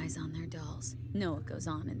got eyes on their dolls. Know what goes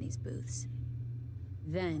on in these booths.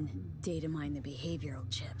 Then, data mine the behavioral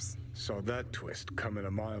chips. Saw that twist coming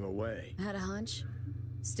a mile away. Had a hunch?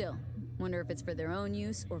 Still, wonder if it's for their own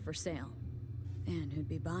use or for sale. And who'd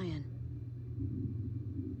be buying?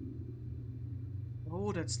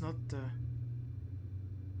 Oh, that's not the...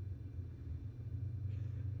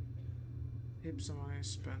 Hips and money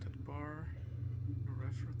spent at bar. No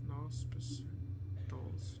reference, no specific.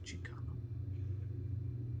 Dolls, Chicano.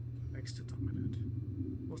 X to dominate.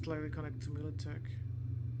 Most likely connected to Militech.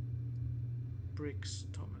 Bricks,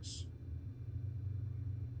 Thomas.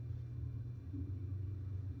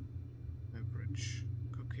 Average.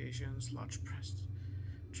 Caucasians, large breast.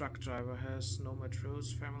 Truck driver has nomad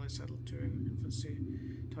roots. Family settled during infancy.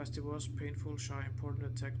 Twice divorced, painful, shy, important,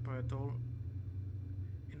 attacked by a doll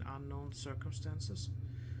in unknown circumstances.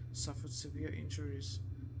 Suffered severe injuries.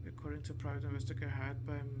 According to a private investigator hired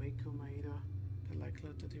by Mako Maeda, the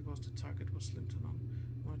likelihood that he was the target was slim to none.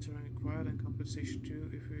 Monitoring required and compensation due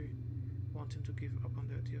if we want him to give up on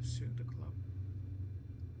the idea of suing the club.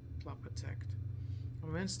 Club attacked.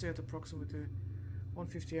 On Wednesday at approximately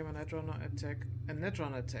 1:50 AM, a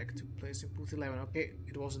netrunner attack took place in booth 11. Okay,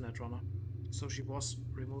 it was a netrunner. So she was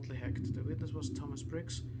remotely hacked. The witness was Thomas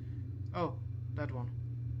Briggs. Oh, that one.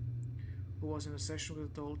 Who was in a session with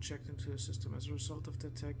a doll checked into the system. As a result of the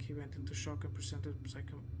attack, he went into shock and presented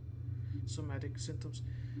psychosomatic symptoms.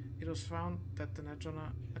 It was found that the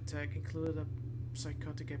netrunner attack included a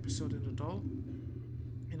psychotic episode in the doll.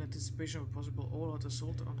 In anticipation of a possible all-out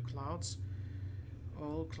assault on clouds,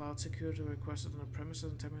 all cloud security were requested on the premises,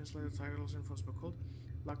 and 10 minutes later, Tiger was enforced by code.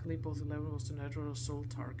 Luckily, both 11 was the netrunner's sole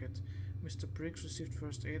target. Mr. Briggs received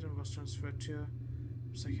first aid and was transferred to a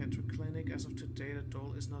psychiatric clinic. As of today, the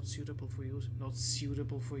doll is not suitable for use. Not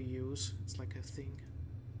suitable for use. It's like a thing.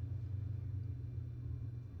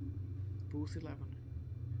 Booth 11.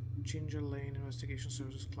 Ginger Lane Investigation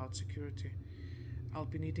Services Cloud Security. I'll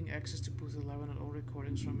be needing access to booth 11 and all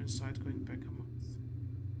recordings from inside going back a month.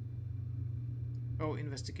 Oh,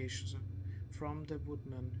 investigations. From the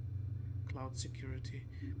Woodman Cloud Security.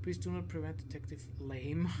 Please do not prevent Detective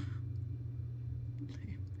Lame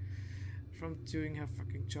from doing her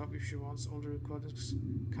fucking job. If she wants all the recordings,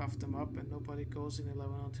 cuff them up and nobody goes in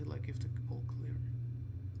 11 until I give the all clear.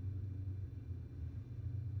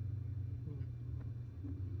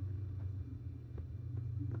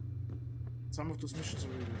 Some of those missions are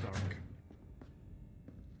really dark.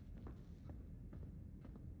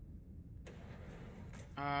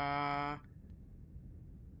 I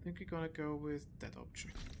think we're gonna go with that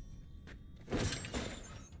option.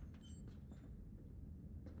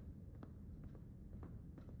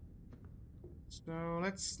 So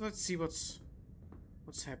let's see what's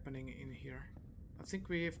happening in here. I think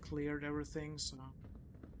we have cleared everything, so...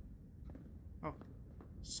 Oh,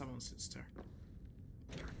 someone sits there.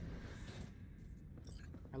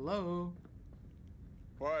 Hello?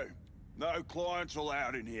 Hey, no clients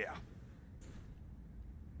allowed in here.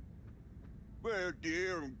 Well,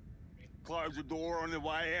 dear, close the door on the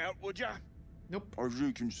way out, would ya? Nope. As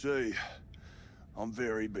you can see, I'm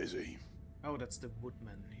very busy. Oh, that's the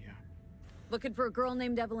Woodman here. Looking for a girl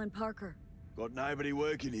named Evelyn Parker. Got nobody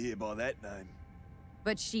working here by that name.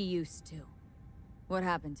 But she used to. What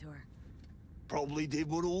happened to her? Probably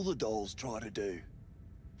did what all the dolls try to do.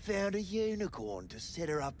 Found a unicorn to set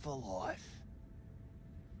her up for life.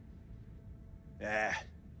 Ah,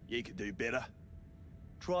 you could do better.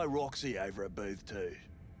 Try Roxy over at booth 2.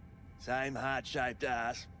 Same heart-shaped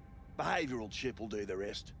ass. Behavioral chip will do the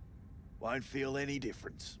rest. Won't feel any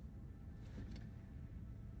difference.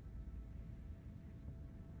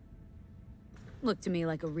 Look to me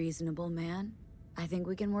like a reasonable man. I think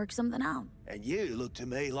we can work something out. And you look to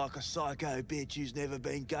me like a psycho bitch who's never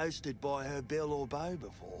been ghosted by her Bill or Beau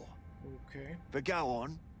before. Okay. But go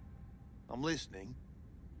on. I'm listening.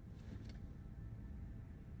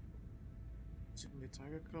 The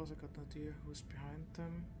Tiger Claws, I got no idea who's behind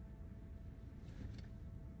them.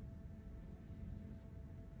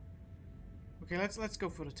 Okay, let's go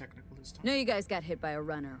for the technical this time. Know you guys got hit by a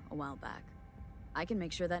runner a while back. I can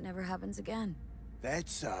make sure that never happens again.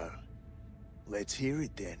 That's so. Let's hear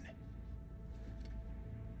it then.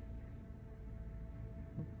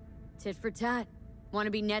 Tit for tat. Want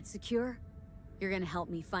to be net secure? You're gonna help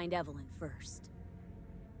me find Evelyn first.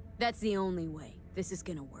 That's the only way this is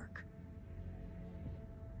gonna work.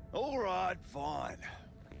 All right, fine.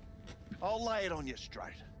 I'll lay it on you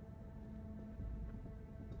straight.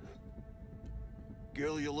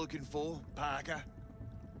 Girl you're looking for, Parker?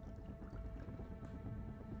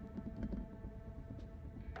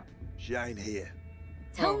 She ain't here.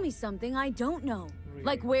 Tell me something I don't know. Really?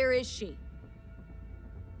 Like, where is she?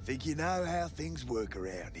 Think you know how things work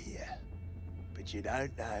around here, but you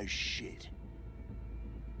don't know shit.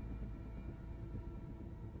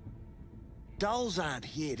 Dolls aren't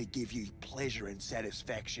here to give you pleasure and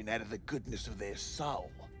satisfaction out of the goodness of their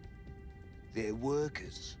soul. They're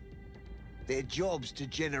workers. Their job's to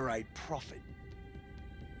generate profit.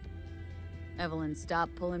 Evelyn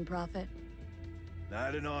stopped pulling profit?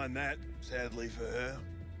 No denying that, sadly for her.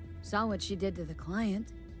 Saw what she did to the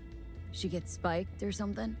client. She gets spiked or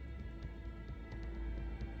something?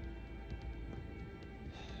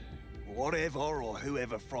 Whatever or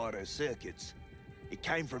whoever fried her circuits, it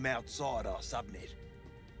came from outside our subnet.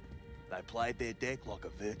 They played their deck like a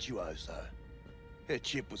virtuoso. Her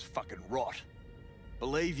chip was fucking rot.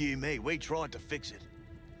 Believe you me, we tried to fix it.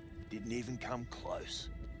 Didn't even come close.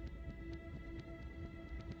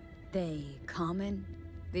 They common?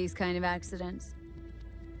 These kind of accidents?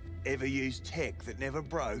 Ever used tech that never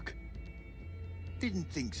broke? Didn't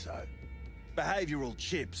think so. Behavioral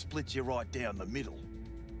chip splits you right down the middle.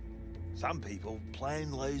 Some people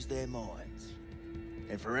plain lose their minds.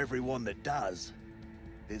 And for everyone that does,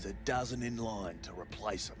 there's a dozen in line to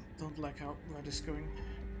replace them. Don't like how that is going.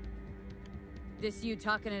 This you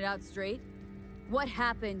talking it out straight? What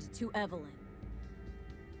happened to Evelyn?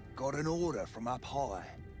 Got an order from up high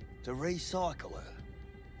to recycle her.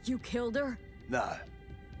 You killed her? No.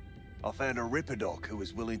 I found a Ripper doc who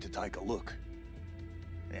was willing to take a look.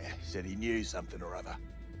 Yeah, said he knew something or other.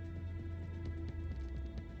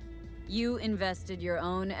 You invested your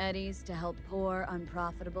own eddies to help poor,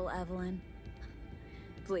 unprofitable Evelyn?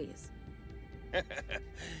 Please.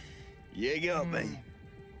 You got me.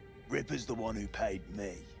 Ripper's the one who paid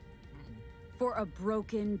me. For a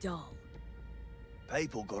broken doll.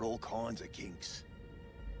 People got all kinds of kinks.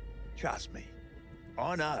 Trust me,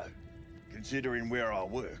 I know, considering where I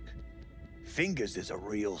work. Fingers is a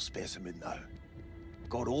real specimen, though.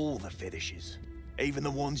 Got all the fetishes, even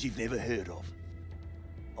the ones you've never heard of.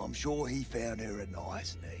 I'm sure he found her a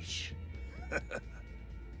nice niche.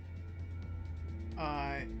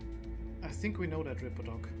 I think we know that Ripper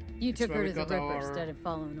dog. You took her to the Ripper instead of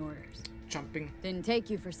following orders. Jumping. Didn't take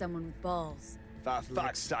you for someone with balls. For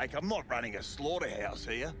fuck's sake, I'm not running a slaughterhouse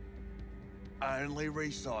here. Only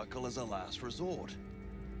recycle as a last resort.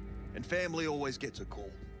 And family always gets a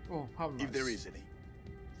call. Oh, how nice. If there is any.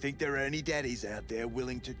 Think there are any daddies out there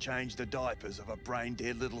willing to change the diapers of a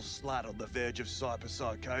brain-dead little slut on the verge of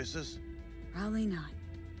cyberpsychosis? Probably not.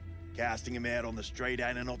 Casting him out on the street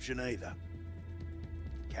ain't an option either.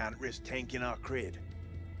 Can't risk tanking our cred.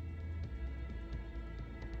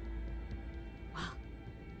 Well,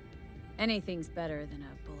 anything's better than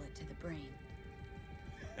a bullet to the brain.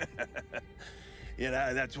 You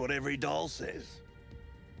know, that's what every doll says.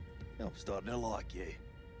 I'm starting to like you.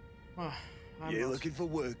 You looking for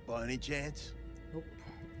work by any chance? Nope.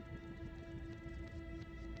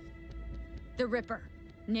 The Ripper.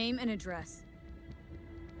 Name and address.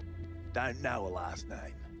 Don't know a last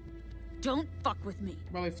name. Don't fuck with me.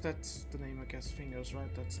 Well, if that's the name, I guess Fingers,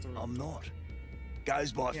 right? That's the... I'm not.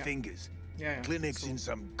 Goes by Fingers. Yeah. Clinic's in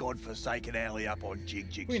some godforsaken alley up on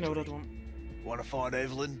Jig We know Street. that one. Want to find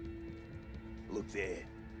Evelyn? Look there.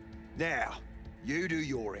 Now, you do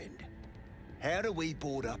your end. How do we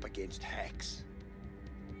board up against hacks?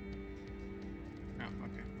 Oh,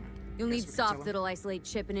 okay. You'll need soft that'll isolate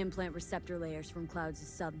chip and implant receptor layers from Cloud's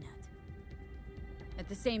subnet. At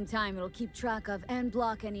the same time, it'll keep track of and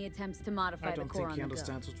block any attempts to modify the core on the go. I don't think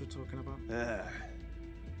he understands what we're talking about.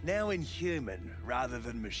 Now in human rather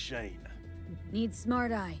than machine. Need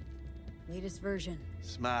Smart Eye. Latest version.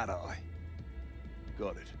 Smart Eye.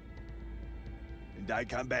 Got it. And don't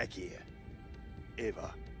come back here.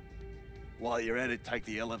 Ever. While you're at it, take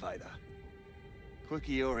the elevator.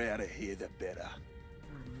 Quicker you're out of here, the better.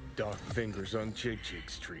 Dark Fingers on Jig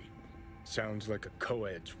Street. Sounds like a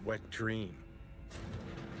co-ed's wet dream.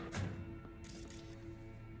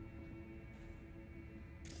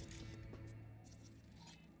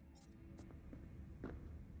 Okay,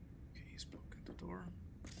 he's blocking the door.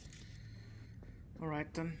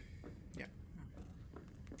 Alright then. Yeah.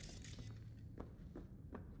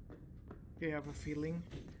 I have a feeling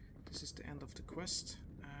this is the end of the quest.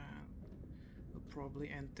 We'll probably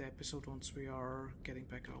end the episode once we are getting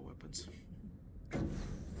back our weapons.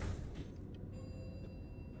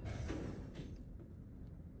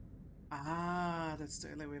 Ah, that's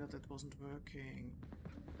the elevator that wasn't working.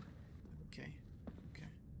 Okay, okay.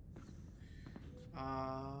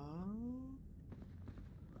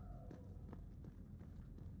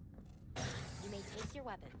 You may take your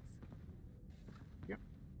weapons. Yep.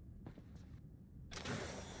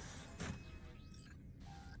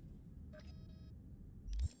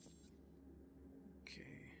 Okay.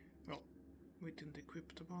 Well, we didn't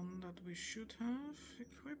equip the one that we should have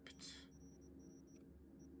equipped.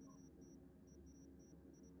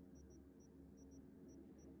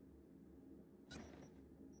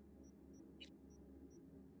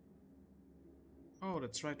 Oh,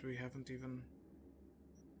 that's right, we haven't even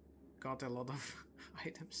got a lot of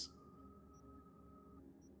items.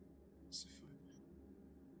 So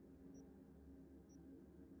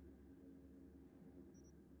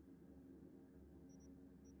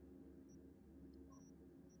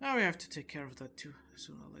now we have to take care of that too,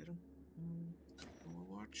 sooner or later.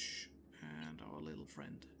 Overwatch and our little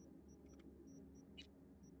friend.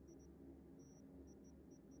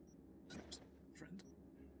 Friend.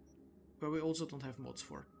 But we also don't have mods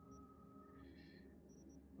for.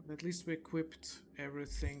 But at least we equipped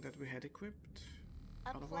everything that we had equipped.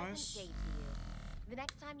 A pleasant day to you. The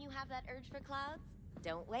next time you have that urge for clouds,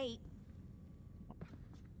 don't wait.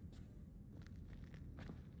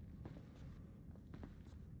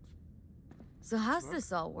 So how's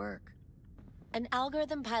this all work? An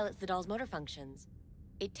algorithm pilots the doll's motor functions.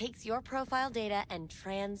 It takes your profile data and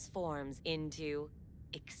transforms into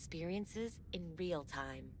experiences in real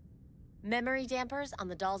time. Memory dampers on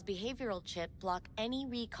the doll's behavioral chip block any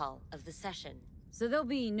recall of the session. So there'll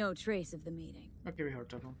be no trace of the meeting. Okay, we heard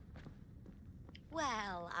that one.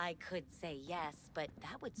 Well, I could say yes, but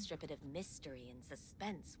that would strip it of mystery and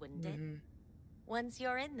suspense, wouldn't it? Once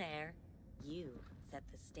you're in there, you set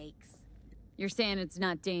the stakes. You're saying it's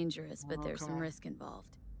not dangerous, but there's some on. risk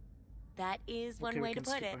involved. That is one way to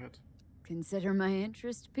put it. Consider my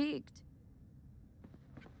interest piqued.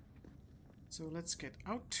 So let's get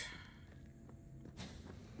out.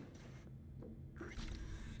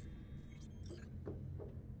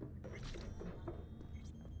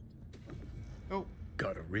 Oh.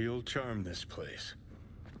 Got a real charm, this place.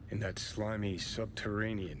 In that slimy,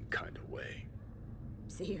 subterranean kind of way.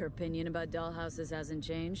 See, your opinion about dollhouses hasn't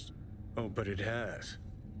changed? Oh, but it has.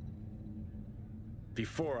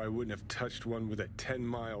 Before, I wouldn't have touched one with a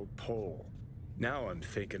 10-mile pole. Now I'm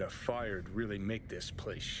thinking a fire'd really make this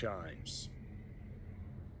place shine.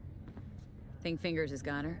 Think Fingers has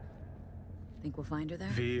got her? Think we'll find her there?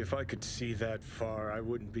 V, if I could see that far, I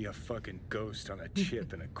wouldn't be a fucking ghost on a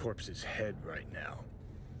chip in a corpse's head right now.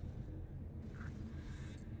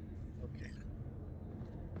 Okay.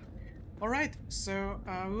 Alright, so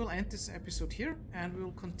we will end this episode here, and we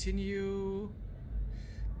will continue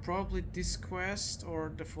probably this quest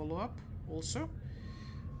or the follow-up also.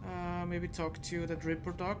 Maybe talk to the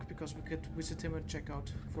Ripper Dog, because we could visit him and check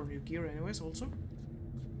out for new gear anyways also.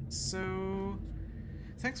 So,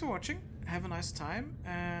 thanks for watching. Have a nice time.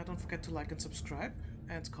 Don't forget to like and subscribe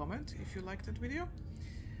and comment if you liked that video.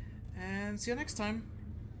 And see you next time.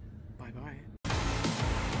 Bye bye.